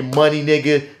the fucking money,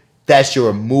 nigga, that's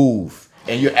your move.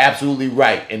 And you're absolutely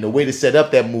right. And the way to set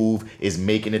up that move is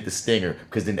making it the stinger,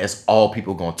 because then that's all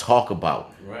people gonna talk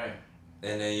about. Right.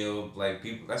 And then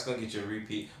people, that's gonna get you a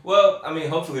repeat. Well, I mean,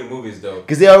 hopefully the movie's dope.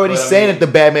 Because they're already saying that the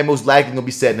Batman most likely gonna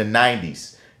be set in the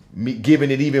 90s.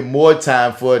 Giving it even more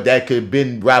time for that could have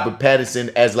been Robert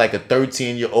Pattinson as like a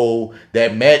 13-year-old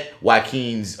that met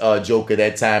Joaquin's Joker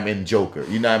that time in Joker.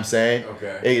 You know what I'm saying?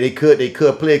 Okay. They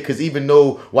could play it, because even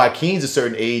though Joaquin's a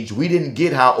certain age, we didn't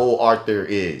get how old Arthur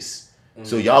is. Mm-hmm.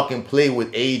 So y'all can play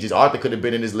with ages. Arthur could have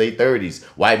been in his late 30s.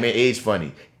 White man age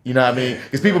funny. You know what I mean?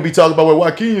 Because people be talking about, well,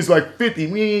 Joaquin is like 50.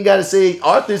 We ain't got to say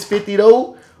Arthur's 50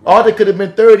 though. Arthur could have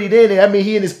been 30 then. I mean,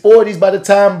 he in his 40s by the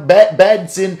time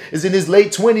Pattinson is in his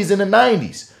late 20s in the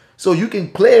 90s. So you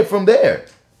can play it from there.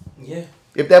 Yeah.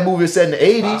 If that movie is set in the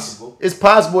 80s, it's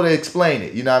possible to explain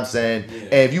it. You know what I'm saying? Yeah.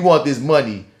 And if you want this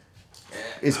money,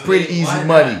 it's pretty easy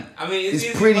money. I mean,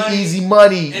 it's pretty easy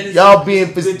money. And y'all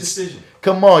being a good decision.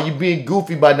 Come on, you being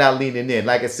goofy by not leaning in.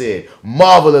 Like I said,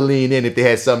 Marvel will lean in if they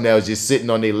had something that was just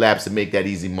sitting on their laps to make that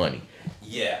easy money.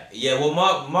 Yeah. Well,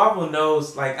 Marvel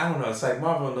knows, like, I don't know. It's like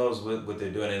Marvel knows what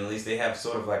they're doing, and at least they have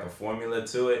sort of like a formula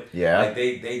to it. Yeah. Like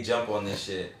they jump on this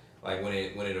shit. Like when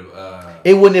it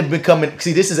wouldn't have been coming.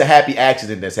 See, this is a happy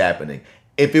accident that's happening.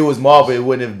 If it was Marvel, it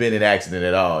wouldn't have been an accident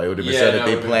at all. It would have been something that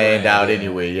they planned out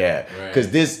anyway. Yeah.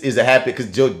 Because this is a happy. Because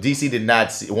DC did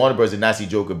not see, Warner Bros. Did not see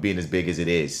Joker being as big as it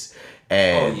is.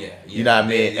 And you know what I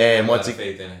mean? And once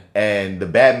and the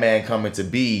Batman coming to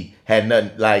be had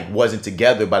nothing, like, wasn't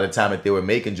together by the time that they were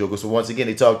making Joker. So once again,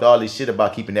 they talked all this shit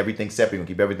about keeping everything separate and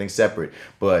keep everything separate.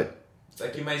 But it's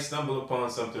like you might stumble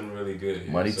upon something really good here.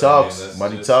 Money talks.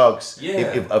 Money talks. Yeah.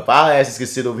 If our asses can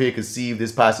sit over here and conceive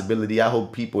this possibility, I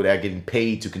hope people that are getting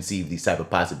paid to conceive these type of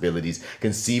possibilities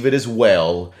conceive it as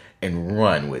well and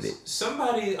run with it.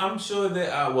 Somebody, I'm sure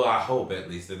that I hope at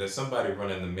least that there's somebody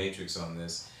running the Matrix on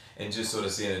this. And just sort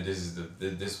of seeing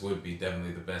that this would be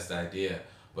definitely the best idea,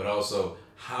 but also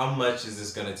how much is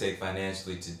this going to take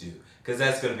financially to do? Because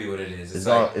that's going to be what it is.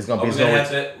 We're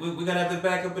gonna have to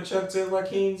back up a truck to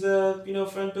Joaquin's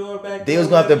front door back. They was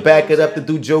gonna have to back it up to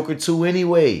do Joker 2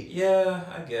 anyway. Yeah,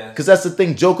 I guess. Because that's the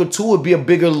thing. Joker 2 would be a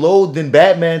bigger load than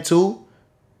Batman 2.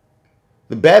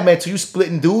 The Batman 2, you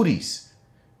splitting duties.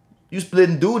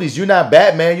 You're not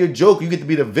Batman. You're Joker. You get to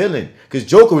be the villain. Because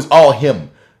Joker was all him.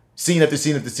 Scene after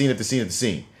scene after scene after scene after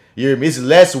scene. You hear me? It's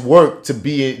less work to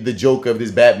be the Joker of this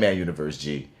Batman universe,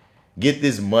 G. Get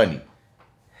this money.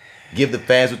 Give the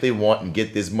fans what they want and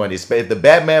get this money. If the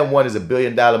Batman one is $1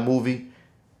 billion movie,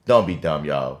 don't be dumb,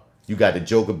 y'all. You got the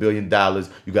Joker $1 billion.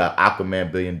 You got Aquaman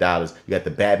 $1 billion. You got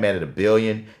the Batman at $1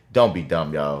 billion. Don't be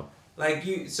dumb, y'all. Like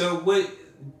you. So what?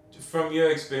 from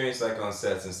your experience, like on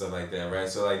sets and stuff like that, right?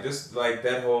 So like this, like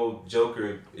that whole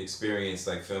Joker experience,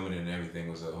 like filming it and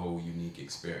everything, was a whole unique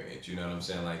experience. You know what I'm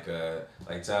saying? Like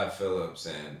Todd Phillips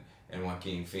and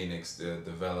Joaquin Phoenix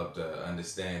developed a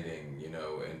understanding, you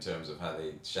know, in terms of how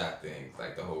they shot things,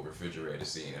 like the whole refrigerator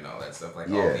scene and all that stuff, like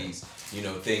all these, you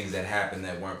know, things that happened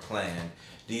that weren't planned.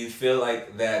 Do you feel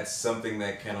like that's something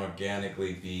that can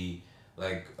organically be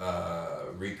like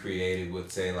recreated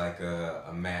with, say, like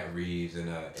a Matt Reeves in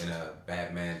a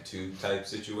Batman 2 type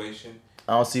situation?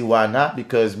 I don't see why not,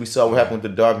 because we saw what happened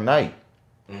with The Dark Knight.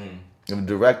 Mm-hmm. If the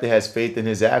director has faith in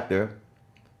his actor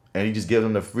and he just gives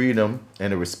him the freedom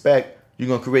and the respect, you're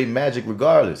going to create magic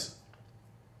regardless.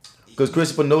 Because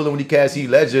Christopher Nolan, when he cast Heath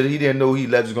Ledger, he didn't know Heath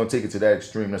Ledger was going to take it to that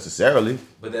extreme necessarily.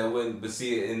 But that wouldn't, but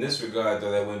see, in this regard,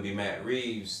 though, that wouldn't be Matt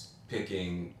Reeves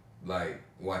picking, like,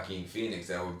 Joaquin Phoenix.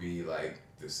 That would be, like,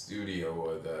 the studio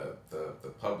or the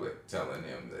public telling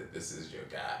him that this is your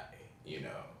guy, you know.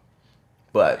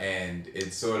 But and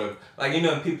it's sort of like, you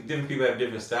know, different people have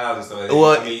different styles and stuff like that.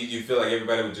 Well, I mean, you feel like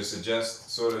everybody would just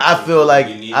adjust, sort of. I feel like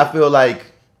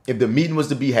if the meeting was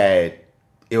to be had,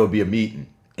 it would be a meeting.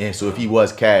 And so if he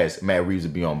was cast, Matt Reeves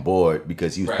would be on board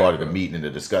because he was part of the meeting and the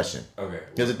discussion. Okay.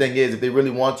 Because the thing is, if they really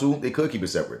want to, they could keep it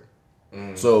separate.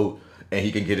 Mm. So, and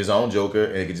he can get his own Joker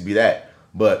and it could just be that.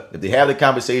 But if they have the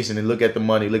conversation and look at the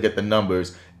money, look at the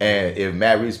numbers, and if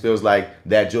Matt Reeves feels like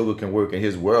that Joker can work in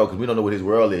his world, because we don't know what his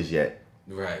world is yet.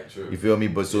 Right, true. You feel me?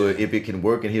 But so if it can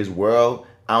work in his world,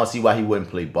 I don't see why he wouldn't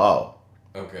play ball.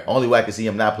 Okay. Only way I can see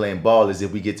him not playing ball is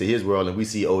if we get to his world and we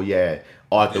see, oh yeah,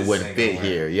 Arthur wouldn't fit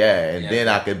here. Yeah. And then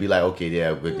I could be like, okay,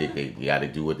 yeah, but they got to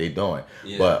do what they're doing.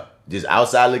 Yeah. But just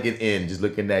outside looking in, just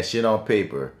looking at shit on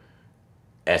paper,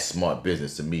 that's smart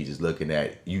business to me. Just looking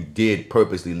at, you did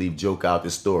purposely leave Joker out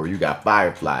the story. You got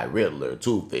Firefly, Riddler,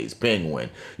 Two-Face, Penguin.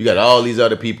 You got all these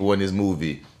other people in this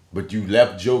movie, but you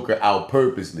left Joker out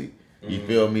purposely. You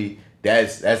feel me?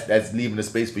 That's leaving the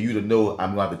space for you to know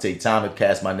I'm going to have to take time to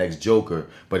cast my next Joker.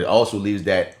 But it also leaves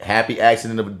that happy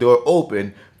accident of a door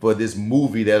open for this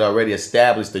movie that already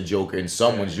established the Joker in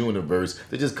someone's universe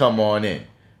to just come on in.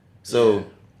 So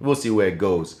we'll see where it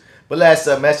goes. But last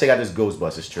up, let's check out this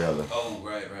Ghostbusters trailer. Oh,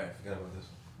 right. Forgot about this.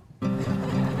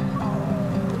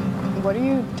 What are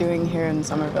you doing here in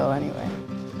Somerville anyway?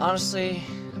 Honestly,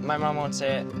 my mom won't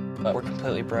say it, but we're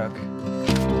completely broke.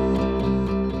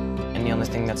 And the only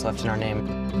thing that's left in our name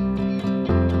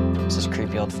is this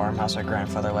creepy old farmhouse our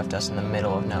grandfather left us in the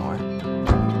middle of nowhere.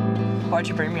 Why'd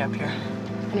you bring me up here?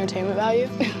 Entertainment value?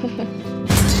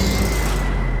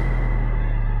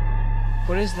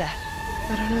 What is that?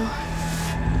 I don't know.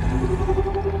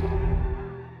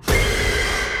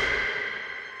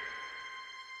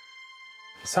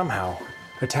 Somehow,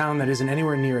 a town that isn't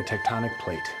anywhere near a tectonic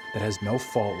plate, that has no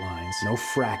fault lines, no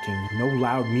fracking, no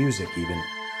loud music even,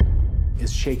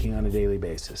 is shaking on a daily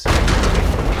basis. Under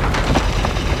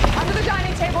the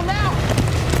dining table now!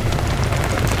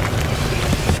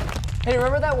 Hey,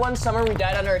 remember that one summer we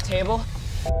died under a table?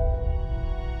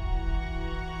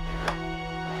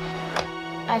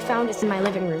 I found this in my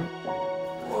living room.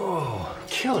 Whoa,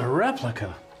 killer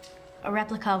replica. A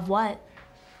replica of what?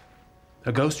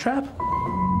 A ghost trap?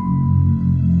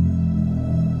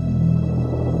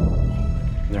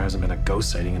 There hasn't been a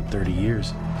ghost sighting in 30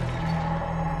 years.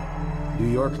 New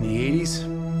York in the 80s?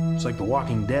 It's like The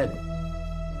Walking Dead.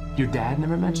 Your dad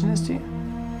never mentioned this to you?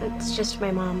 It's just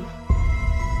my mom.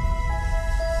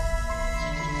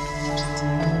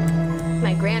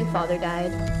 My grandfather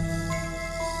died.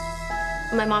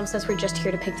 My mom says we're just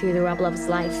here to pick through the rubble of his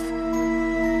life. Wait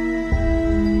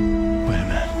a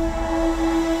minute.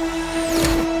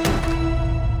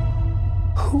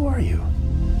 Who are you?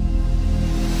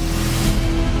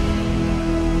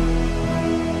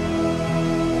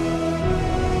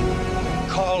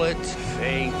 Call it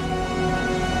fate.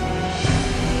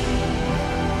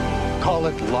 Call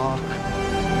it luck.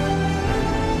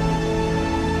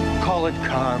 Call it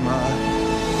karma.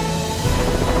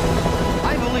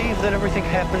 I believe that everything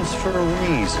happens for a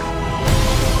reason.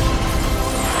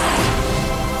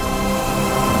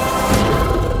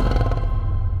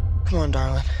 Come on,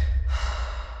 darling.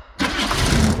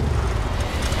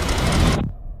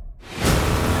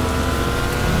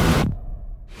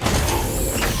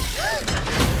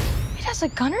 It has a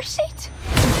gunner seat?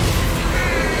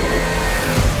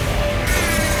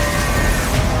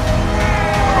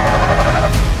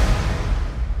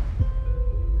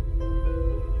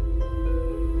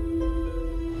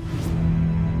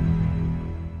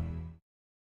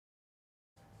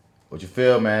 What you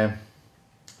feel, man?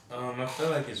 I feel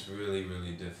like it's really,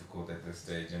 really difficult at this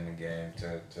stage in the game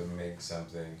to make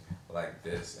something like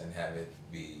this and have it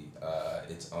be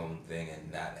its own thing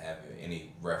and not have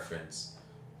any reference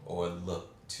or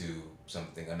look to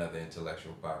something, another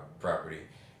intellectual property.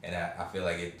 And I feel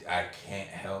like I can't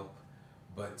help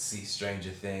but see Stranger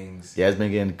Things. Yeah, it's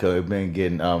been getting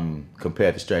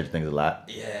compared to Stranger Things a lot.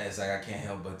 Yeah, it's like I can't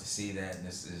help but to see that, and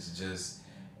this is just,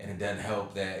 and it doesn't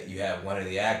help that you have one of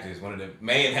the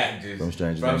main actors from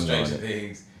Stranger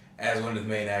Things as one of the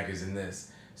main actors in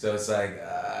this. So it's like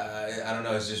I don't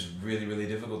know, it's just really, really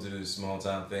difficult to do this small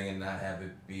time thing and not have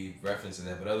it be referencing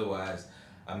that. But otherwise,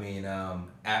 I mean, after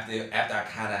I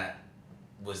kind of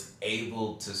was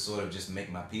able to sort of just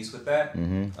make my peace with that,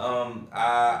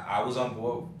 I was on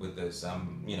board with this. I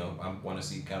want to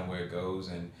see kind of where it goes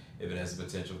and if it has the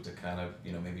potential to kind of,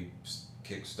 maybe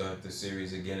kickstart the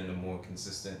series again in a more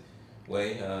consistent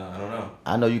way. I don't know.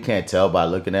 I know you can't tell by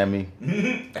looking at me.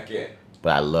 I can't.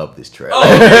 But I love this trailer. Oh,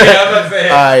 yeah, I'm not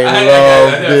saying. I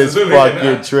love this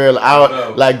fucking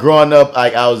trailer. Like growing up,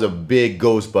 like I was a big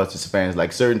Ghostbusters fan.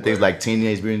 Like certain things, like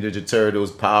Teenage Mutant Ninja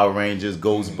Turtles, Power Rangers,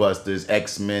 Ghostbusters,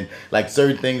 X-Men. Like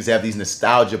certain things have these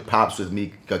nostalgia pops with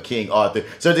me. King Arthur.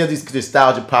 Certain things have these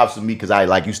nostalgia pops with me because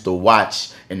I used to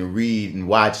watch and read and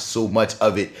watch so much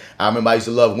of it. I remember I used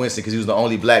to love Winston because he was the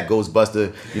only black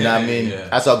Ghostbuster. You know what I mean? Yeah.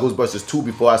 I saw Ghostbusters 2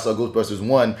 before I saw Ghostbusters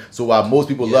 1. So while most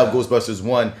people love Ghostbusters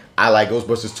 1, I like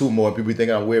Ghostbusters 2 more. People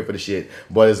think I'm weird for the shit.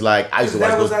 But it's like I used to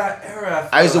watch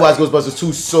I used to watch Ghostbusters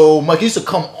 2 so much. It used to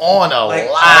come on a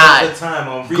lot. All the time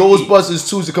on repeat. Ghostbusters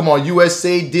 2 used to come on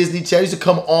USA, Disney Channel. It used to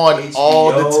come on HBO,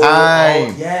 all the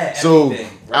time. So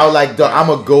I was like, I'm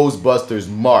a Ghostbusters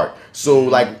mark. So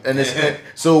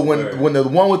when the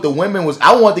one with the women was,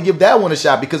 I wanted to give that one a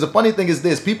shot because the funny thing is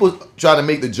this: people try to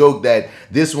make the joke that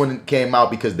this one came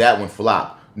out because that one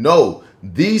flopped. No,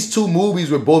 these two movies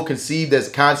were both conceived as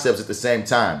concepts at the same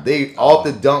time. They off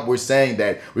the dump were saying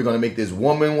that we're gonna make this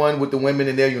woman one with the women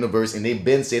in their universe, and they've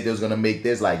been said they was gonna make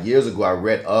this like years ago. I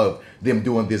read of them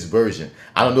doing this version.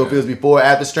 I don't know if it was before or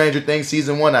after Stranger Things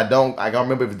season 1. I don't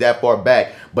remember if it's that far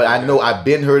back, but I know I've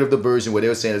been heard of the version where they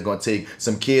were saying it's gonna take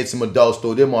some kids, some adults,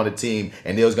 throw them on the team,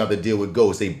 and they was gonna have to deal with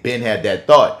ghosts. They been had that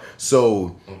thought.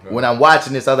 So when I'm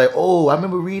watching this, I was like, oh, I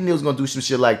remember reading they was gonna do some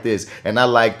shit like this, and I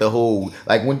like the whole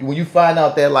when you find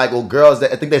out that girls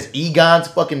that I think that's Egon's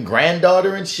fucking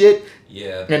granddaughter and shit.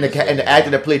 Yeah. And the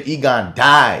actor that played Egon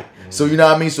died. So you know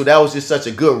what I mean? So that was just such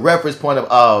a good reference point of,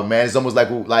 oh man, it's almost like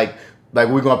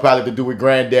we're gonna probably have to do with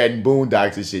Granddad and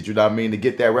Boondocks and shit. You know what I mean? To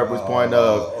get that reference point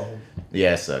of,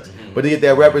 yeah, it sucks. But to get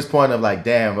that reference point of like,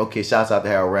 damn, okay, shouts out to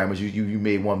Harold Ramis. You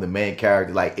made one of the main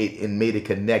characters, like it made it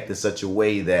connect in such a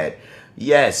way that,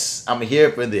 yes, I'm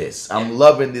here for this. I'm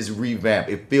loving this revamp.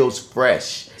 It feels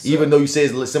fresh. So, even though you say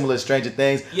it's similar to Stranger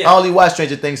Things, I only watched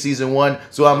Stranger Things season 1,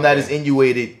 so I'm not as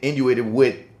intuited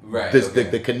with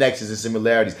the connections and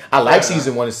similarities. I like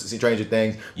season 1 of Stranger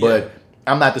Things, but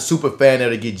I'm not the super fan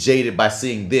that get jaded by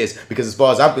seeing this because as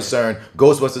far as I'm concerned,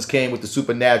 Ghostbusters came with the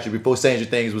supernatural before Stranger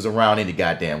Things was around any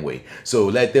goddamn way. So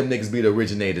let them niggas be the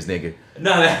originators, nigga.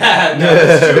 No,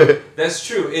 that's true. That's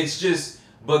true. It's just,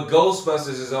 but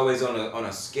Ghostbusters is always on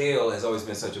a scale, has always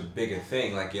been such a bigger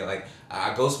thing.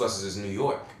 Ghostbusters is New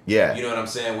York. Yeah. You know what I'm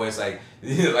saying? Where it's like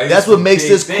that's what makes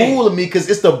this cool to me because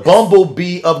it's the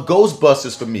Bumblebee of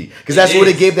Ghostbusters for me. Because that's what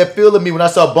it gave that feel to me when I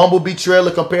saw Bumblebee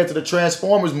trailer compared to the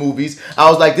Transformers movies. I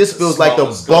was like, this feels like the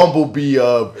Bumblebee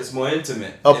of. It's more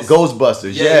intimate of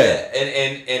Ghostbusters. Yeah.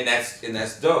 And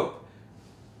that's dope.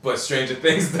 But Stranger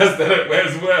Things does that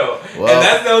as well. And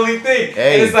that's the only thing.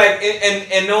 Hey. And it's like,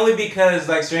 and only because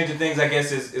like Stranger Things, I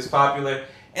guess, is popular.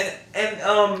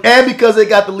 And because they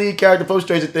got the lead character from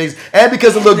Stranger Things, and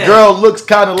because the little girl looks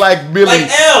kind of like Millie. Like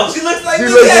Elle. She looks like she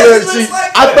looks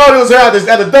like I thought it was her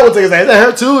at the double take. Is that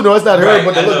her too? No, it's not her.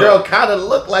 But the little girl kind of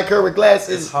looked like her with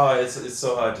glasses. It's hard. It's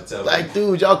so hard to tell. Like,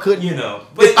 dude, y'all couldn't. You know.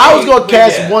 But if I was gonna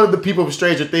cast one of the people from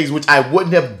Stranger Things, which I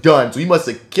wouldn't have done, so you must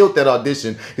have killed that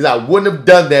audition because I wouldn't have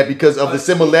done that because of the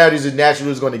similarities that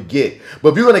naturally was gonna get. But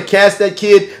if you're gonna cast that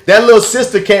kid, that little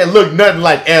sister can't look nothing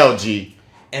like LG.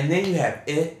 And then you have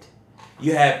It.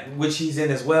 You have, which he's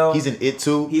in as well. He's in It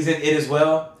too. He's in It as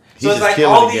well. So it's like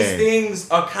all these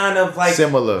things are kind of like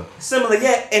similar,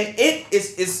 yeah. And It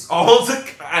is also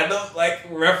kind of like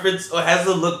reference or has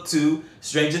a look to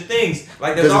Stranger Things.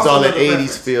 Like there's because it's all that 80s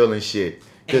reference. Feel and shit.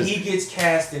 And he gets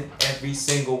cast in every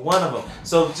single one of them.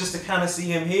 So just to kind of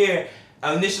see him here,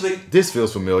 initially, this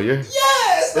feels familiar.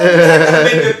 Yes. I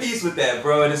make a peace with that,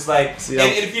 bro. And it's like, See,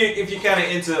 and if you're kind of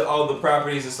into all the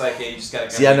properties, it's like, hey, you just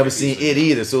gotta. See, I never seen it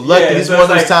either. So luckily, it's so one of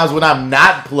those like, times when I'm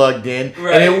not plugged in,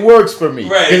 right. and it works for me.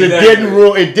 Right, Because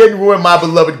exactly. it didn't ruin my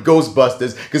beloved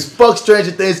Ghostbusters. Because fuck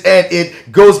Stranger Things and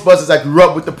Ghostbusters. I grew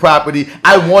up with the property.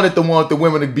 I wanted the one with the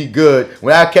women to be good.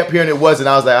 When I kept hearing it wasn't,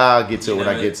 I was like, I'll get to it when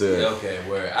I get to it. Okay,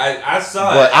 where I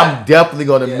saw But it. I'm definitely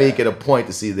gonna make it a point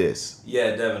to see this.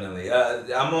 Yeah, definitely.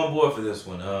 I'm on board for this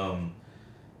one.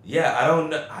 Yeah, I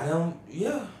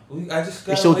just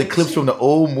They got showed the clips from the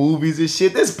old movies and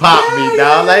shit. This popped me,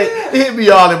 dog. Like, it hit me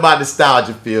all in my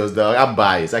nostalgia feels, dog. I'm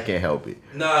biased. I can't help it.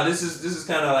 Nah, this is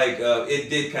kind of like it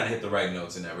did kind of hit the right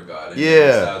notes in that regard.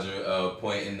 Yeah. The nostalgia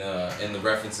point in the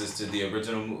references to the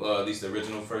original, at least the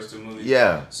original first two movies.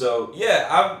 Yeah. So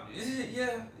yeah,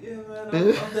 man, I'm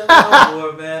definitely on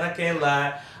board, man. I can't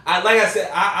lie. Like I said,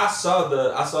 I saw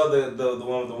the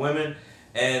one with the women,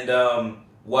 and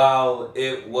while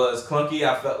it was clunky,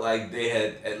 I felt like they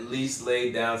had at least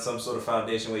laid down some sort of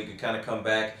foundation where you could kind of come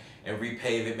back and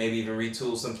repave it, maybe even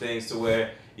retool some things to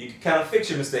where you could kind of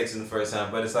fix your mistakes in the first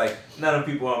time. But it's like none of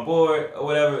the people are on board or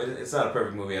whatever. It's not a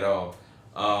perfect movie at all.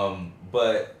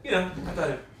 But I thought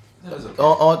it was okay.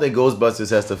 All thing Ghostbusters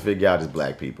has to figure out is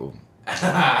black people.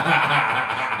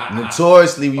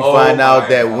 Notoriously, we find out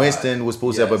that Winston was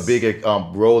supposed to have a bigger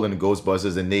role in the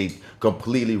Ghostbusters, and they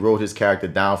completely wrote his character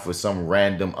down for some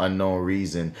random unknown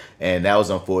reason, and that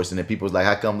was unfortunate. And people was like,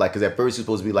 how come? Like, because at first he was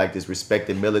supposed to be like this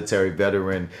respected military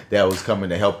veteran that was coming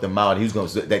to help them out. He was going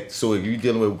to so if you're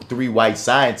dealing with 3 white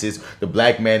scientists, the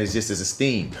black man is just as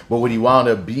esteemed. But what he wound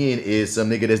up being is some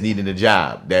nigga that's needing a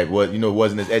job that was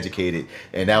wasn't as educated,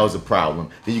 and that was a problem.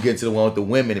 Then you get into the one with the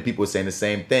women, and people were saying the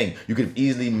same thing. You could have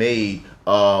easily made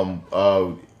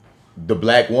the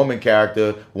black woman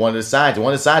character one of the scientists.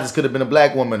 One of the scientists could have been a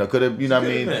black woman, or could have, what I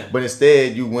mean? But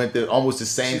instead, you went the almost the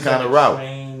same She's kind like of a route.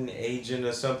 Trained agent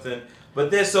or something.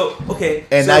 But they're so okay.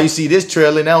 And now you see this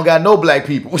trailer, and they don't got no black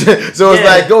people. So it's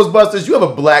like Ghostbusters, you have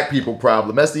a black people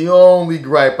problem. That's the only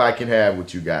gripe I can have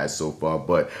with you guys so far.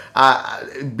 But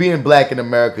being black in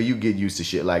America, you get used to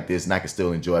shit like this, and I can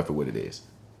still enjoy it for what it is.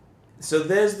 So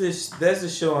there's a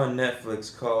show on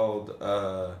Netflix called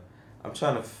I'm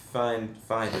trying to find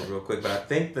it real quick, but I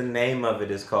think the name of it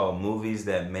is called Movies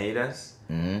That Made Us.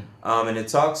 Mm-hmm. And it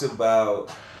talks about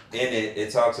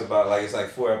like it's like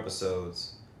 4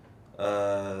 episodes.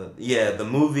 The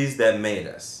Movies That Made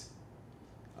Us.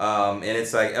 And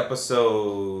it's like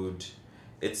episode.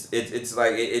 It's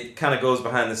like it kind of goes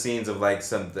behind the scenes of like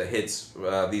some of the hits.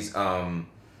 These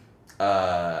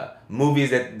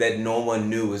movies that no one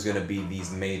knew was gonna be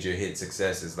these major hit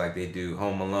successes, like they do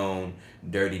Home Alone,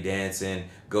 Dirty Dancing,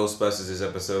 Ghostbusters is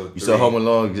episode 3. You saw Home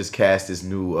Alone just cast this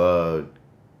new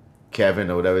Kevin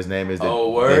or whatever his name is.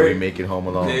 Word? They remaking Home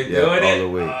Alone. They're doing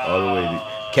it? all the way.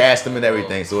 Cast them and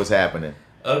everything, so it's happening.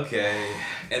 Okay,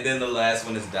 and then the last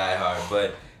one is Die Hard,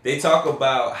 but they talk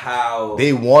about how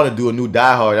they want to do a new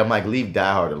Die Hard. I'm like, leave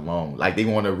Die Hard alone. Like, they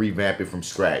want to revamp it from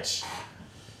scratch.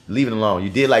 Leave it alone. You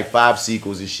did like 5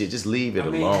 sequels and shit. Just leave it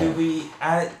alone.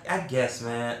 I guess,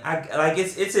 man.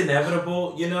 It's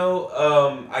inevitable,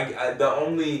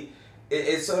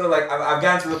 it's sort of like I've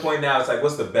gotten to the point now. It's like,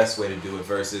 what's the best way to do it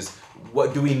versus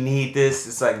what do we need this?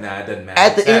 It's like, nah, it doesn't matter.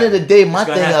 At the end of the day,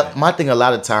 my thing a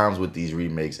lot of times with these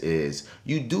remakes is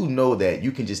you do know that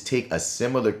you can just take a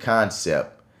similar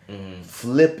concept,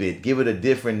 flip it, give it a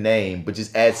different name, but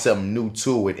just add something new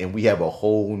to it, and we have a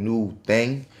whole new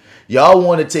thing. Y'all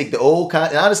want to take the old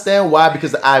concept, and I understand why,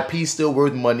 because the IP is still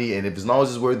worth money, and if as long as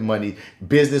it's worth money,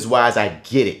 business-wise, I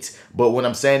get it. But what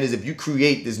I'm saying is, if you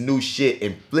create this new shit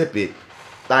and flip it,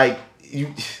 like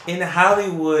you in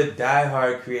Hollywood, Die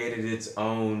Hard created its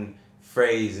own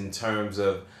phrase in terms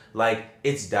of like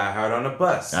it's Die Hard on a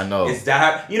bus. I know. It's Die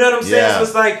Hard. You know what I'm saying? Yeah. So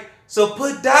it's like, so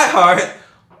put Die Hard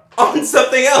on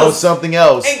something else.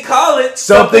 And call it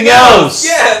something else.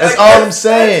 Yeah. That's all I'm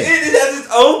saying. It has its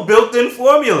own built-in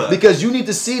formula. Because you need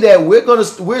to see that we're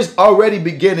already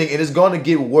beginning, and it's gonna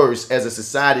get worse as a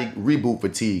society. Reboot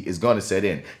fatigue is gonna set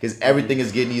in. Because everything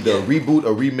is getting either a reboot,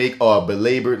 a remake, or a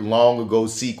belabored long ago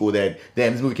sequel that,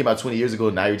 damn, this movie came out 20 years ago,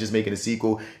 now you're just making a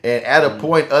sequel. And at a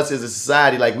point, us as a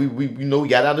society, like we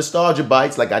got our nostalgia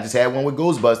bites, like I just had one with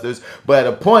Ghostbusters, but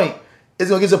at a point, it's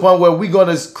gonna get to a point where we're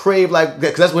gonna crave, like,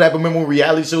 because that's what happened when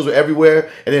reality shows were everywhere,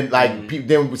 and then like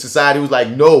then society was like,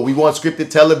 no, we want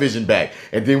scripted television back,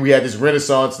 and then we had this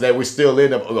renaissance that we're still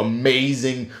in of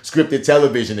amazing scripted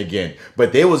television again.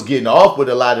 But they was getting off with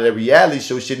a lot of the reality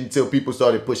show shit until people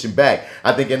started pushing back.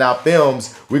 I think in our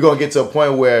films, we're gonna get to a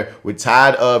point where we're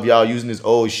tired of y'all using this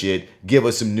old shit. Give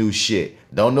us some new shit.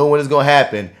 Don't know when it's gonna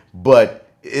happen, but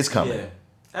it's coming.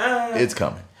 It's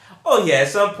coming. Oh yeah, at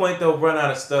some point they'll run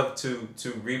out of stuff to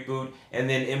reboot, and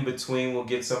then in between we'll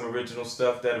get some original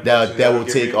stuff that will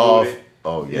take off.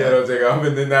 Oh yeah, that'll take off,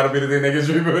 and then that'll be the thing that gets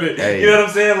rebooted. Hey. You know what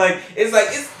I'm saying? Like it's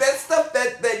that stuff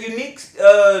that unique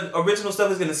original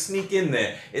stuff is gonna sneak in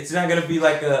there. It's not gonna be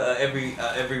like a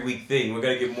every week thing. We're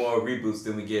gonna get more reboots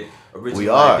than we get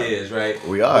original ideas, right?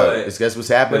 We are. That's what's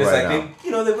happening right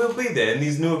now. They will be there, and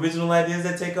these new original ideas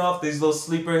that take off, these little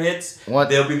sleeper hits,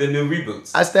 they'll be the new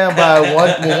reboots. I stand by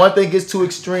when one thing gets too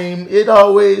extreme, it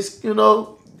always,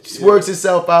 works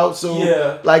itself out.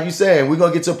 So, like you saying, we're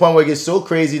gonna get to a point where it gets so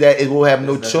crazy that it will have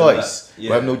no choice.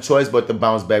 We'll have no choice but to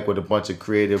bounce back with a bunch of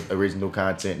creative, original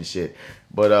content and shit.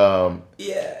 But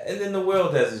yeah, and then the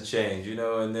world has to change,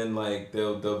 and then like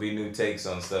there'll be new takes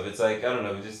on stuff. It's like I don't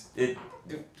know,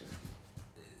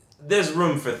 there's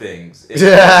room for things. It's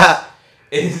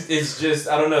just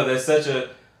I don't know. There's such a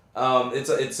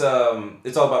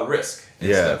it's all about risk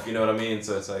and stuff. You know what I mean?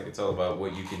 So it's all about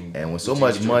what you can. And when so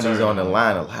much money's on the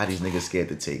line, a lot of these niggas scared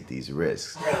to take these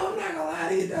risks. Bro, I'm not gonna lie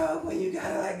to you, dog. When you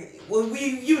gotta we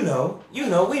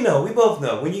both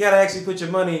know when you gotta actually put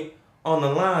your money on the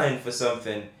line for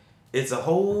something, it's a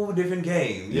whole different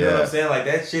game. You know what I'm saying? Like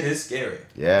that shit is scary.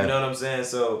 Yeah. You know what I'm saying?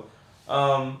 So,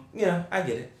 I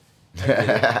get it.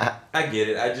 I get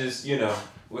it. I just,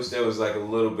 wish there was like a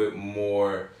little bit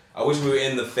more. I wish we were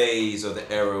in the phase or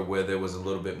the era where there was a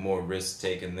little bit more risk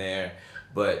taken there,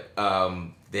 but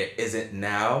there isn't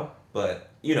now. But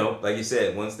like you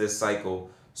said, once this cycle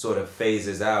sort of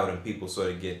phases out and people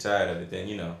sort of get tired of it, then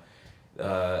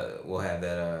we'll have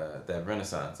that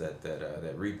renaissance,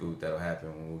 that reboot that'll happen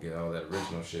when we'll get all that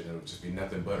original shit. It'll just be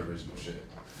nothing but original shit.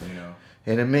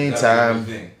 In the meantime,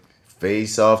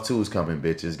 Face Off 2 is coming,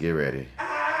 bitches. Get ready.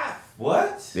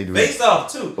 What? Face Off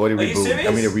 2? Or they Are you serious?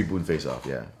 I mean, they're rebooting Face Off,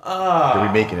 yeah. They're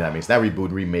remaking it. I mean, it's not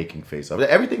rebooting, remaking Face Off.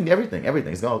 Everything.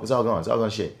 It's all gone. It's all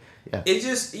gone shit. Yeah. It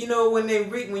just, when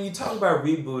you talk about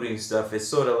rebooting stuff, it's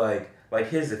sort of like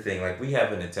here's the thing. Like, we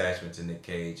have an attachment to Nick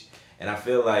Cage, and I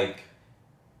feel like,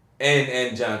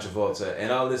 and John Travolta,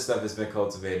 and all this stuff has been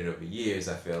cultivated over years.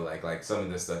 I feel like some of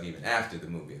this stuff even after the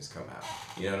movie has come out.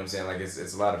 You know what I'm saying? Like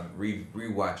it's a lot of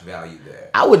rewatch value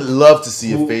there. I would love to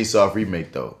see a Face Off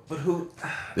remake though. But who?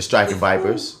 The Striking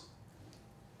Vipers.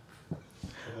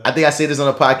 I think I said this on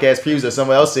a podcast previously, or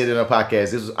someone else said it on a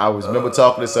podcast. I remember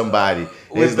talking to somebody.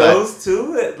 With those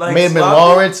two? Like may have been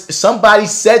Lawrence. Somebody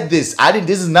said this.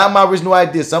 This is not my original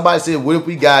idea. Somebody said, what if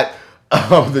we got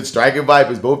the Striking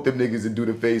Vipers, both them niggas, and do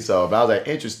the Face Off? And I was like,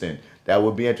 interesting. That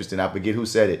would be interesting. I forget who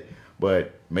said it,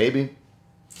 but maybe.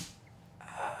 I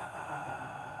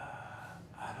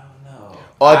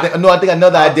don't know. I think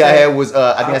another idea I had was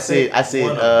I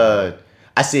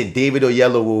said David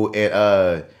Oyelowo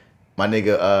and my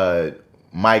nigga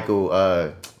Michael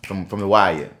from The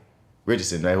Wire,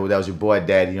 Richardson. Right? That was your boy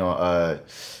daddy on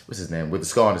what's his name with the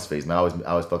scar on his face, man. I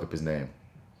always fuck up his name.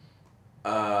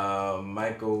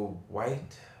 Michael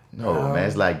White? No, man,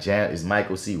 it's like it's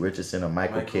Michael C. Richardson or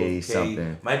Michael K.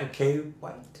 something. Michael K.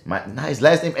 White? His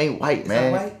last name ain't White,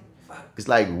 man. That White? Fuck. It's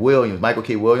like Williams, Michael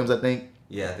K. Williams, I think.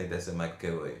 Yeah, I think that's it, Michael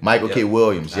K. Williams. Michael K.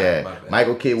 Williams, yeah.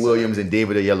 Michael K. Williams and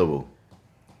David Oyelowo.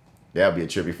 That'd be a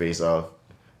trippy Face Off.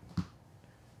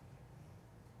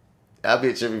 That'd be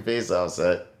a trippy Face Off,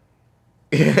 son.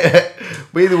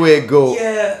 But either way it go,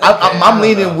 yeah, okay, I'm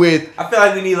leaning with. I feel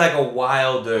like we need like a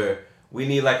wilder. We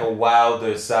need like a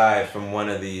wilder side from one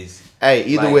of these. Hey,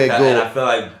 either way it go. And I feel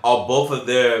like both of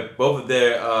their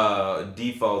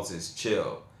defaults is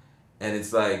chill, and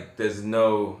it's like there's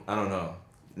no, I don't know,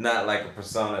 not like a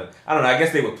persona. I don't know. I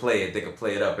guess they would play it. They could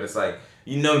play it up, but it's like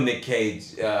Nick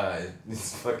Cage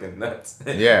is fucking nuts.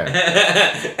 Yeah.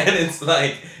 And it's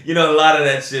like a lot of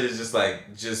that shit is just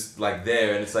like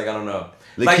there, and it's like I don't know.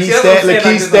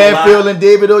 Lakeith Stanfield and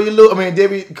David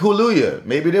Kaluuya,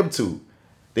 maybe them two.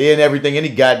 They in everything any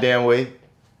goddamn way.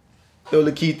 Throw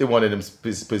Lakeith in one of them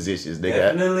positions. They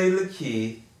definitely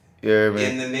Lakeith. Yeah,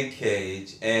 man. In the Nick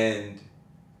Cage and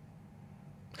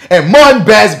Martin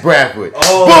Bass Bradford.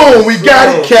 Boom, we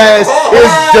got it, cast.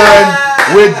 It's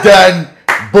done. We're done.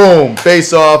 Boom.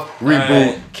 Face Off,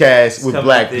 reboot, cast with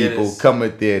black people,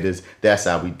 coming to theaters. That's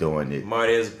how we doing it.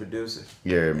 Marty is a producer.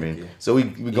 Yeah, man. So we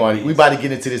about to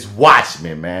get into this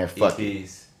Watchmen, man. Fuck it.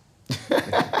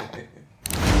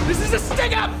 This is a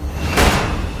sting up!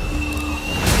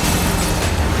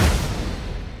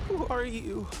 Who are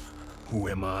you? Who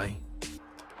am I?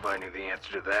 If I knew the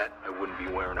answer to that, I wouldn't be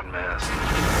wearing a mask.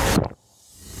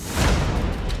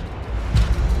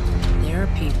 There are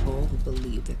people who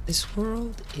believe that this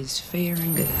world is fair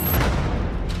and good.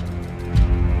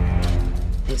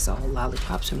 It's all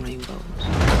lollipops and rainbows.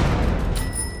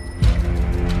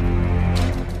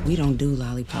 We don't do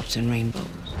lollipops and rainbows.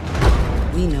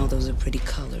 We know those are pretty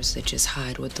colors that just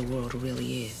hide what the world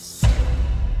really is.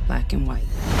 Black and white.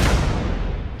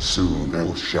 Soon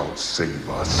thou shalt save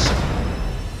us,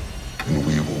 and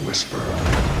we will whisper,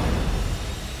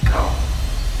 come.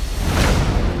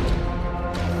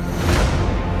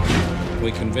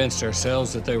 We convinced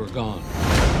ourselves that they were gone,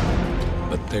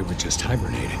 but they were just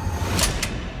hibernating.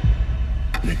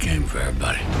 They came for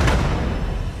everybody.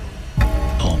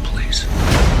 Home, please.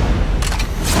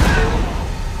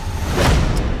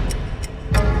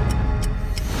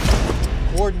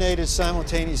 Coordinated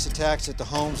simultaneous attacks at the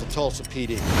homes of Tulsa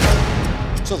PD.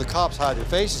 So the cops hide their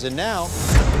faces, and now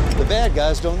the bad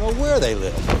guys don't know where they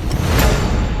live.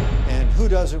 And who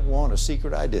doesn't want a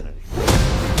secret identity?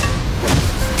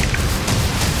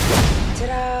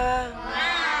 Ta-da!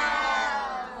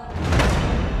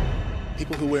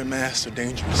 People who wear masks are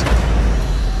dangerous.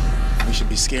 We should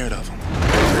be scared of them.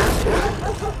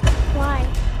 Why?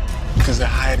 Because they're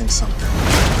hiding something.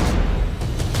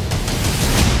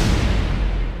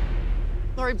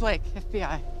 Lori Blake,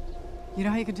 FBI. You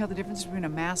know how you can tell the difference between a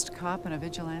masked cop and a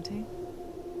vigilante?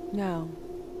 No.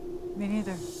 Me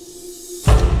neither.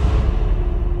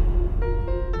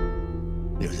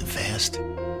 There was a vast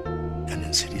and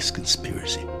insidious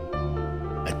conspiracy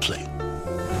at play.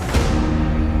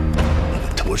 If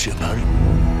I told you about it,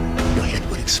 your head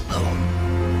would explode.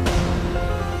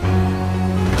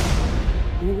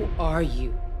 Who are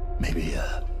you? Maybe,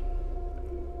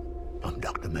 I'm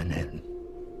Dr. Manhattan.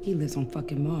 He lives on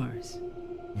fucking Mars.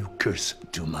 You curse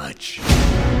too much.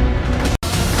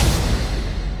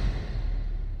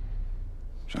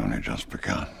 It's only just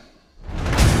begun.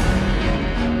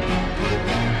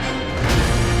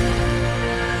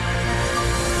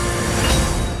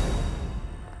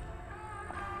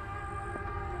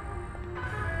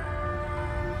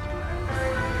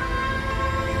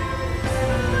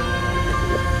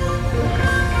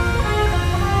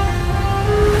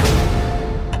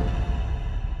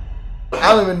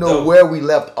 I don't even know where we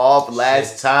left off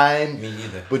last time. Me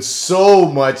either. But so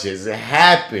much has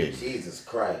happened. Jesus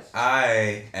Christ.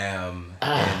 I am in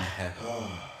heaven.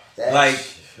 Like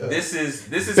this is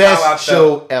best how I felt.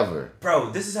 show ever,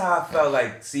 bro. This is how I felt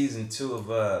like season 2 of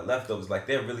Leftovers. Like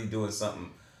they're really doing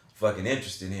something fucking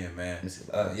interesting here, man.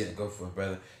 Yeah, go for it,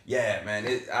 brother. Yeah, man.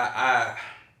 I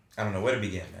don't know where to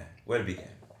begin, man. Where to begin?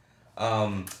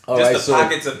 Just the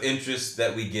pockets of interest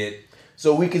that we get.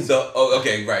 So we can.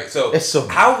 Okay, right. So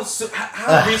how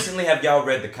recently have y'all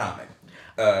read the comic?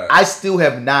 I still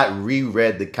have not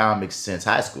reread the comics since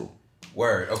high school.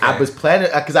 Word. Okay. I was planning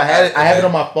because I had it. I have it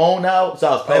on my phone now, so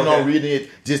I was planning on reading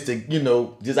it just to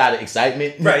just out of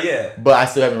excitement. Right. Yeah. But I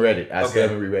still haven't read it. I still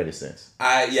haven't reread it since.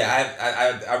 I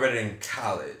read it in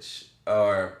college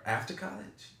or after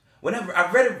college. Whenever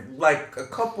I read it like a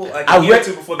couple like a year or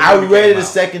two before the movie I read came it a out.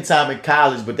 second time in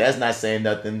college, but that's not saying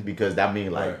nothing because I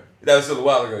mean like. Right. That was still a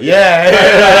while ago. Yeah,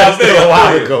 that was still a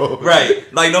while ago. Right.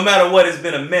 Like no matter what, it's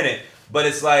been a minute. But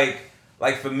it's like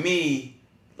for me,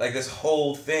 like this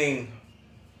whole thing,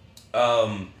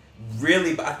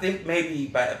 really, I think maybe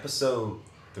by episode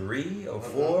 3 or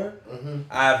 4,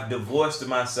 I've divorced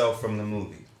myself from the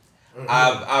movie.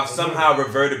 I've somehow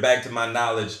reverted back to my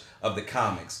knowledge of the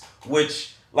comics,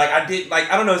 which I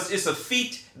don't know, it's a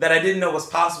feat that I didn't know was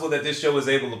possible that this show was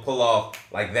able to pull off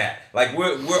like that. Like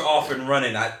we're off and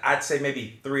running. I'd say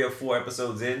maybe 3 or 4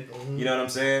 episodes in. You know what I'm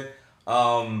saying?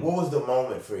 What was the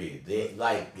moment for you?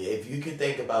 If you could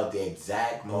think about the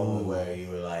exact moment where you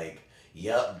were like,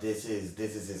 "Yup, this is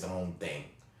his own thing."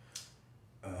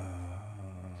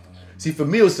 See, for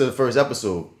me, it was the first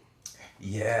episode.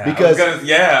 Yeah, because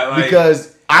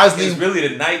honestly, it's really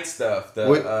the night stuff.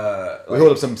 We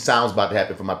hold up some sounds about to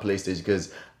happen for my PlayStation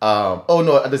because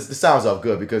the sounds are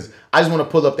good because I just want to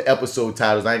pull up the episode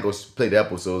titles. I ain't gonna play the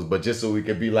episodes, but just so we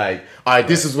can be like, all right,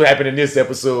 this is what happened in this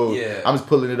episode. Yeah. I'm just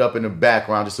pulling it up in the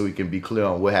background just so we can be clear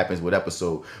on what happens with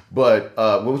episode. But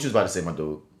what you was about to say, my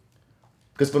dude?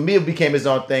 Because for me, it became his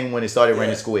own thing when it started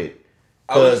raining squid.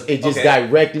 Because it just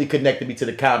directly connected me to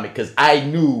the comic because I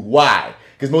knew why.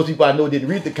 Because most people I know didn't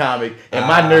read the comic, and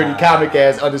my nerdy comic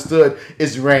ass understood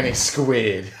it's raining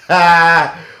squid.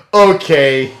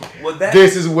 Okay,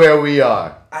 this is where we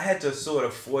are. I had to sort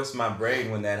of force my brain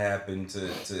when that happened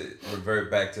to revert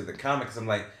back to the comics. I'm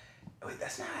like, wait,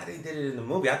 that's not how they did it in the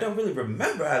movie. I don't really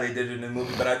remember how they did it in the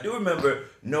movie, but I do remember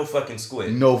no fucking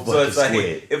squid. No fucking so it's like,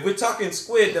 squid. If we're talking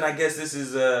squid, then I guess this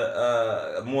is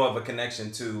a more of a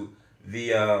connection to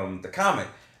the comic.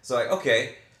 So like,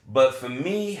 okay, but for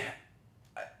me,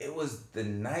 it was the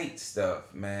night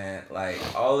stuff, man. Like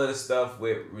all of the stuff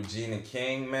with Regina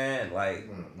King, man. Like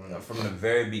from the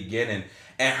very beginning,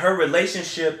 and her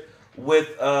relationship with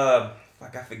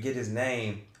fuck, I forget his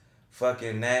name.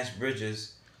 Fucking Nash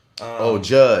Bridges.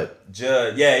 Judd.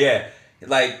 Judd, yeah.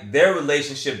 Like their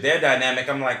relationship, their dynamic.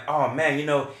 I'm like, oh man, you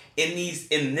know,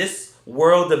 in this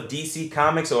world of DC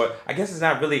Comics, or I guess it's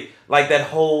not really like that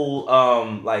whole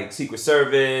like Secret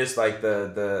Service, like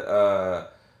the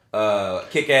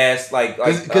Kick-Ass, like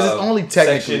because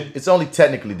it's only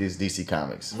technically this DC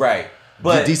Comics, right?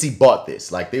 But DC bought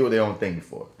this, like they were their own thing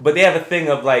before. But they have a thing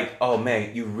of like, oh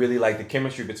man, you really like the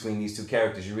chemistry between these two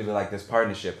characters. You really like this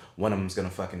partnership. One of them's gonna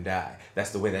fucking die.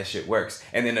 That's the way that shit works.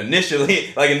 And then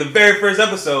initially, like in the very first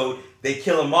episode, they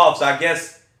kill him off. So I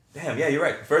guess, damn, yeah, you're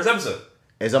right. First episode.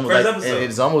 It's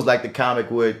almost like the comic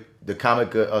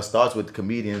starts with the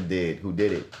comedian who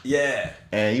did it. Yeah.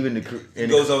 And even it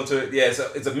goes on to it's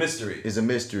a mystery. It's a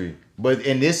mystery. But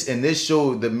in this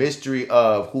show, the mystery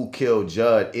of who killed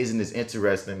Judd isn't as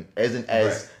interesting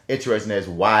as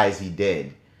why is he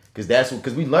dead.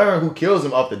 Because we learn who kills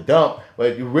him off the dump,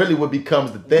 but really what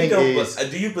becomes the thing is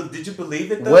did you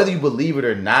believe it though? Whether you believe it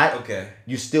or not, okay,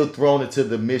 you're still thrown into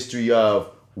the mystery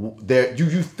of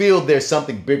you feel there's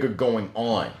something bigger going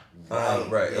on.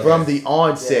 Right. From the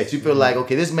onset, you feel like,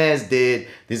 okay, this man's dead.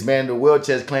 This man in the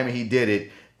wheelchair is claiming he did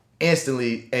it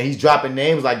instantly, and he's dropping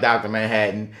names like Dr.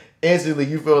 Manhattan. Instantly,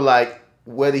 you feel like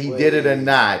whether he did it or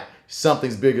not,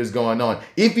 something's bigger is going on.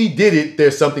 If he did it,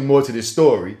 there's something more to this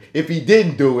story. If he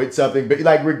didn't do it, something big.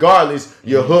 Like regardless,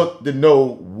 you're hooked to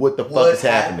know what the fuck is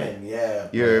happening. Yeah,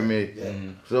 you hear me? Yeah.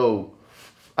 So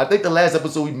I think the last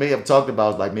episode we may have talked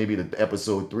about was like maybe the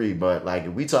episode 3, but like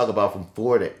if we talk about from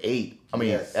 4 to 8, I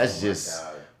mean that's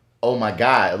oh my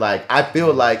god! Like I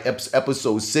feel like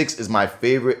episode 6 is my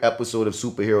favorite episode of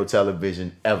superhero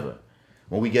television ever.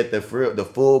 When we get the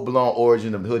full blown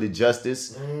origin of Hooded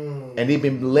Justice, and they've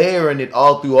been layering it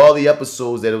all through all the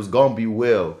episodes that it was gonna be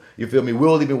Will. You feel me?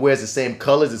 Will even wears the same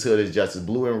colors as Hooded Justice,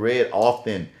 blue and red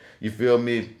often. You feel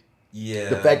me? Yeah.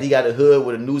 The fact he got a hood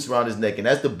with a noose around his neck, and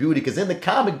that's the beauty. Because in the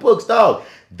comic books, dog,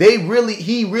 he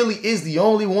really is the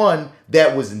only one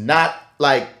that was not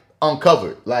like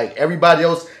uncovered. Like everybody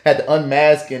else had to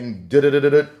unmask and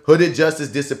Hooded Justice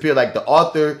disappeared. Like the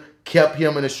author kept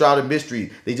him in a shroud of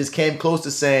mystery. They just came close to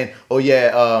saying, oh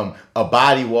yeah, a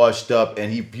body washed up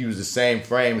and he was the same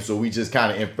frame, so we just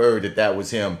kind of inferred that was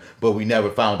him, but we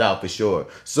never found out for sure.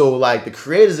 So like the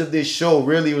creators of this show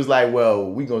really was like, well,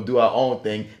 we gonna do our own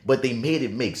thing, but they made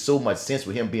it make so much sense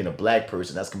with him being a black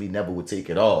person. That's gonna be never would take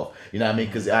it off. You know what I mean?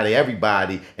 Because out of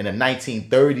everybody in the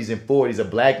 1930s and 40s, a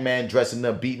black man dressing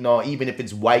up, beating on, even if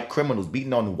it's white criminals,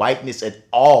 beating on whiteness at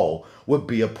all would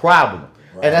be a problem.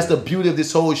 Right. And that's the beauty of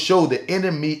this whole show. The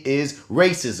enemy is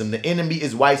racism. The enemy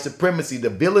is white supremacy. The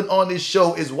villain on this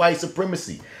show is white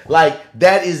supremacy. Like,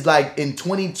 that is like in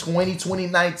 2020,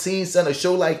 2019, son, a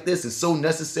show like this is so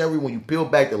necessary when you peel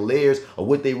back the layers of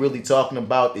what they really talking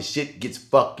about. The shit gets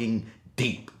fucking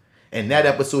deep. And that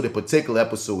episode in particular,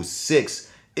 episode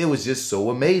 6, it was just so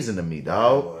amazing to me,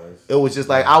 dog. It was just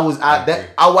like, I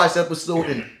watched the episode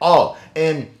in awe.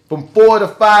 And from 4 to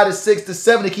 5 to 6 to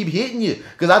 7, they keep hitting you.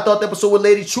 Because I thought the episode with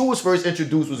Lady True was first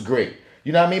introduced was great.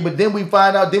 You know what I mean? But then we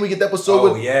find out, then we get the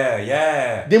episode with...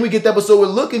 yeah. Then we get the episode with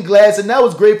Looking Glass, and that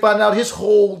was great finding out his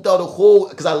whole...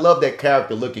 Because I love that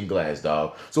character, Looking Glass,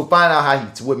 dog. So find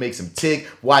out what makes him tick,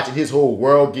 watching his whole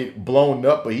world get blown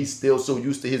up, but he's still so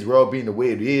used to his world being the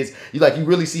way it is. You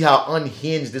really see how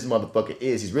unhinged this motherfucker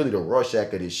is. He's really the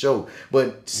Rorschach of this show.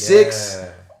 But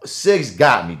 6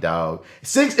 got me, dog.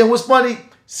 6, and what's funny...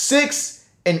 6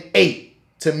 and 8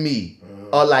 to me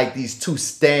are like these two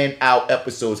standout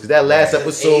episodes. Because that last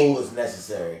episode 8 was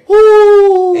necessary.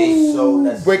 Woo! 8 so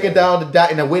necessary. Breaking down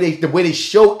and the way they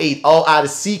show 8 all out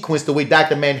of sequence, the way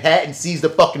Dr. Manhattan sees the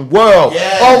fucking world.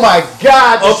 Yes. Oh my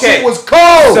God, this shit was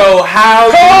cold. So how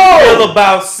you feel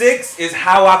about 6 is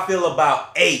how I feel about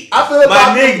 8. I feel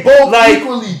about them both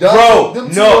equally, dog.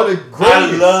 Bro,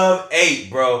 I love 8,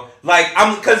 bro.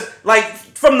 Like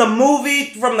from the movie,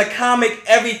 from the comic,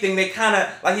 everything, they kind of,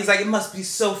 like, he's like, it must be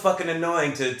so fucking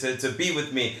annoying to be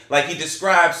with me. Like, he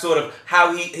describes sort of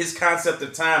how his concept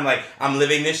of time, like, I'm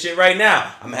living this shit right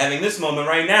now. I'm having this moment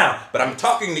right now. But I'm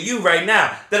talking to you right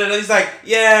now. He's like,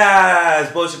 yeah,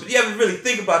 it's bullshit. But you ever really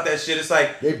think about that shit? It's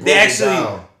like, they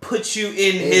actually put you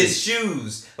in his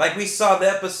shoes. Like, we saw the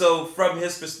episode from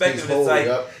his perspective. It's like,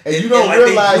 and you don't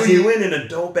realize they drew you in a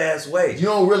dope ass way. You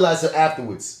don't realize it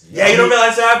afterwards. Yeah, you don't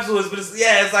realize it afterwards, but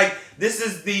it's like this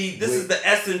is the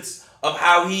essence of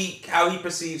how he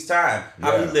perceives time,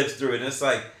 how he lives through it. And it's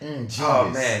like, oh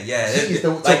man,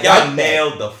 y'all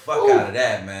nailed the fuck out of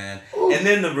that, man. Ooh. And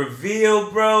then the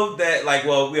reveal, bro, that like,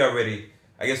 well,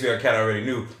 I guess we kind of already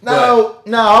knew. No,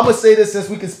 I'm gonna say this since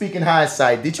we can speak in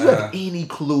hindsight. Did you have any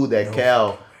clue that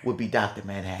Cal would be Dr.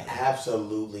 Manhattan?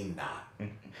 Absolutely not.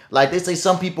 Like they say,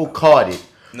 some people caught it.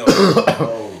 No.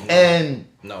 And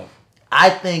no. I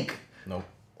think no.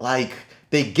 Like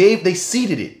they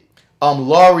seeded it.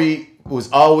 Laurie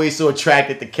was always so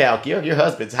attracted to Cal. Your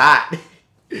husband's hot.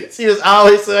 She was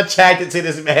always so attracted to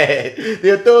this man.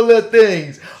 They'll throw little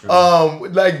things.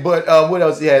 What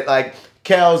else he had? Like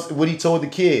Cal's what he told the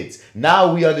kids.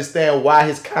 Now we understand why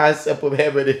his concept of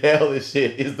heaven and hell and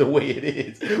shit is the way it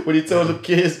is. When he told the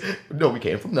kids, no, we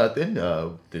came from nothing.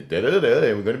 And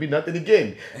we're gonna be nothing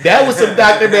again. That was some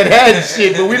Dr. Manhattan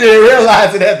shit, but we didn't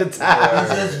realize it at the time.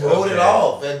 He just wrote it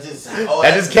off. That's just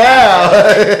Cal.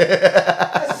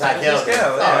 That's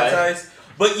Cal. Nice.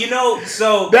 But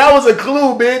so that was a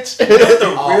clue, bitch. You know what the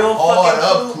real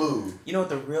fucking clue? You know what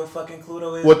the real fucking clue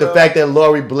though is? What the fact that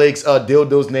Laurie Blake's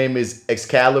dildo's name is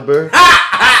Excalibur?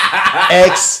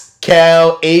 Excalibur.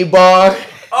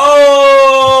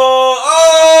 Oh,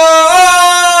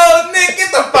 Nick,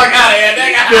 get the fuck out of here,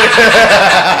 nigga. Get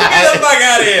the fuck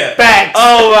out of here. Facts.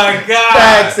 Oh my god.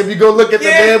 Facts. If you go look at the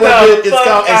name of it, it's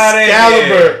called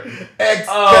Excalibur.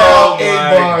 Oh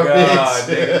my god,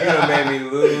 nigga, you done made me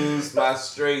lose my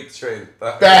straight train of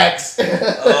thought. Facts.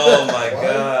 Oh my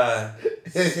god.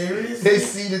 Seriously? They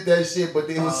seeded that shit, but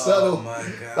it was subtle. Oh my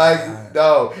god. Like,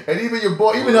 no. And even your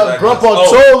boy, even Like Grandpa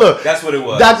this? told her. That's what it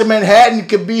was. Dr. Manhattan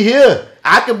could be here.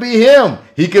 I could be him.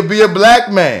 He could be a black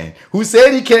man. Who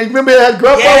said he can't? Remember that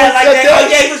Grandpa Yeah, like said that? Oh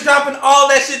yeah, he was dropping all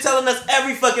that shit, telling us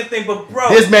every fucking thing. But bro,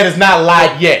 This man is not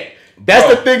lied yet. That's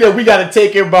the thing that we got to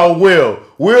take about Will.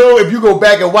 Will, if you go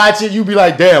back and watch it, you be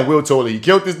like, damn, Will told her he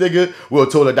killed this nigga. Will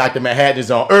told her Dr. Manhattan is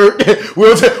on Earth.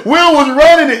 Will was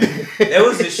running it. there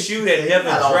was a shoe that never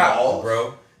dropped,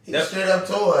 bro. He straight up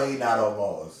told her he not on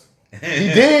balls. He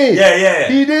did. Yeah.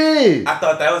 He did. I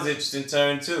thought that was an interesting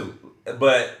turn too.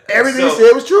 But everything he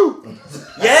said was true.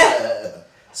 Yeah.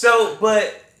 So,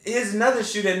 but here's another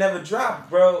shoe that never dropped,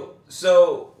 bro.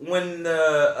 So when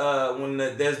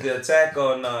there's the attack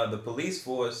on the police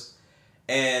force,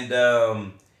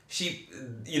 and she,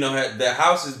 the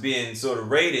house is being sort of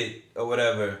raided or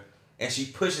whatever, and she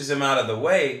pushes him out of the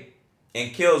way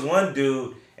and kills one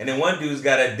dude, and then one dude's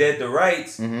got a dead to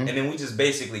rights, and then we just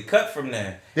basically cut from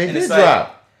there. They and did it's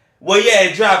drop. Well, yeah,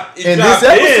 it dropped. It in dropped this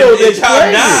episode, it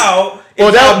dropped now.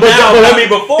 Well, I mean,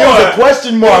 before it was a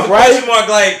question mark, right? Question mark,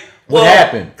 like. What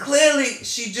happened? Clearly,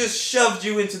 she just shoved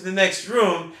you into the next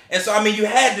room. And so, I mean, you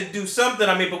had to do something.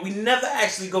 I mean, but we never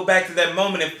actually go back to that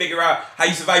moment and figure out how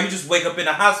you survive. You just wake up in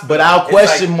a hospital. But our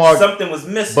question mark... Something was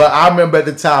missing. But I remember at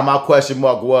the time, our question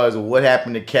mark was, what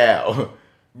happened to Cal?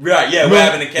 Right, yeah, what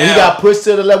happened to Cal? When he got pushed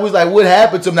to the level, we was like, what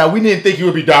happened to him? Now, we didn't think he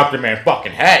would be Dr.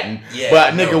 Manhattan. Yeah,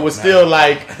 but nigga was still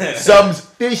like, something's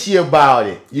fishy about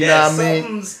it. You know what I mean?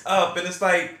 Something's up. And it's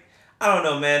like, I don't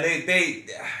know, man.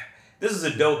 This is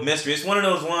a dope mystery. It's one of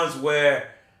those ones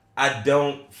where I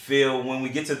don't feel, when we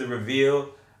get to the reveal,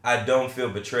 I don't feel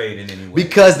betrayed in any way.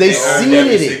 Because they seeded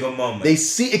every it. Single moment. They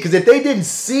see it. Because if they didn't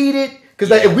seed it, because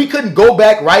if we couldn't go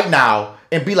back right now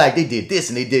and be like, they did this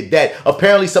and they did that.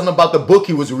 Apparently something about the book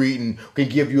he was reading can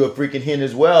give you a freaking hint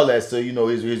as well as to,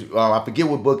 his I forget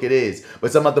what book it is,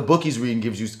 but something about the book he's reading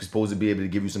gives you, supposed to be able to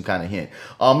give you some kind of hint.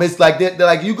 It's like, they're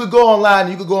like, you could go online,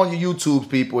 you could go on your YouTube,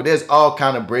 people. There's all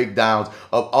kind of breakdowns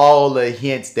of all the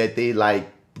hints that they like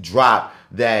drop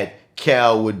that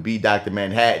Cal would be Dr.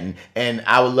 Manhattan. And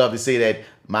I would love to say that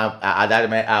Dr.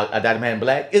 Manhattan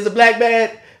Black is a black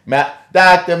man.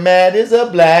 Dr. Man is a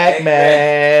black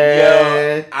man.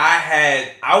 Yo,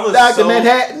 I was Dr.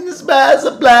 Manhattan is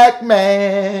a black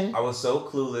man. I was so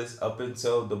clueless up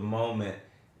until the moment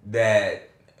that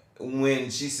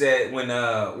when she said,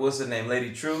 what's her name,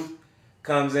 Lady Truth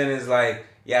comes in and is like,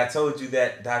 yeah, I told you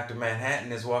that Dr.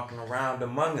 Manhattan is walking around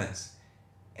among us,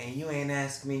 and you ain't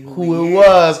asked me who it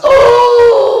was.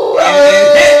 Oh,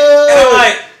 and I'm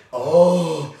like,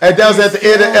 oh, and that was at the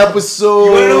end of episode.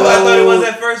 You wanna know who I thought it was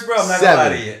at first, bro? I'm not gonna lie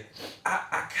to you.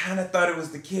 I kind of thought it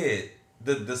was the kid,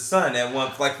 the son at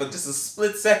one, like for just a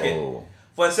split second. Oh.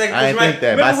 For a second, I didn't think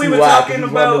that. Remember I see we were why. talking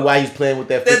about why he's playing with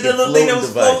that the little thing that was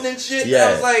device. floating and shit. Yeah.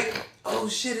 I was like, oh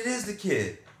shit, it is the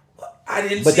kid. I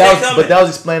didn't But see that coming. But that was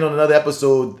explained on another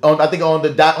episode. On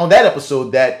that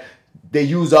episode that they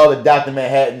use all the Dr.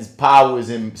 Manhattan's powers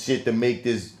and shit to make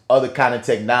this other kind of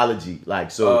technology.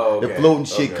 Like, so the floating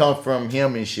shit come from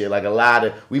him and shit. Like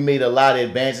we made a lot of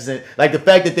advances in, like the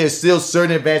fact that there's still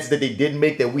certain advances that they didn't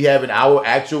make that we have in our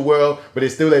actual world, but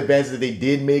there's still advances that they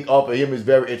did make off of him is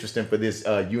very interesting for this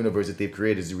universe that they've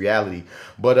created as a reality.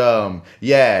 But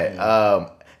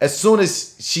as soon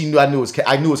as she knew, I knew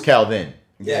it was Cal then.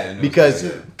 Yeah, because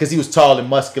he was tall and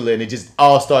muscular and it just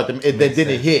all started, then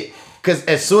it hit. Because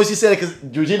as soon as she said it, because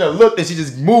Georgina looked and she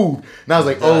just moved. And I was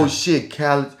like, oh shit,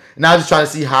 Cal. And I was just trying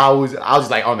to see how it was. I was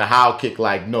just like on the how kick,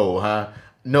 like, no, huh?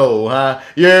 No, huh?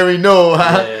 You already know,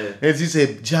 huh? Yeah. And she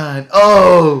said, John,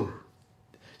 oh.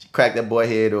 She cracked that boy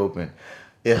head open.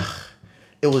 Ugh.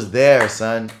 It was there,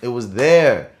 son. It was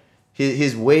there.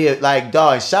 His way of, like,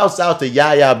 dog, shouts out to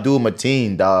Yahya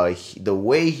Abdul-Mateen, dog. The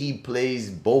way he plays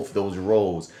both those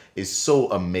roles is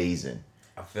so amazing.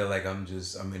 I feel like I'm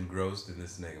engrossed in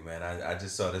this nigga, man. I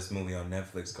just saw this movie on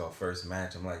Netflix called First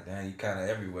Match. I'm like, damn, you kind of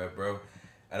everywhere, bro.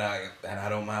 And I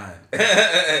don't mind.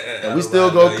 And we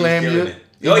still go claim you.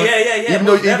 Oh yeah.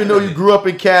 Even though you grew up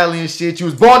in Cali and shit, you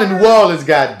was born in New Orleans,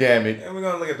 goddammit. And we're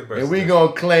gonna look at the birth certificate. And we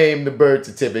gonna claim the birth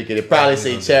certificate. It probably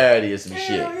say charity or some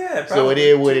shit. Yeah, so it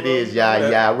is what it is,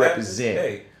 y'all. Y'all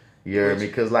represent. You hear me?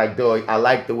 Because like, dog, I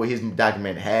like the way his doc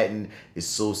Manhattan is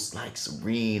so like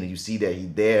serene, and you see that he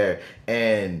there.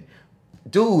 And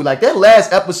dude, like that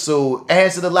last episode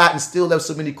answered a lot and still left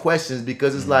so many questions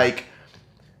because it's like.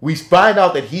 We find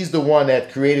out that he's the one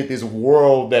that created this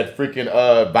world that freaking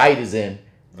Bite is in.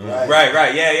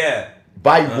 Right, yeah.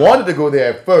 Bite wanted to go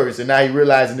there at first, and now he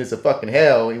realizing it's a fucking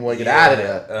hell. And he want to get out of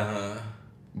there.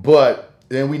 But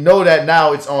then we know that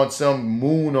now it's on some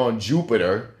moon on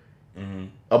Jupiter,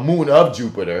 a moon of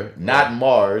Jupiter, not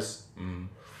Mars.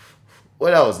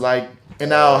 What else? Like, and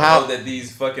now how that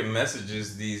these fucking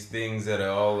messages, these things that are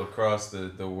all across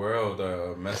the world,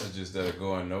 are messages that are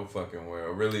going no fucking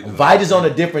where. Really, Vite is on a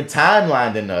different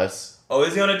timeline than us. Oh,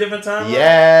 is he on a different timeline?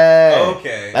 Yeah.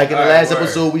 Okay. Like in the last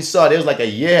episode we saw, there was like a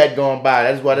year had gone by.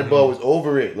 That's why the boy was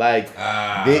over it. Like,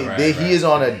 he is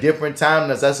on a different time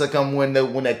than us. That's like when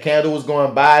that candle was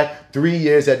going by, 3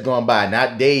 years had gone by,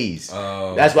 not days.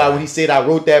 That's why when he said I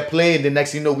wrote that play, and the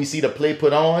next thing you know, we see the play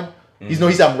put on. He's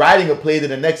I'm writing a play that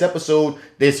the next episode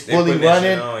that's fully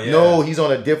running. No, he's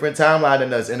on a different timeline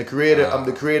than us. And the creator, on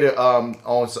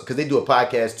because they do a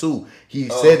podcast too. He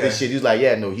said this shit. He was like,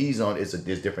 yeah, no, he's on. It's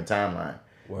this different timeline.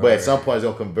 Word. But at some point it's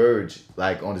gonna converge.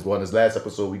 Like on this last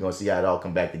episode, we're gonna see how it all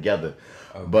come back together.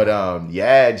 Okay. But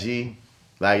yeah, G,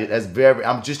 like that's very.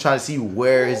 I'm just trying to see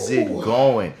where is it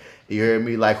going. You hear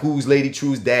me? Like who's Lady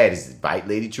True's dad? Is it Bite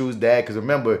Lady True's dad? Because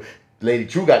remember. Lady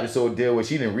True got this whole deal where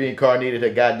she done reincarnated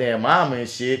her goddamn mama and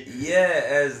shit.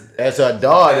 Yeah, as her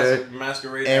daughter.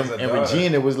 Masquerading and, as her and daughter.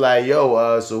 Regina was like,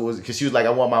 yo, because she was like, I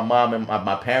want my mom and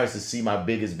my parents to see my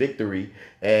biggest victory.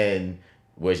 And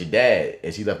where's your dad?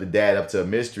 And she left the dad up to a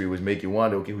mystery, which make you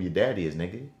wonder, okay, who your daddy is,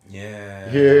 nigga? Yeah.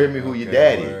 You hear me? Who your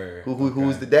daddy?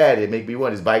 Who's the daddy? It make me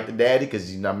wonder, is Bite the daddy?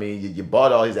 Because, you know what I mean, you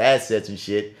bought all his assets and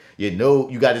shit. You know,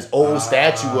 you got this old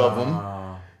statue of him.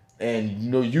 And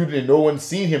you didn't. No one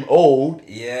seen him old.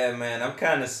 Yeah, man. I'm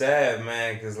kind of sad,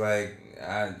 man, because this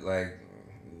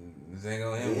ain't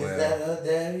gonna end well. Is that her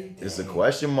daddy? It's a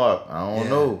question mark. I don't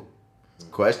know.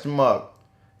 Question mark.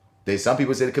 Some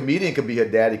people say the comedian could be her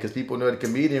daddy because people know the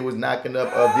comedian was knocking up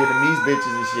Vietnamese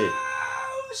bitches and shit.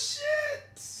 Oh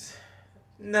shit!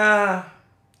 Nah,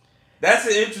 that's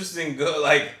an interesting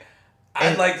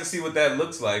I'd like to see what that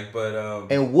looks like, but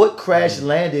and what crash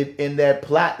landed in that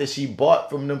plot that she bought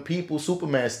from them people,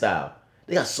 Superman style.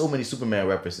 They got so many Superman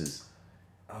references.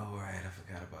 Oh right, I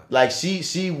forgot about that. Like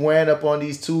she went up on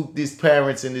these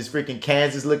parents in this freaking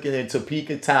Kansas looking in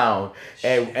Topeka town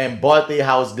and bought their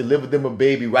house, delivered them a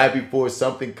baby right before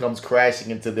something comes crashing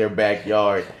into their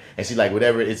backyard, and she like,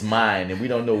 whatever, it's mine, and we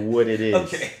don't know what it is.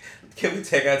 Okay, can we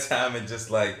take our time and just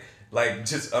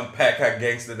just unpack how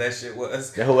gangster that shit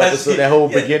was. That whole episode, that whole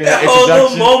beginning, that whole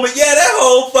little moment, that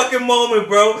whole fucking moment,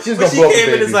 bro. When she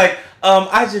came in, it's like,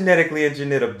 I genetically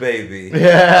engineered a baby.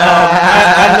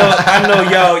 I know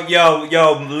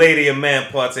y'all lady and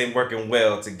man parts ain't working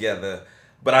well together,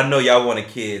 but I know y'all want a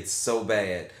kid so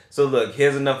bad. So look,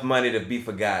 here's enough money to be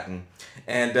forgotten,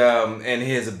 and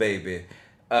here's a baby.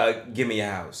 Give me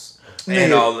a house.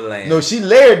 And all the land. No, she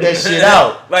layered that shit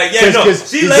out.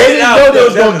 She layered it out. They didn't know they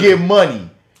was gonna get money.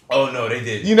 Oh no, they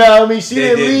did. You know what I mean? She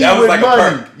didn't leave that was with like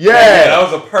money. A perk. Yeah, that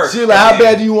was a perk. She was like, how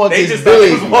bad do you want this baby?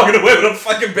 They just walking away with a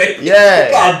fucking baby. Yeah.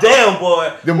 God damn,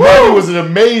 boy. The money was an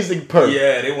amazing perk.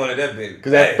 Yeah, they wanted that baby.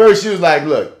 Because at first she was like,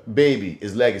 look, baby,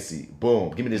 it's legacy.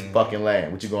 Boom. Give me this fucking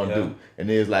land. What you gonna do? And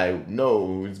then it's like,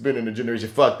 no, it's been in the generation.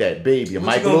 Fuck that, baby. I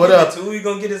might blow it up. Who you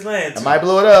gonna get his land to? I might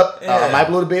blow it up. I might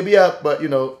blow the baby up, but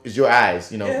it's your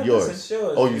eyes, yours. Listen,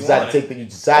 sure, Oh, you decide to take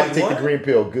the green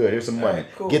pill. Good. Here's some money.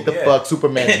 Cool, Get the fuck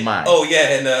Superman's mind. Oh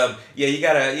yeah, and you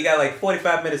got like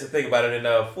 45 minutes to think about it,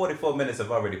 and 44 minutes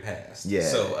have already passed. Yeah,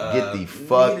 so get the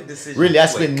fuck. need a decision Really, I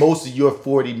quick. spend most of your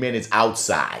 40 minutes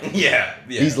outside. Yeah.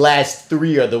 These last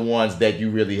 3 are the ones that you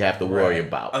really have to worry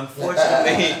about.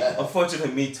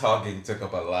 Unfortunately, me talking took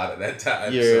up a lot of that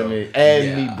time. You hear me?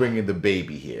 And me bringing the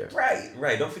baby here.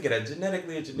 Right. Don't forget that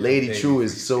genetically. Lady True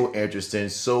is so interesting,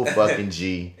 so fucking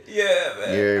G. Yeah, man.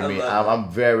 You hear me? I'm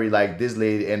very like this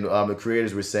lady, and the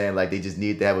creators were saying like they just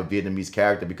need to have a Vietnamese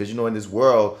character because in this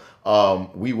world,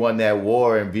 we won that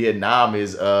war, and Vietnam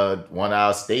is one of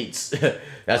our states.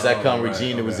 That's how come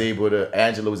Angela was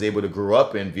able to grow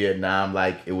up in Vietnam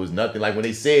like it was nothing. Like when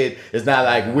they said it's not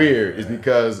like weird, it's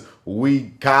because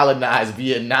we colonized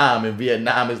Vietnam, and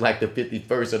Vietnam is like the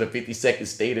 51st or the 52nd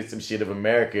state or some shit of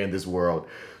America in this world.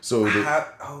 So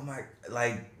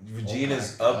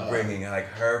Regina's upbringing, like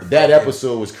her. That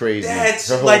episode was crazy. That's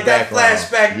her whole like background. that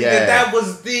flashback. Yeah. That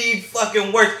was the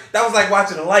fucking worst. That was like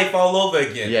watching life all over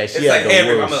again. Yeah, she it's had like, the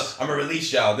hey, worst. I'm gonna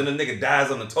release y'all. Then the nigga dies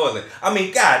on the toilet. I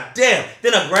mean, god damn.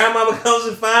 Then her grandmama comes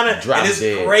and find her, Drop and this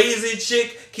dead. crazy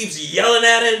chick keeps yelling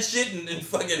at her and shit, and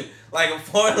fucking like a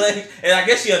foreign language. And I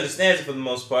guess she understands it for the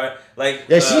most part. Like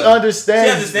she understands.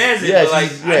 She understands it, Yeah, but like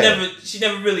she's- she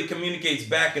never really communicates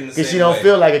back in the same Because she don't way.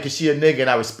 feel like it because she a nigga and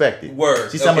I respect it.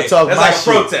 Word. She said, I'm Okay. going to talk That's my like a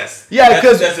shit. protest. Yeah, That's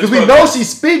because a we know she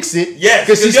speaks it. Yes,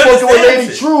 Because she 'cause spoke to with Lady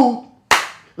understands it. True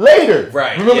later.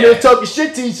 Right, Remember yeah. they were talking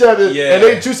shit to each other. Yeah. And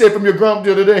Lady True said from your grandma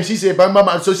the other day. And she said by my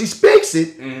mom. So she speaks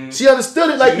it. She understood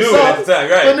it like She you knew it saw. at the time,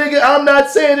 right. But nigga, I'm not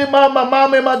saying it. My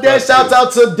mama and my dad. That's Shouts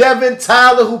true. out to Devin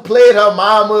Tyler who played her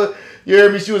mama. You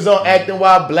heard me? She was on Acting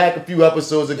Wild Black a few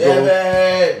episodes ago.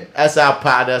 Devin. That's our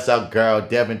pod. That's our girl.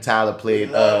 Devin Tyler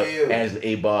played love you. Angela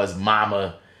A-Bar's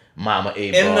mama A-Bar.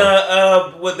 In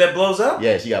the what that blows up?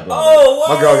 Yeah, she got blown Oh, up.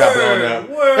 My girl got blown up.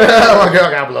 Word. My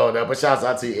girl got blown up. But shouts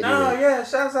out to you anyway. No, yeah,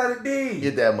 shouts out to D.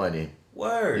 Get that money.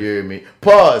 Word. You hear me?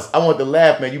 Pause. I want to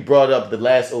laugh, man. You brought up the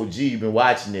last OG. You've been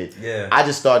watching it. Yeah. I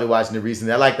just started watching it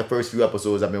recently. I like the first few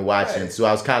episodes I've been watching. So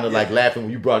I was kind of like laughing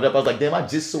when you brought it up. I was like, damn, I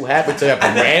just so happened to have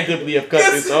randomly have cut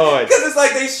this on. Because it's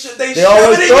like they They shove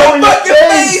always it in throw your in your fucking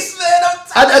face. face, man. I'm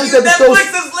I telling just you, had to throw-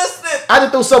 Netflix is listening. I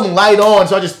just threw something light on,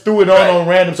 so I just threw it on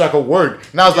random so I could work.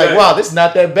 And I was like, Yeah. wow, this is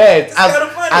not that bad. It's kinda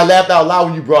funny. I laughed out loud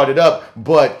when you brought it up.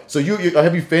 But, so you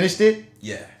have you finished it?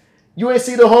 Yeah. You ain't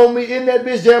see the homie in that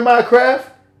bitch, Jeremiah Kraft?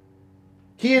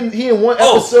 He in one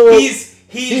Oh, episode.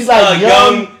 he's like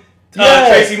young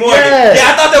Tracy Morgan. yes.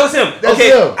 Yeah, I thought that was him. That's okay,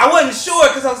 him. I wasn't sure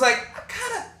because I was like, I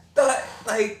kind of thought,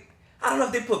 like, I don't know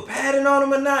if they put padding on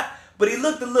him or not, but he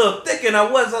looked a little thicker than I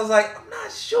was like, I'm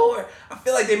not sure. I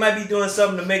feel like they might be doing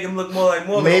something to make him look more like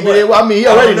Morgan. Maybe or what. he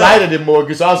I already don't know. lighted it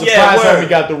more, so I was Yeah, surprised when word. he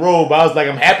got the role. But I was like,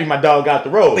 I'm happy my dog got the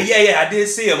role. But yeah, I did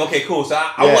see him. Okay, cool. So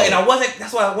I wasn't.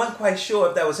 That's why I wasn't quite sure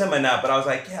if that was him or not. But I was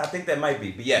like, yeah, I think that might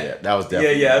be. But yeah, that was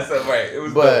definitely. Yeah. So right, it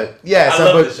was. But dope. yeah, I so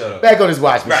love but the show. Though. back on this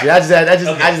watch Right. shit. I just had Okay.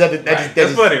 to. Right.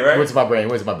 That's funny, right? Went to my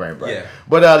brain, bro. Yeah.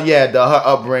 But her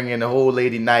upbringing, the whole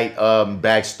Lady Night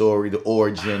backstory, the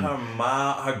origin.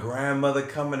 Her grandmother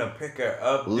coming to pick her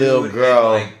up, Little dude,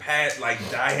 girl. and like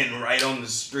dying right on the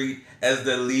street as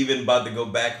they're leaving, about to go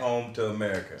back home to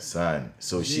America. Son,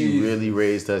 so she Jeez. really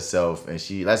raised herself, and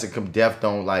death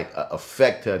don't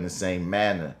affect her in the same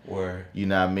manner. Word. You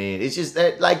know what I mean? It's just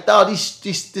that dog,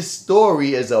 this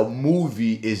story as a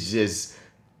movie is just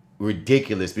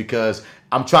ridiculous because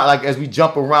I'm trying as we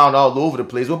jump around all over the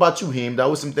place. What about you, Heem? That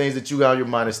was some things that you got on your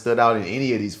mind that stood out in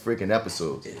any of these freaking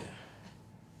episodes.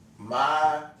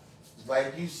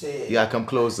 Like you said. You gotta come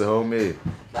closer, homie.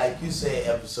 Like you said,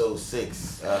 episode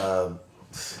 6.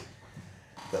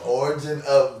 The origin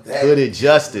of that. Hooded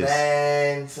Justice.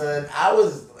 Man, son. I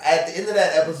was, at the end of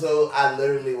that episode, I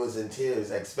literally was in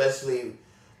tears. Especially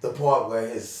the part where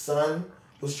his son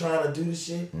was trying to do the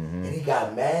shit. And he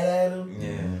got mad at him.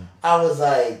 Yeah. I was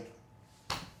like,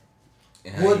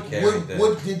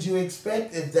 What did you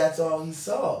expect if that's all he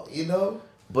saw? You know?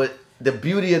 But the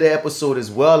beauty of the episode as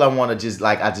well,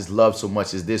 I just love so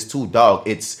much is this too, dog.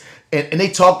 It's and they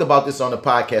talked about this on the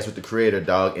podcast with the creator,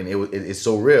 dog, and it's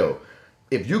so real.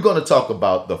 If you're gonna talk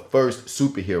about the first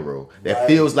superhero that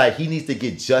feels like he needs to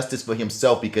get justice for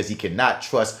himself because he cannot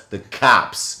trust the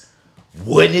cops,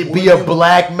 wouldn't it be a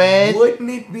black man? Wouldn't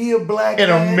it be a black in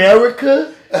man?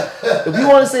 America? If you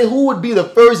want to say who would be the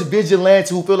first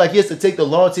vigilante who feel like he has to take the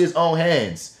law into his own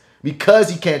hands because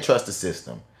he can't trust the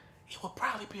system, it would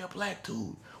probably be a black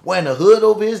dude wearing a hood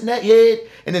over his head,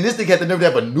 and then this thing had the nerve to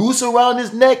have a noose around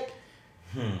his neck.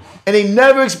 And they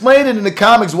never explained it in the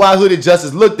comics why Hooded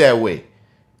Justice looked that way.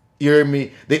 You heard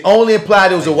me? They only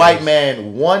implied it was a white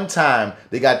man one time.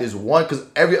 They got this one because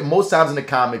most times in the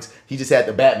comics he just had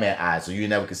the Batman eyes, so you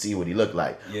never could see what he looked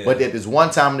like. Yeah. But there's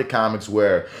one time in the comics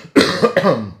where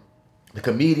the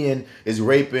comedian is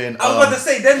raping. I was about to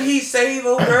say, didn't he say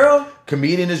little girl?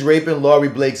 Comedian is raping Laurie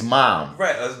Blake's mom.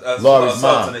 Right, Laurie's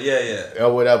mom. Yeah.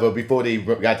 Or whatever, before they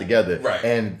got together. Right.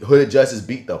 And Hooded Justice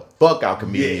beat the fuck out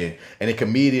comedian. Yeah. And the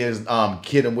comedians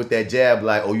hit him with that jab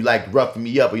like, oh, you like roughing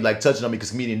me up, or you like touching on me,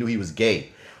 because comedian knew he was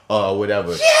gay. Or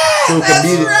whatever. Yeah, so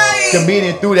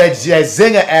comedian threw that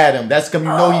zinger at him. That's because you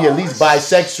know he at least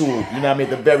bisexual. You know what I mean?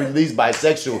 At the very least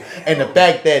bisexual. And the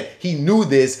fact that he knew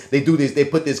this, they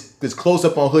put this close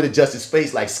up on Hooded Justice's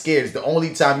face like scared. It's the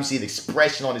only time you see an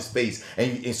expression on his face.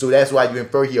 And so that's why you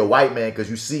infer he a white man, because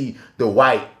you see the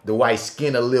white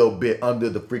skin a little bit under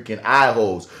the freaking eye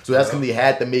holes. So that's because he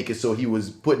had to make it so he was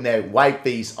putting that white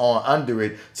face on under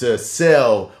it to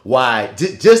sell why.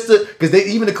 Just to, because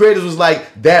even the creators was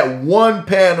like, that one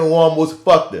panel almost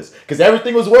fucked us. Because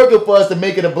everything was working for us to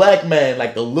make it a black man.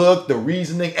 Like the look, the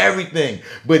reasoning, everything.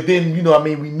 But then, you know what I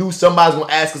mean, we knew somebody was going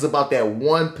to ask us about that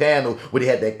one panel where they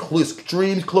had that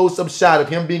extreme close-up shot of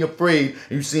him being afraid,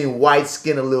 and you seeing white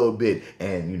skin a little bit.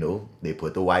 And, you know, they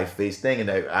put the white face thing, and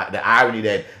the irony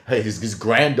that his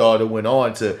granddaughter went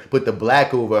on to put the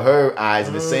black over her eyes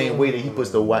in the same way that he puts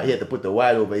the white, he had to put the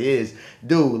white over his.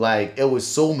 Dude, like, it was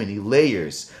so many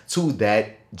layers to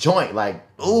that joint. Like,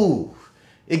 ooh,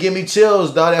 it gave me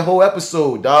chills, dog. That whole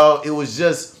episode, dog. It was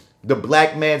just the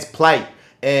black man's plight.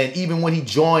 And even when he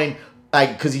joined,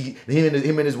 like, cause him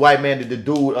and his white man, the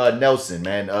dude Nelson,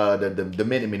 man, the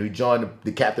Minuteman, who joined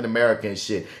the Captain America and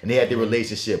shit, and they had their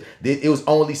relationship. It was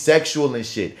only sexual and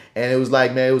shit, and it was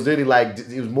like, man, it was really like,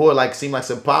 it was more like, seemed like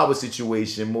some power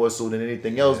situation more so than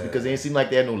anything else, because it didn't seem like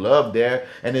they had no love there.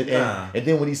 And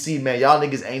then when he see, man, y'all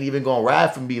niggas ain't even gonna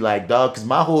ride for me, like, dog, cause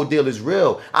my whole deal is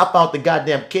real. I found the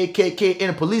goddamn KKK in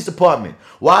the police department.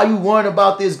 Why are you worrying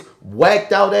about this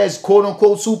whacked out ass quote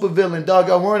unquote supervillain, dog?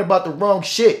 Y'all worrying about the wrong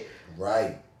shit.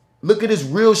 Right. Look at this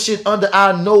real shit under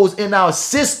our nose in our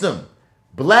system.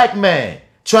 Black man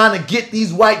trying to get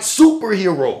these white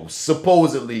superheroes,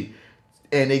 supposedly.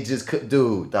 And they just could,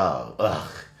 dude, dog. Ugh.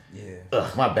 Yeah.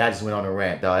 Ugh, my bad just went on a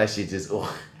rant, dog. That shit just, ugh.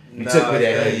 You took me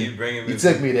there. You bringing me. You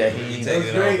took me there. You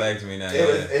taking it all back to me now.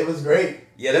 It was great.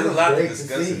 Yeah, there's a lot to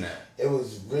discuss in that. It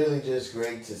was really just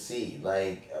great to see.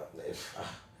 Like,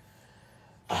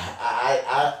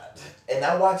 I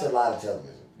watch a lot of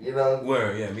television. You know?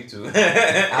 Word, yeah, me too.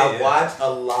 I watch a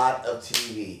lot of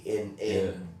TV,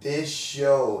 and this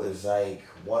show is like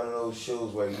one of those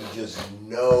shows where you just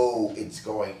know it's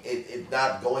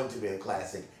not going to be a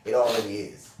classic. It already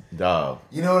is. Dog.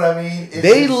 You know what I mean?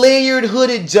 They layered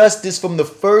Hooded Justice from the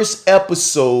first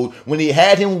episode when they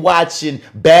had him watching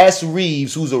Bass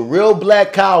Reeves, who's a real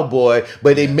black cowboy,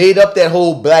 but they made up that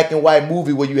whole black and white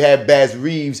movie where you have Bass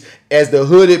Reeves as the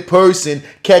hooded person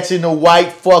catching a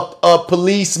white fucked up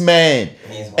policeman.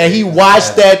 And he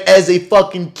watched that as a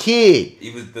fucking kid.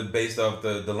 He was based off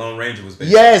the Lone Ranger was based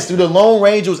Yes, dude, the Lone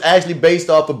Ranger was actually based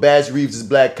off of Bass Reeves'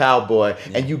 black cowboy.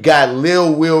 Yeah. And you got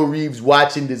Lil Will Reeves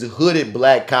watching this hooded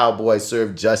black cowboy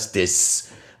serve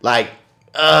justice. Like,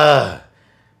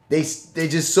 they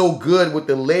just so good with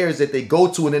the layers that they go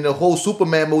to. And then the whole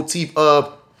Superman motif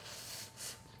of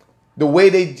the way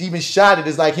they even shot it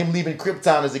is like him leaving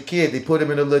Krypton as a kid. They put him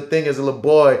in a little thing as a little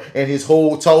boy, and his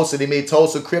whole Tulsa, they made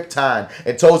Tulsa Krypton.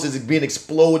 And Tulsa is being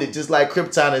exploded just like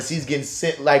Krypton as he's getting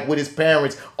sent like with his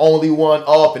parents, only one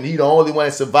off, and he the only one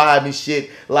that survived and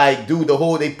shit. Like, dude,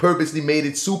 they purposely made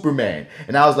it Superman.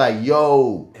 And I was like,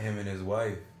 yo. Him and his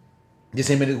wife. Just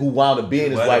him and who wound up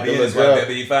being his wife, but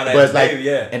he found out his baby,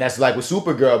 and that's like with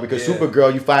Supergirl, because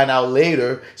Supergirl, you find out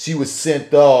later she was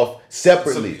sent off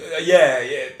separately.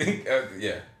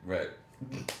 Yeah, right.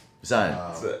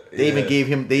 Son, they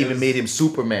even made him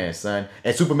Superman, son.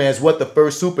 And Superman's the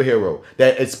first superhero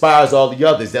that inspires all the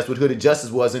others. That's what Hooded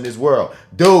Justice was in this world,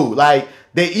 dude. Like,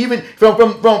 they even from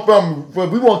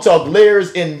we won't talk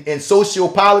layers in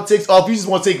socio-politics, or if you just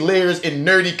want to take layers in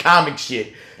nerdy comic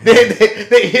shit.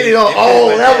 They hit it on all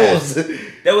levels.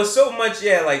 There was so much,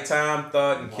 like time,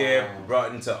 thought, and care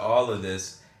brought into all of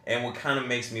this. And what kind of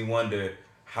makes me wonder,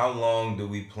 how long do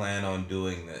we plan on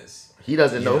doing this? He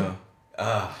doesn't know.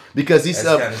 Because he's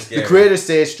the creator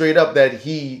said straight up that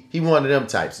he one of them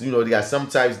types. You know, they got some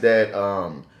types that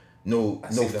no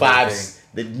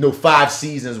 5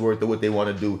 seasons worth of what they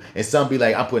want to do, and some be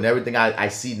like, I'm putting everything I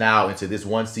see now into this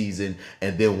one season,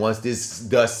 and then once this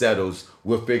dust settles,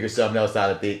 we'll figure something else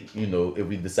out if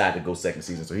we decide to go second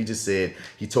season. So he just said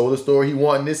he told the story he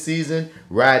wanted this season.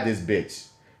 Ride this bitch.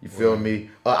 You feel me?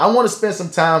 I want to spend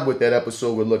some time with that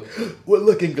episode with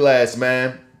Looking Glass,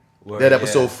 man. That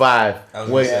episode 5, I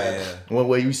was gonna say,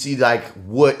 where you see like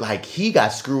what like he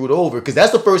got screwed over, because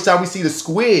that's the first time we see the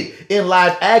squid in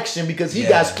live action, because he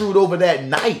got screwed over that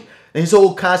night, and his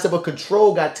whole concept of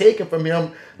control got taken from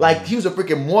him. Like he was a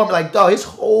freaking Mormon. Like dog, his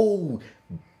whole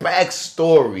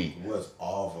backstory was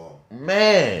awful.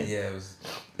 Man, yeah,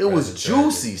 it was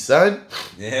juicy, son.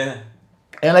 Yeah.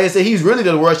 And like I said, he's really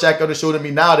the Rorschach on the show to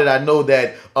me now that I know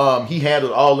that he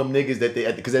handled all them niggas that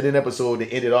they, because at the episode they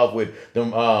ended off with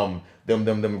them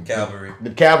cavalry. The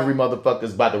cavalry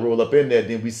motherfuckers about to roll up in there.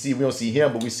 Then we don't see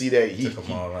him, but we see that he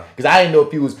because I didn't know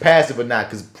if he was passive or not,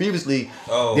 because previously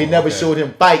they never showed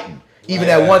him fighting. Even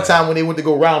at one time when they went to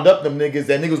go round up them niggas,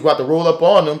 that nigga was about to roll up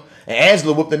on them, and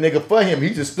Angela whooped the nigga for him. He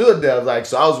just stood there like,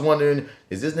 so I was wondering,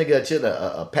 is this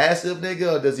nigga a passive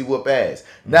nigga, or does he whoop ass?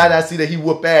 Now that I see that he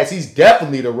whoop ass, he's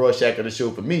definitely the Rorschach of the show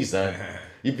for me, son.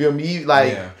 You feel me?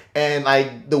 Like, and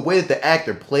like the way that the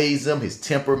actor plays him, his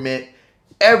temperament,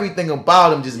 everything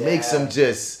about him just makes him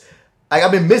just. Like,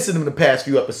 I've been missing him the past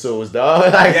few episodes,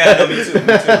 dog. Like, me too,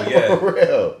 yeah. For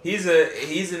real. He's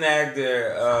an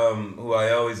actor who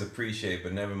I always appreciate,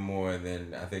 but never more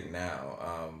than I think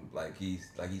now.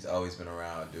 He's always been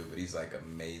around, dude, but he's like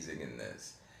amazing in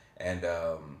this. And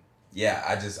I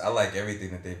like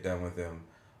everything that they've done with him.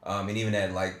 And even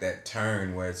at like that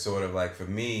turn where it's sort of like, for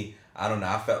me, I don't know,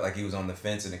 I felt like he was on the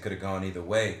fence and it could have gone either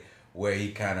way, where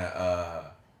he kind of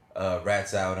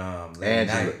rats out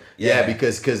Angela. Yeah,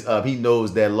 because he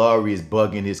knows that Laurie is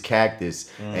bugging his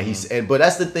cactus, and but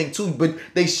that's the thing too. But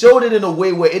they showed it in a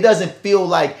way where it doesn't feel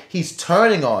like he's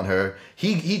turning on her.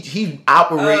 He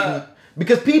operating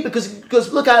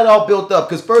because look how it all built up.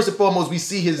 Because first and foremost, we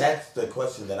see his. That's the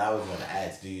question that I was going to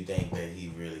ask. Do you think that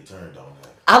he really turned on her?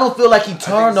 I don't feel like he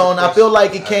turned on. I feel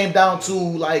like it came down to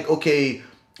like, okay,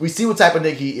 we see what type of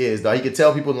nigga he is, though. He can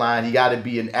tell people lying. He got to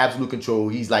be in absolute control.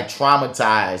 He's like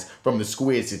traumatized from the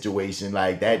squid situation.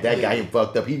 Like that got him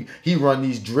fucked up. He run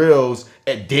these drills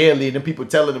at daily, and then people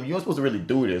telling him, you're supposed to really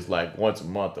do this like once a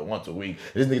month or once a week.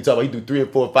 This nigga talk about he do 3 or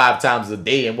 4 or 5 times a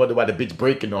day and wonder why the bitch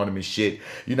breaking on him and shit.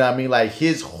 You know what I mean? Like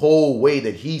his whole way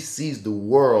that he sees the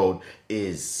world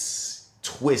is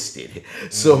twisted.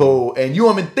 So, and you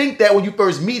don't even think that when you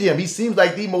first meet him. He seems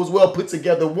like the most well put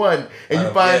together one. And you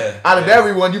find out of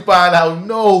everyone, you find out,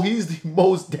 no, he's the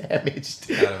most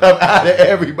damaged out of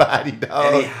everybody,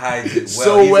 dog. And he hides it well.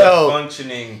 So he's well. A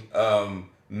functioning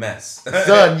mess.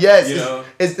 Son, yes. You know?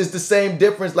 It's the same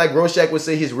difference. Like Rorschach would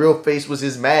say his real face was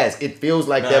his mask. It feels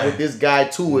like that with this guy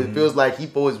too. It feels like he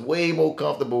feels way more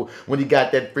comfortable when he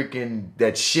got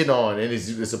that shit on, and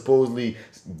it's supposedly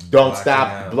blocks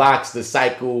the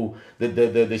cycle,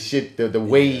 the shit, the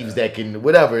waves that can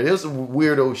whatever. It was some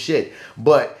weirdo shit.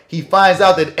 But he finds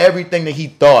out that everything that he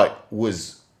thought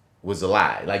was a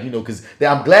lie. Like, you know, because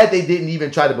I'm glad they didn't even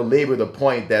try to belabor the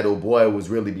point that old boy was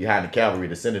really behind the cavalry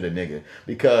to send the nigga.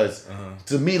 Because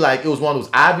to me, like, it was one of those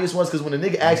obvious ones. Because when the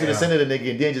nigga asked you to send the nigga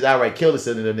and then just outright kill the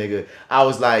senator nigga, I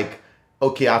was like,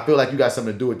 okay, I feel like you got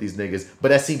something to do with these niggas. But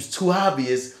that seems too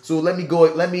obvious. So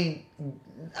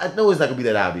I know it's not going to be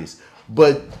that obvious.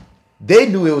 But they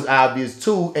knew it was obvious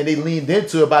too. And they leaned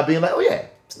into it by being like, oh yeah,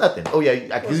 it's nothing. Oh yeah.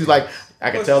 Because he's like,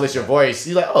 I can tell it's your voice.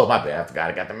 He's like, oh, my bad. I forgot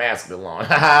I got the mask still on.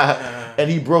 And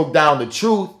he broke down the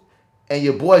truth. And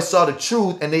your boy saw the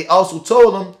truth. And they also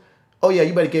told him, oh, yeah,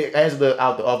 you better get Angela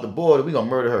off the board or we're going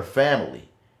to murder her family.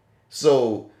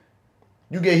 So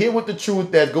you get hit with the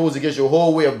truth that goes against your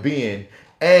whole way of being.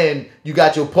 And you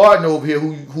got your partner over here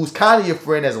who's kind of your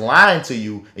friend that's lying to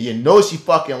you. And you know she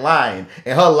fucking lying.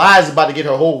 And her lie is about to get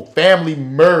her whole family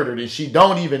murdered. And she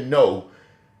don't even know.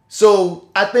 So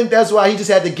I think that's why he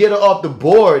just had to get her off the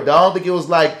board. I don't think it was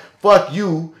like, fuck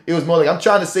you. It was more like, I'm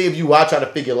trying to save you. I'll try to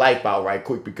figure life out right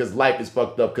quick because life is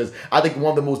fucked up. Because I think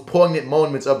one of the most poignant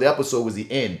moments of the episode was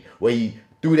the end where he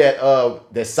threw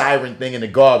that siren thing in the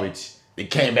garbage. They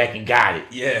came back and got it.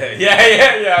 Yeah.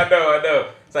 I know.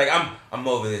 It's like, I'm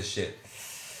over this shit.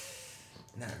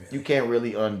 Not really. You can't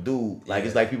really undo. Like,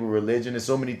 it's like people religion. There's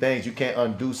so many things. You can't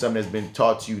undo something that's been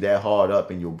taught to you that hard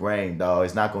up in your brain, dog.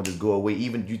 It's not going to just go away.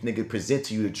 Even if you nigga present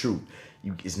to you the truth,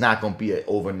 it's not going to be an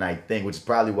overnight thing, which is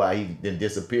probably why he then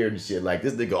disappeared and shit. Like,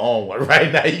 this nigga on one right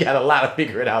now. He got a lot of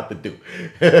figuring out to do.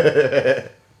 We're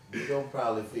going to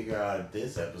probably figure out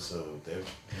this episode.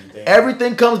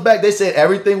 Everything comes back. They said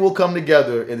everything will come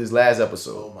together in this last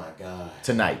episode. Oh, my God.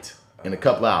 Tonight. In a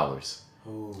couple hours.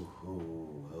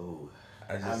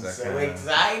 I'm so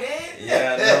excited.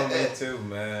 Yeah, I know, me too,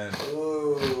 man.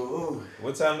 Ooh.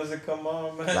 What time does it come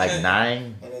on, man? Like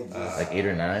 9? Like 8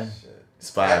 or 9? It's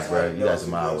 5, bro. You got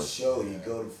some hours. Show. You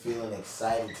go to feeling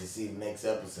excited to see the next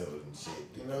episode and shit,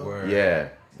 you know? Yeah.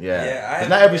 Yeah,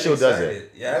 not every show does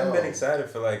it. Yeah, I haven't been excited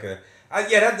for like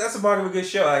That's a mark of a good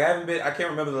show. Like I can't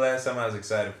remember the last time I was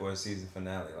excited for a season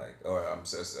finale,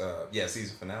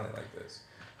 season finale like this.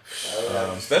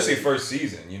 Especially first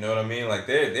season, you know what I mean? Like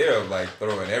they're like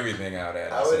throwing everything out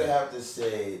at us. I would have to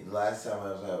say last time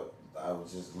I was out, I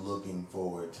was just looking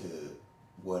forward to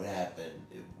what happened.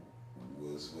 It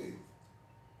was with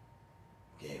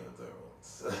Game of Thrones.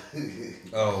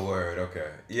 Oh, word,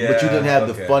 okay. Yeah. But you didn't have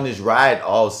the funnest ride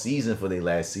all season for their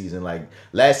last season. Like,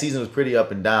 last season was pretty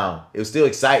up and down. It was still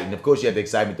exciting. Of course, you had the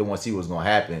excitement to want to see what's going to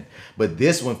happen. But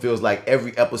this one feels like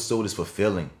every episode is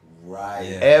fulfilling. Right.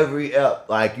 Yeah. Every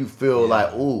like, you feel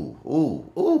like, ooh.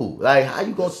 Like, how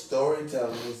you going to...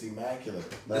 Storytelling is immaculate.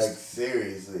 Like,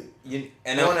 seriously.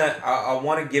 I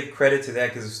want to give credit to that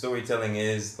because the storytelling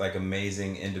is, like,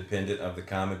 amazing, independent of the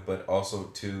comic, but also,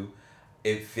 too,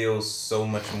 it feels so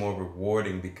much more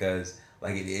rewarding because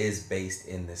like it is based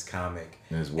in this comic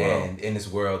and in this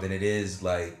world, and it is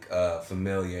like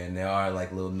familiar, and there are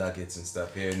like little nuggets and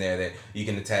stuff here and there that you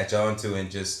can attach onto and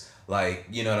just like,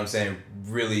 you know what I'm saying,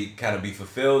 really kind of be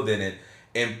fulfilled in it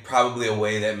in probably a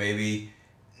way that maybe,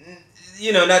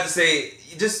 you know, not to say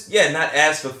just not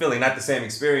as fulfilling, not the same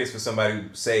experience for somebody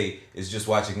who say is just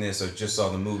watching this or just saw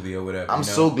the movie or whatever. I'm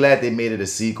so glad they made it a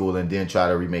sequel and then try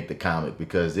to remake the comic,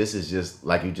 because this is just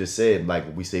like you just said,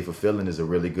 like we say, fulfilling is a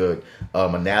really good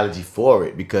analogy for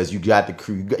it, because you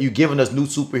giving us new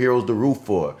superheroes to root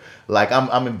for. Like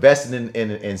I'm investing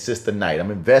in Sister Knight.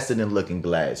 I'm investing in Looking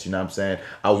Glass. You know what I'm saying?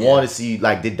 I want to see,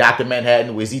 like, did Dr.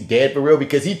 Manhattan, was he dead for real?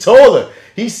 Because he told her,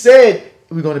 he said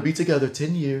we're going to be together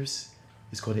 10 years.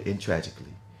 It's going to end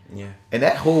tragically. Yeah. And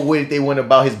that whole way that they went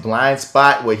about his blind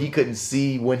spot where he couldn't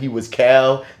see when he was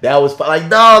Cal, that was like,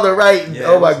 no, the right. Yeah,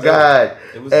 oh my God.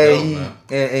 It was dope, man.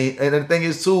 And the thing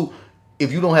is too,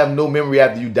 if you don't have no memory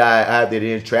after you die, after it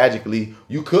ends tragically,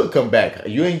 you could come back.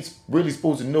 You ain't really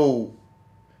supposed to know.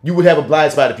 You would have a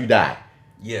blind spot if you die.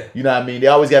 Yeah. You know what I mean? They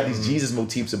always have these Jesus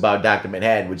motifs about Dr.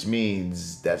 Manhattan, which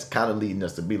means that's kind of leading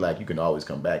us to be like, you can always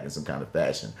come back in some kind of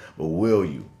fashion. But will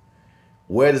you?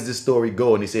 Where does this story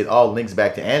go? And they said it all links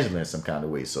back to Angela in some kind of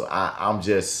way. So I'm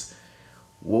just,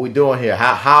 what we doing here?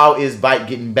 How is Vite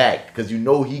getting back? Because you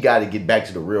know he got to get back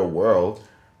to the real world.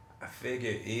 I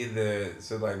figure either,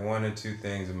 so like one or two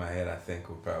things in my head I think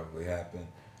will probably happen.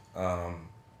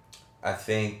 I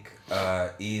think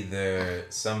either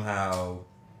somehow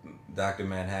Dr.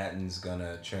 Manhattan's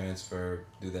gonna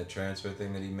do that transfer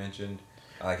thing that he mentioned.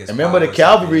 Like remember the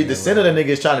cavalry, the center of the nigga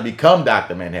is trying to become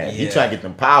Dr. Manhattan. He's trying to get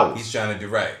them powers. He's trying to do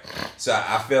right. So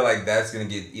I feel like that's gonna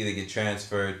get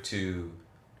transferred to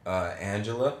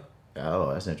Angela.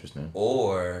 Oh, that's interesting.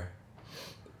 Or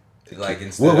like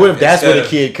instead. What if that's where the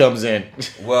kid comes in?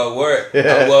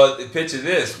 Well, picture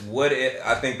this.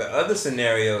 I think the other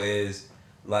scenario is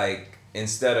like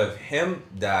instead of him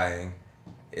dying,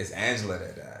 it's Angela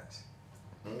that dies.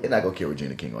 They're not gonna kill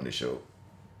Regina King on this show.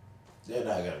 They're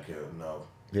not gonna kill him, no.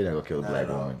 They're not gonna kill the black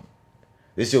woman.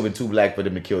 This show been too black for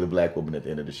them to kill the black woman at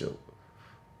the end of the show.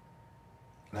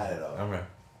 Not at all. All right.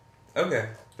 Okay.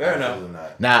 Fair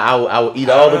enough. Now I will eat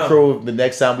all the crow the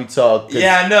next time we talk.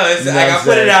 Yeah, I know. It's like I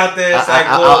put it out there. It's like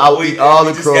I'll eat all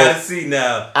the crow. We just gotta see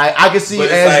now. I can see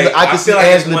Angela. I can see like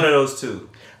Angela. It's one of those two.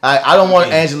 I don't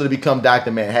want Angela to become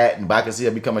Dr. Manhattan, but I can see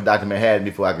her becoming Dr. Manhattan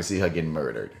before I can see her getting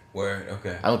murdered. Word.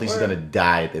 Okay. I don't think she's gonna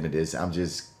die at the end of this.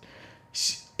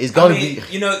 It's gonna be,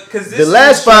 you know, because the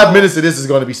last 5 minutes of this is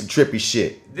gonna be some trippy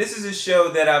shit. This is a show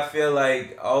that I feel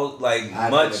like I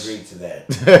can agree to that.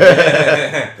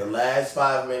 The last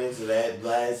 5 minutes of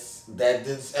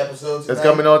this episode that's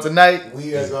coming on tonight.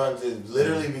 We are going to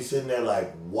literally be sitting there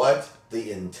like, what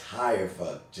the entire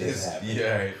fuck just happened?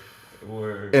 Yeah.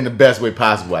 Word. In the best way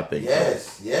possible, I think.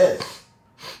 Yes.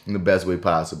 In the best way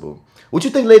possible. What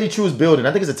you think Lady True is building?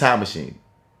 I think it's a time machine.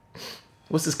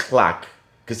 What's this clock?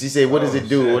 Because she said, what does it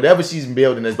do? Shit. Whatever she's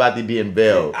building is about to be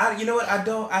unveiled. You know what?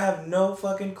 I have no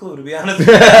fucking clue, to be honest.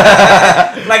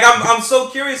 Like, I'm so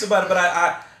curious about it, but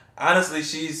I honestly,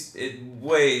 she's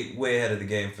way ahead of the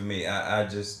game for me. I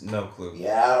just, no clue.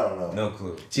 Yeah, I don't know. No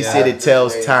clue. She said it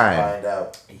tells time. Find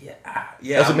out. Yeah.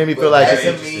 That's what made me feel like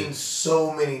it means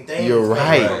so many things. You're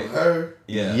right. Her.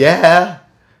 Yeah.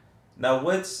 Now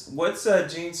what's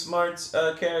Jean Smart's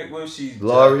character? What was she?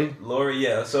 Laurie,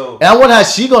 yeah. So and I wonder how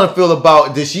she gonna feel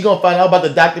about. Is she gonna find out about the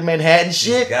Dr. Manhattan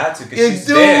shit? She's got to, because she's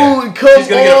dude, there. Come she's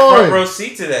gonna get a front row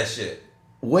seat to that shit.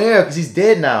 Where? Because he's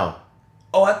dead now.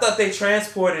 Oh, I thought they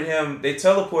transported him. They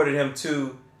teleported him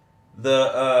to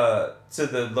the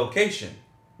location.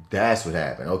 That's what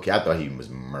happened. Okay, I thought he was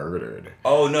murdered.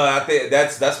 Oh no, I think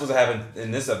that's what happened in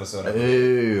this episode.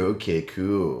 Oh, okay,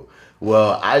 cool.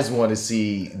 Well, I just want to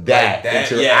see that.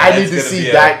 I need to see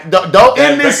that. Don't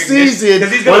end this season.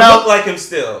 Because he's gonna look like him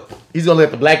still. He's gonna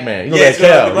let the black man. He's gonna Yeah, let it's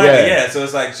gonna let the Cal. black Yeah. man. Yeah, so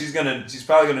it's like she's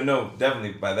probably gonna know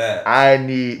definitely by that. I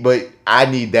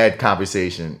need that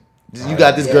conversation. You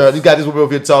got this girl, you got this woman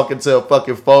over here talking to a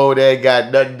fucking phone that ain't got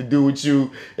nothing to do with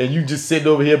you, and you just sitting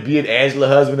over here being Angela's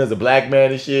husband as a black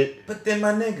man and shit. But then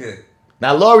my nigga.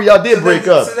 Now, Lori, y'all did break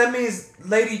up. So that means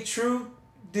Lady True,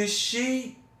 did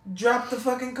she drop the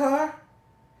fucking car?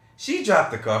 She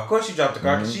dropped the car. Of course she dropped the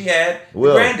car because she had the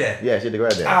granddad. Yeah, she had the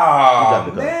granddad.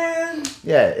 Oh, man.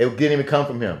 Yeah, it didn't even come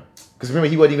from him. Because remember,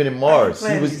 he wasn't even in Mars.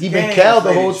 He been games, Cal the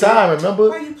Lady whole True? time, remember?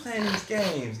 Why are you playing these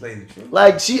games, Lady True?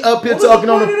 Like, she up here What was talking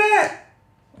the on point the... of that?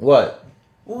 What?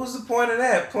 What was the point of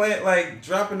that? Playing, like,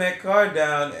 dropping that car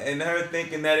down and her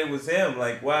thinking that it was him.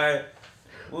 Like, why?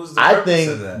 What was the purpose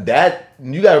of that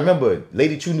you gotta remember,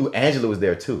 Lady True knew Angela was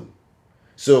there too.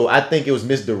 So I think it was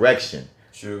misdirection.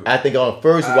 True. I think on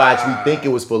first watch we think it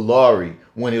was for Laurie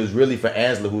when it was really for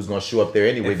Angela who's gonna show up there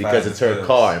anyway because it's her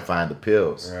car and find the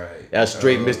pills. Right. That's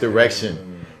straight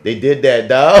misdirection. They did that,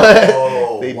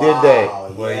 dog. They did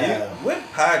that. Well, what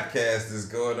podcast is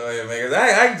going on here, man? 'Cause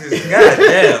I just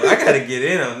goddamn, I gotta get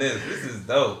in on this. This is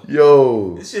dope.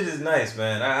 Yo, this shit is nice,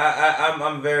 man.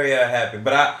 I'm very happy.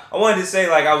 But I wanted to say,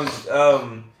 like, I was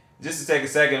just to take a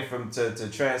second to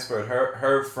transfer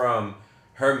her from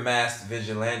her masked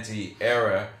vigilante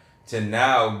era to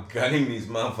now gunning these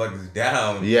motherfuckers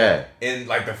down. Yeah. In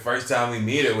like the first time we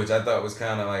meet her, which I thought was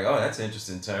kind of like, oh, that's an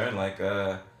interesting turn. Like,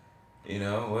 you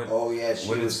know what? Oh yeah, she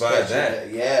what was inspired catching that?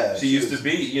 it. Yeah, she used to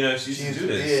be. You know, she used to do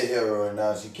be this. a hero, and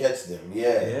now she catches them. Yeah.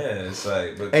 Yeah, it's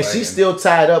like. But And like, she's still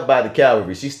tied up by the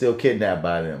cavalry. She's still kidnapped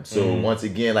by them. So Mhm. once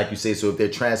again, like you say, so if they're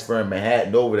transferring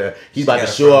Manhattan over there, he's She about got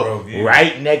to a show front row up view.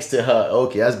 right next to her.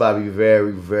 Okay, that's about to be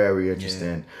very, very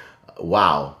interesting.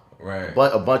 Wow. Right.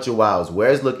 But a bunch of wows.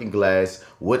 Where's Looking Glass?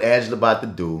 What Angela about to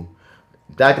do?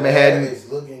 Dr. Manhattan. Where is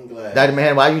Looking Glass? Dr.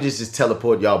 Manhattan, why you just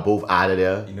teleport y'all both out of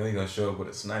there? You know he's gonna show up with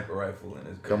a sniper rifle in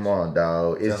his. Come on,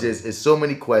 dog. It's Tell just, it's so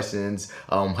many questions.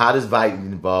 How does Viking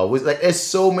involve? It's like, it's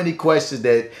so many questions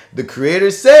that the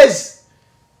creator says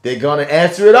they're gonna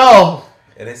answer it all.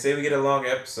 And they say we get a long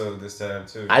episode this time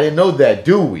too. I didn't know that,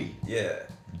 do we? Yeah.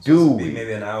 Do Be we?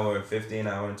 maybe an hour and 15,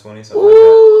 hour and 20, something like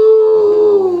that.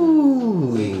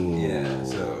 Yeah.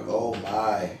 So. Oh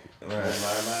my.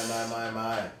 Right.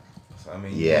 My. So, I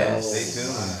mean, Yes. stay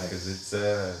tuned because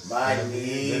it's My gonna be a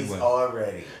good knees one. are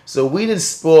ready. So we done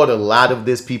spoiled a lot of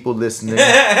this, people listening.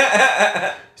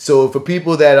 So for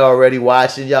people that are already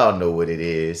watching, y'all know what it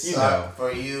is. You know.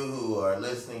 For you who are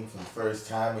listening for the first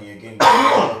time and you're getting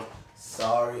spoiled,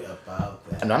 sorry about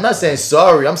that. And I'm not saying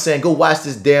sorry. I'm saying go watch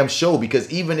this damn show because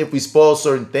even if we spoil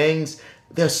certain things,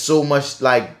 there's so much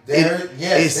like There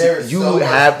is you so much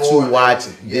have more to watch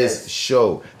than- this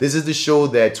show. This is the show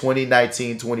that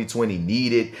 2019, 2020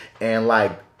 needed, and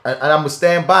like, and I'm gonna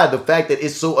stand by the fact that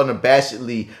it's so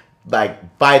unabashedly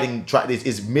like fighting.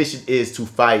 Its mission is to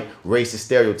fight racist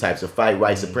stereotypes, to fight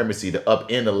white supremacy, to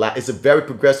upend a lot. It's a very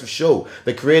progressive show.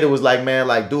 The creator was like, man,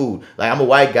 like, dude, like I'm a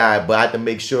white guy, but I had to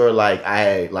make sure like I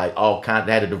had like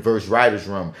had a diverse writers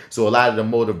room. So a lot of the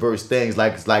more diverse things,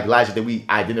 like logic that we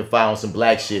identify on some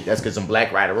black shit, that's because some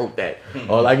black writer wrote that.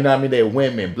 Or like, you know what I mean, they're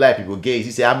women, black people, gays.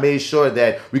 He said I made sure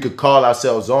that we could call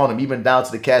ourselves on them, even down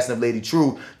to the casting of Lady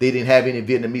True. They didn't have any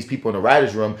Vietnamese people in the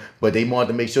writers room, but they wanted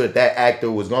to make sure that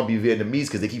actor was gonna be Vietnamese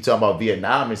because they keep talking about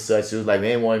Vietnam and such. It was like they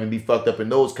didn't want to even be fucked up in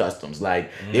those customs. Like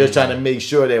they was trying to make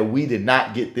sure that we did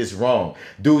not get this wrong.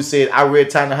 Dude said I read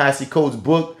Ta-Nehisi Coates'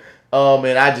 book,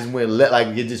 and I just went like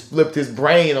it just flipped his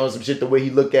brain on some shit the way he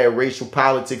looked at racial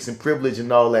politics and privilege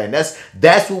and all that. And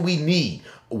that's what we need.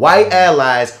 White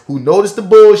allies who notice the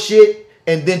bullshit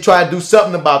and then try to do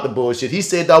something about the bullshit. He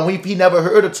said, dog, he never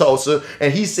heard of Tulsa,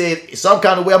 and he said some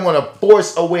kind of way I'm gonna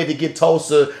force a way to get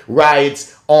Tulsa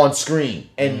riots on screen.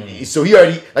 And so he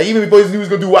already, like, even before he knew he was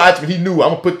gonna do Watchmen, he knew I'm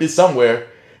gonna put this somewhere.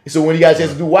 So when he got a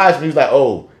chance to do Watchmen, he was like,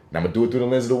 oh, I'm gonna do it through the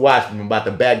lens of the Watchmen. I'm about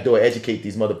to backdoor educate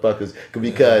these motherfuckers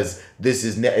because this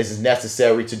is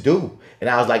necessary to do. And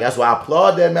I was like, that's why I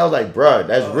applaud that, man. I was like, bruh,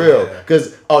 that's real.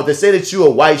 Because to say that you're a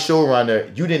white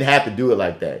showrunner, you didn't have to do it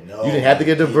like that. No, you didn't have to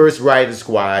get a diverse writer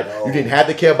squad. No. You didn't have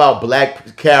to care about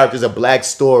black characters, a black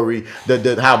story,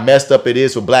 how messed up it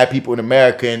is for black people in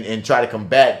America, and try to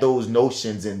combat those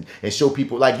notions and show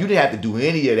people, like, you didn't have to do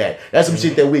any of that. That's some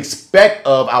shit that we expect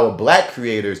of our black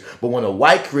creators. But when a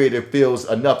white creator feels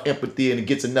enough empathy and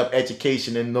gets enough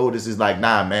education and notices, like,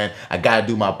 nah, man, I gotta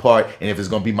do my part. And if it's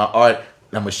gonna be my art,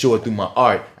 I'm gonna show it through my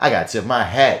art. I gotta tip my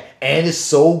hat, and it's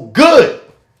so good.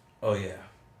 Oh yeah,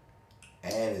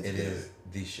 and it is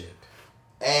the shit.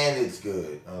 And it's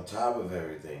good on top of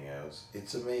everything else.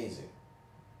 It's amazing.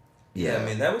 Yeah, I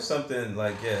mean that was something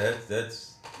like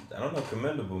that's I don't know,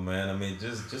 commendable, man. I mean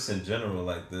just in general,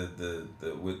 like the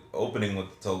with opening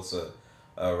with the Tulsa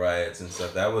riots and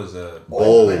stuff. That was a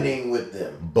opening with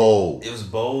them. Bold. It was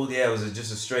bold. Yeah, it was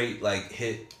just a straight like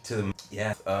hit to the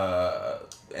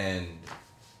and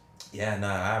yeah,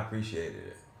 nah, I appreciated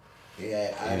it.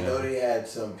 Yeah, I know they had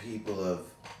some people of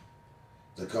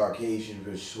the Caucasian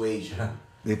persuasion.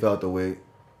 They felt the way.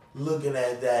 Looking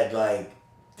at that, like,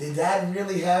 did that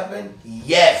really happen?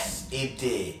 Yes, it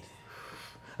did.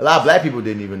 A lot of black people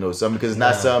didn't even know something because it's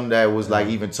not something that was like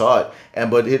even taught.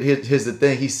 But here's the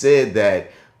thing. He said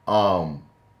that when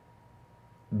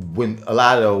a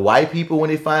lot of the white people, when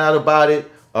they find out about it,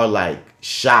 are like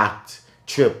shocked,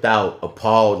 tripped out,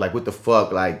 appalled, like what the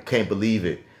fuck, like can't believe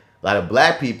it. A lot of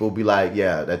black people be like,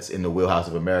 yeah, that's in the wheelhouse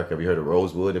of America. Have you heard of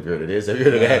Rosewood? Have you heard of this? Have you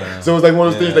heard of that? So it's like one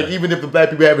of those things, like even if the black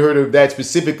people haven't heard of that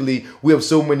specifically, we have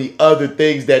so many other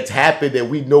things that's happened that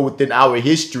we know within our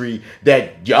history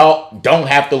that y'all don't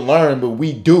have to learn, but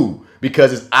we do.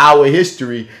 Because it's our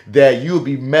history that you'll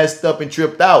be messed up and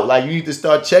tripped out. Like you need to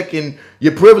start checking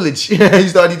your privilege. You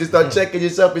need to start checking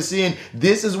yourself and seeing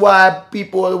this is why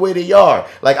people are the way they are.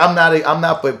 Like I'm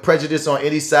not for prejudice on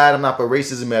any side. I'm not for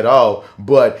racism at all.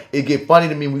 But it get funny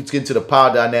to me when we get into the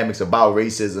power dynamics about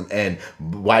racism and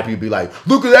white people be like,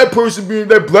 look at that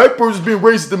black person being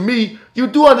racist to me. You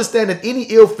do understand that any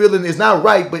ill feeling is not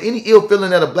right, but any ill feeling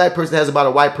that a black person has about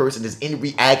a white person is in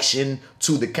reaction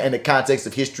to in the context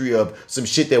of history of some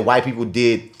shit that white people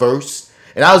did first.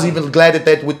 And I was even glad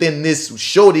that within this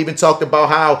show they even talked about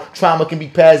how trauma can be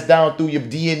passed down through your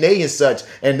DNA and such.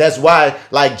 And that's why,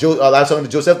 like I was talking to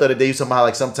Joseph the other day, somehow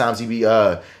like sometimes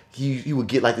he would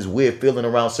get like this weird feeling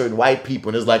around certain white people,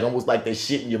 and it's like almost like that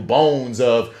shit in your bones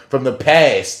from the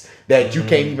past that you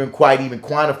can't even quite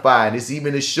quantify. And it's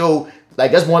even a show.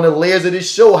 Like, that's one of the layers of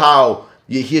this show, how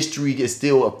your history is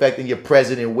still affecting your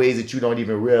present in ways that you don't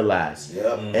even realize.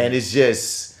 Yep. And it's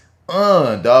just,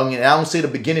 dog. And I don't say the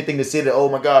beginning thing to say that, oh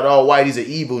my God, all whiteys are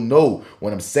evil. No.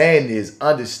 What I'm saying is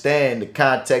understand the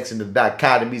context and the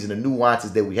dichotomies and the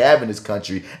nuances that we have in this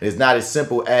country. And it's not as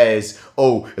simple as,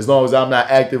 as long as I'm not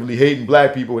actively hating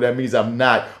black people, that means I'm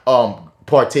not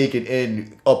partaking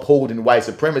in upholding white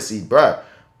supremacy. Bruh,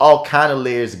 all kind of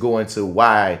layers go into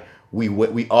why we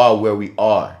are where we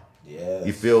are. Yes.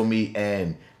 You feel me?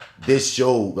 And this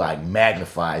show like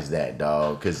magnifies that,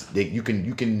 dog, because you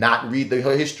can not read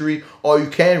her history or you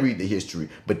can read the history,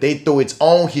 but they throw its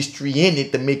own history in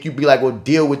it to make you be like, well,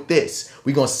 deal with this.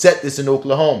 We're gonna set this in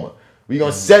Oklahoma. We're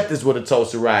gonna set this where the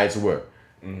Tulsa riots were.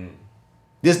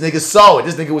 This nigga saw it.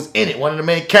 This nigga was in it. One of the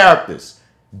main characters.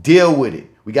 Deal with it.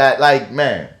 We got like,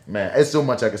 man, there's so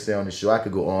much I could say on this show. I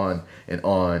could go on and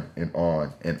on and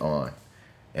on and on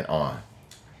and on.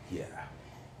 Yeah.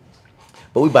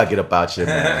 But we about to get up out here,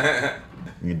 man.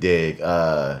 You dig?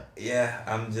 Yeah,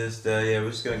 I'm just we're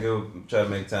just gonna go try to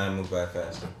make time move by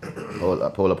faster. Hold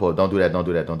up. Don't do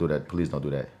that. Please don't do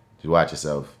that. Just watch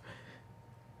yourself.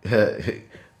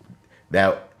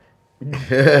 Now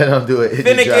don't do it.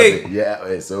 Finicky. Yeah,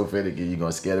 it's so finicky. You're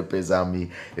gonna scare the piss out of me.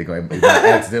 It's gonna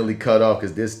accidentally cut off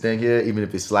because this thing here, even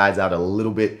if it slides out a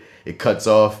little bit, it cuts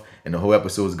off. And the whole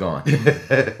episode's gone.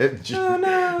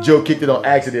 Joe kicked it on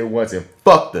accident once and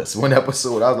fucked us one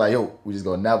episode. I was like, yo, we just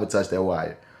gonna never touch that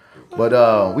wire. But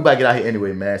we about to get out here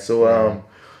anyway, man. So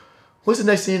what's the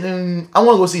next thing? I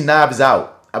want to go see Knives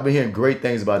Out. I've been hearing great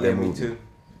things about that movie. Me too.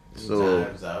 So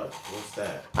Knives Out? What's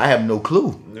that? I have no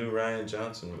clue. New Ryan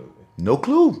Johnson movie. No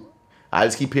clue. I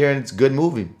just keep hearing it's a good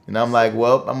movie. And I'm like,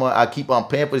 well, I keep on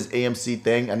paying for this AMC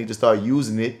thing. I need to start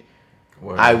using it.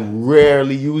 Word. I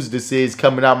rarely use this. It's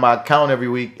coming out my account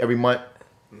every month.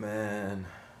 Man.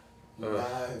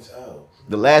 Knives Out.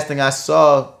 The last thing I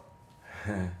saw.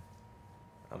 I'm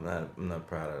not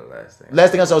proud of the last thing. Last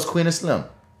thing I saw was Queen of Slim.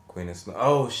 Queen of Slim.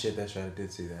 Oh shit, that's right. I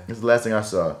did see that. This is the last thing I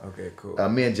saw. Okay, cool.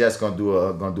 Me and Jess gonna do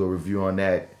a review on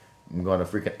that. I'm gonna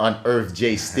freaking unearth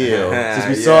Jay Steele. Since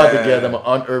we saw it together, I'm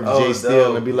gonna unearth Jay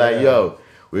Steele and be like, yo.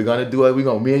 We're gonna do it.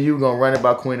 Me and you gonna run it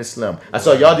about Queen of Slim. I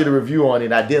saw y'all did a review on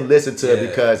it. I didn't listen to it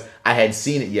because I hadn't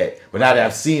seen it yet. But now that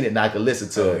I've seen it, now I can listen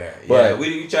to it. But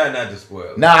we try not to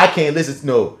spoil it. Now I can't listen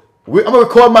to I'm gonna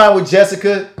record mine with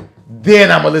Jessica. Then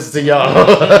I'm gonna listen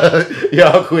to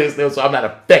y'all Queen of Slim, so I'm not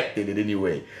affected in any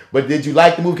way. But did you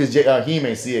like the movie? Because he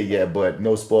ain't see it yet, but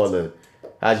no spoiler.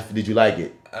 Did you like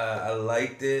it? I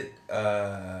liked it.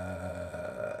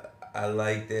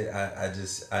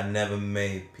 I never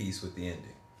made peace with the ending.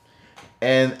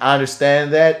 And I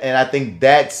understand that, and I think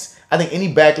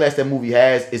any backlash that movie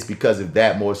has is because of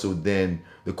that more so than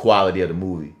the quality of the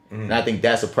movie. And I think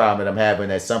that's a problem that I'm having,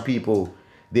 that some people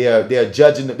they're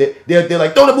judging. They're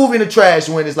like throw the movie in the trash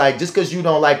when it's like just because you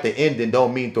don't like the ending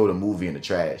don't mean throw the movie in the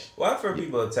trash. Well, I've heard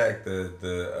people attack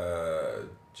the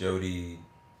Jodie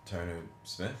Turner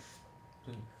Smith.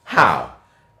 How?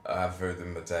 I've heard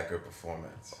them attack her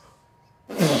performance.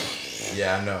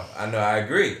 Yeah, I know. I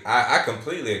agree. I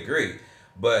completely agree.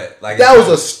 But like that was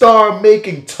a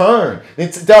star-making turn.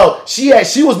 Dog, she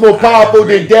was more powerful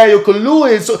than Daniel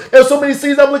Kaluuya. And so there's so many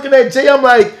scenes I'm looking at Jay. I'm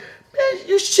like,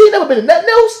 man, she ain't never been in nothing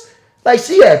else. Like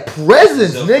she had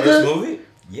presence, nigga. First movie?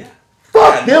 Yeah.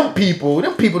 Fuck them people.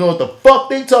 Them people know what the fuck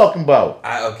they talking about.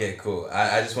 Okay, cool.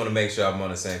 I just want to make sure I'm on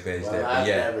the same page there. I've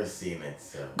yeah. never seen it,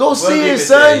 so. Go see it,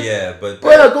 son. Yeah, but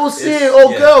bro, go see it.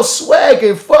 Oh, girl, swag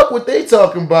and fuck what they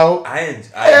talking about.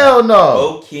 Hell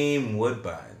no. Bokeem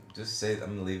Woodbine. Just say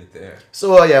I'm gonna leave it there.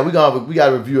 So yeah, we got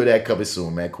a review of that coming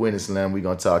soon, man. Quinn and Slim, we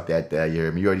gonna talk that there. You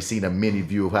heard me? You already seen a mini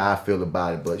view of how I feel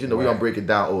about it, but we gonna break it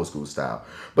down old school style.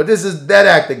 But this is that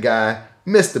actor guy,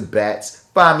 Mr. Bats.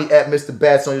 Find me at Mr.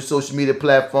 Bats on your social media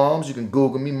platforms. You can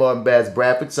Google me, Martin Bats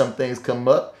Bradford. Some things come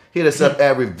up. Hit us up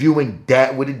at Reviewing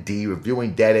Dat with a D,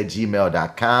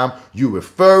 reviewingdat@gmail.com. You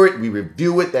refer it, we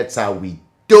review it. That's how we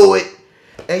do it.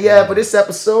 And yeah, for this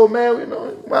episode, man, we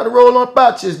want to roll on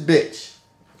about this bitch.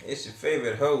 It's your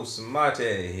favorite host,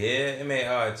 Marty here,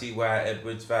 Marty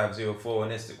Edwards 504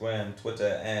 on Instagram,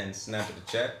 Twitter, and Snap at the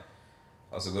chat.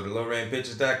 Also go to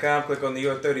lowrainpictures.com, click on the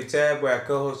Your 30 tab where I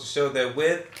co-host the show there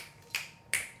with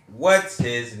what's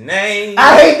his name?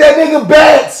 I hate that nigga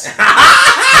Bats.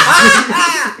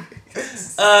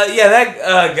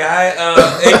 That guy,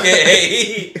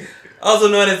 aka also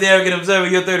known as the Arrogant Observer,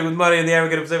 Your 30 with Marty and the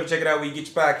Arrogant Observer. Check it out where you get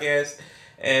your podcast.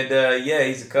 And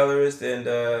he's a colorist and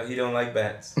he don't like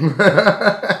bats. And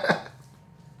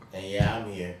yeah,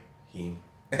 I'm here. Him,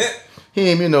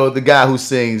 the guy who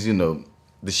sings, the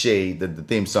Shade, the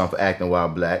theme song for Acting While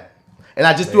Black. And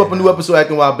I just threw up a new episode,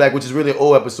 Acting While Black, which is really an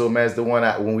old episode, man. It's the one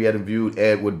when we had interviewed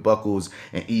Edward Buckles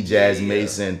and E-Jazz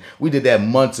Mason. We did that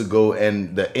months ago,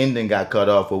 and the ending got cut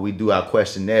off where we do our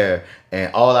questionnaire.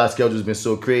 And all our schedules been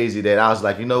so crazy that I was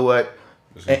like, you know what?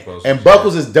 And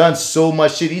Buckles has done so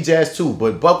much shit. E-Jazz too,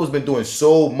 but Buckles been doing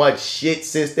so much shit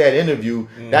since that interview.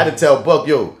 That to tell Buck,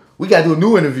 yo, we gotta do a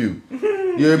new interview.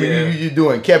 You know what I mean? You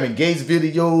doing Kevin Gates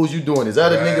videos, you doing his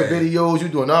other nigga videos, you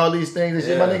doing all these things and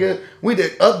shit, my nigga. We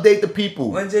did update the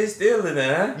people. When Jay Steele in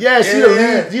there, huh? Yeah, she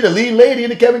the lead lady in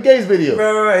the Kevin Gates video.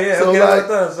 Right, yeah. So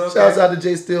okay, shouts out to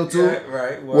Jay Steele too. Yeah,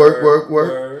 right.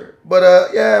 Work.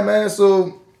 But yeah, man.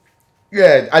 So.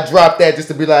 Yeah, I dropped that just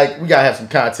to be like, we gotta have some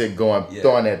content going,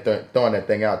 throwing that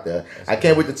thing out there. I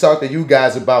can't wait to talk to you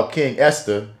guys about King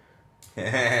Esther.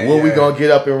 When we gonna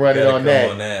get up and running on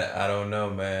that? I don't know,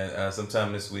 man.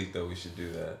 Sometime this week though, we should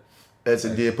do that. That's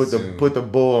a deal. Put the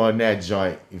bull on that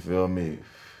joint. You feel me?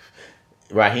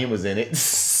 Raheem was in it.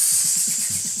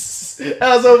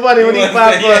 That was so funny when he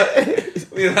popped up.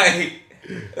 We like,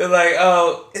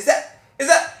 oh, is that?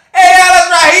 Hey, that's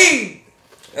Raheem.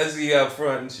 I see you out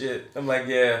front and shit. I'm like,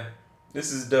 yeah,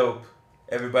 this is dope.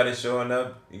 Everybody showing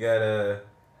up. You got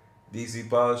DC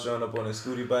Paul showing up on a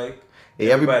scooty bike. Hey,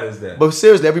 everybody's there. But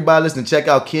seriously, everybody listening, check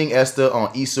out King Esther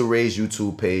on Issa Rae's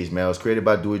YouTube page, man. It was created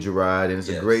by Dewey Gerard, and it's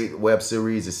a great web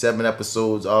series. It's 7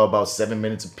 episodes, all about 7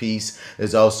 minutes apiece.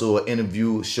 There's also an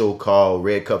interview show called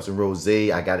Red Cups and Rose.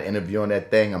 I got an interview on that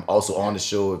thing. I'm also on the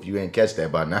show if you ain't catch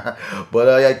that by now.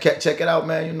 But check it out,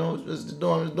 man. It's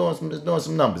doing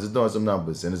some numbers. It's doing some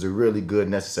numbers, and it's a really good,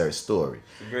 necessary story.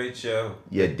 It's a great show.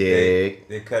 You dig?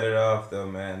 They cut it off though,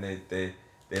 man. They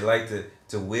like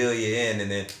to wheel you in and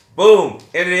then boom,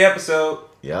 end of the episode.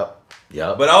 Yep.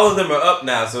 But all of them are up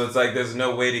now, so it's like there's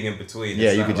no waiting in between.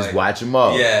 Yeah, you can just watch them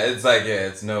all. Yeah, it's like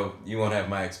you won't have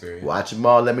my experience. Watch them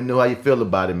all. Let me know how you feel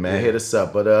about it, man. Hit us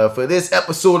up. But for this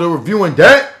episode of Reviewing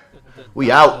Dat,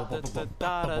 we out.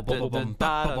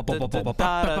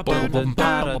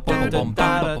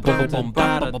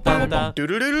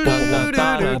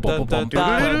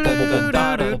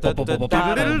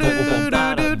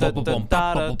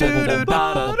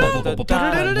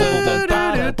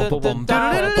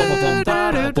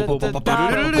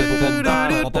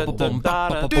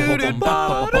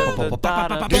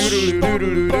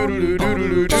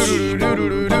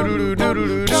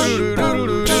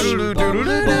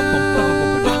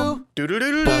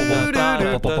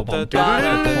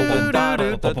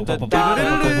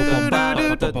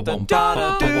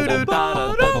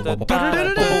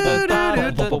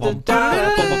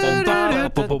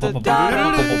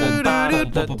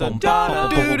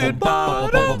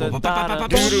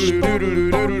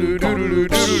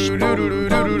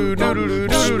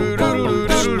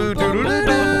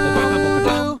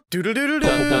 Do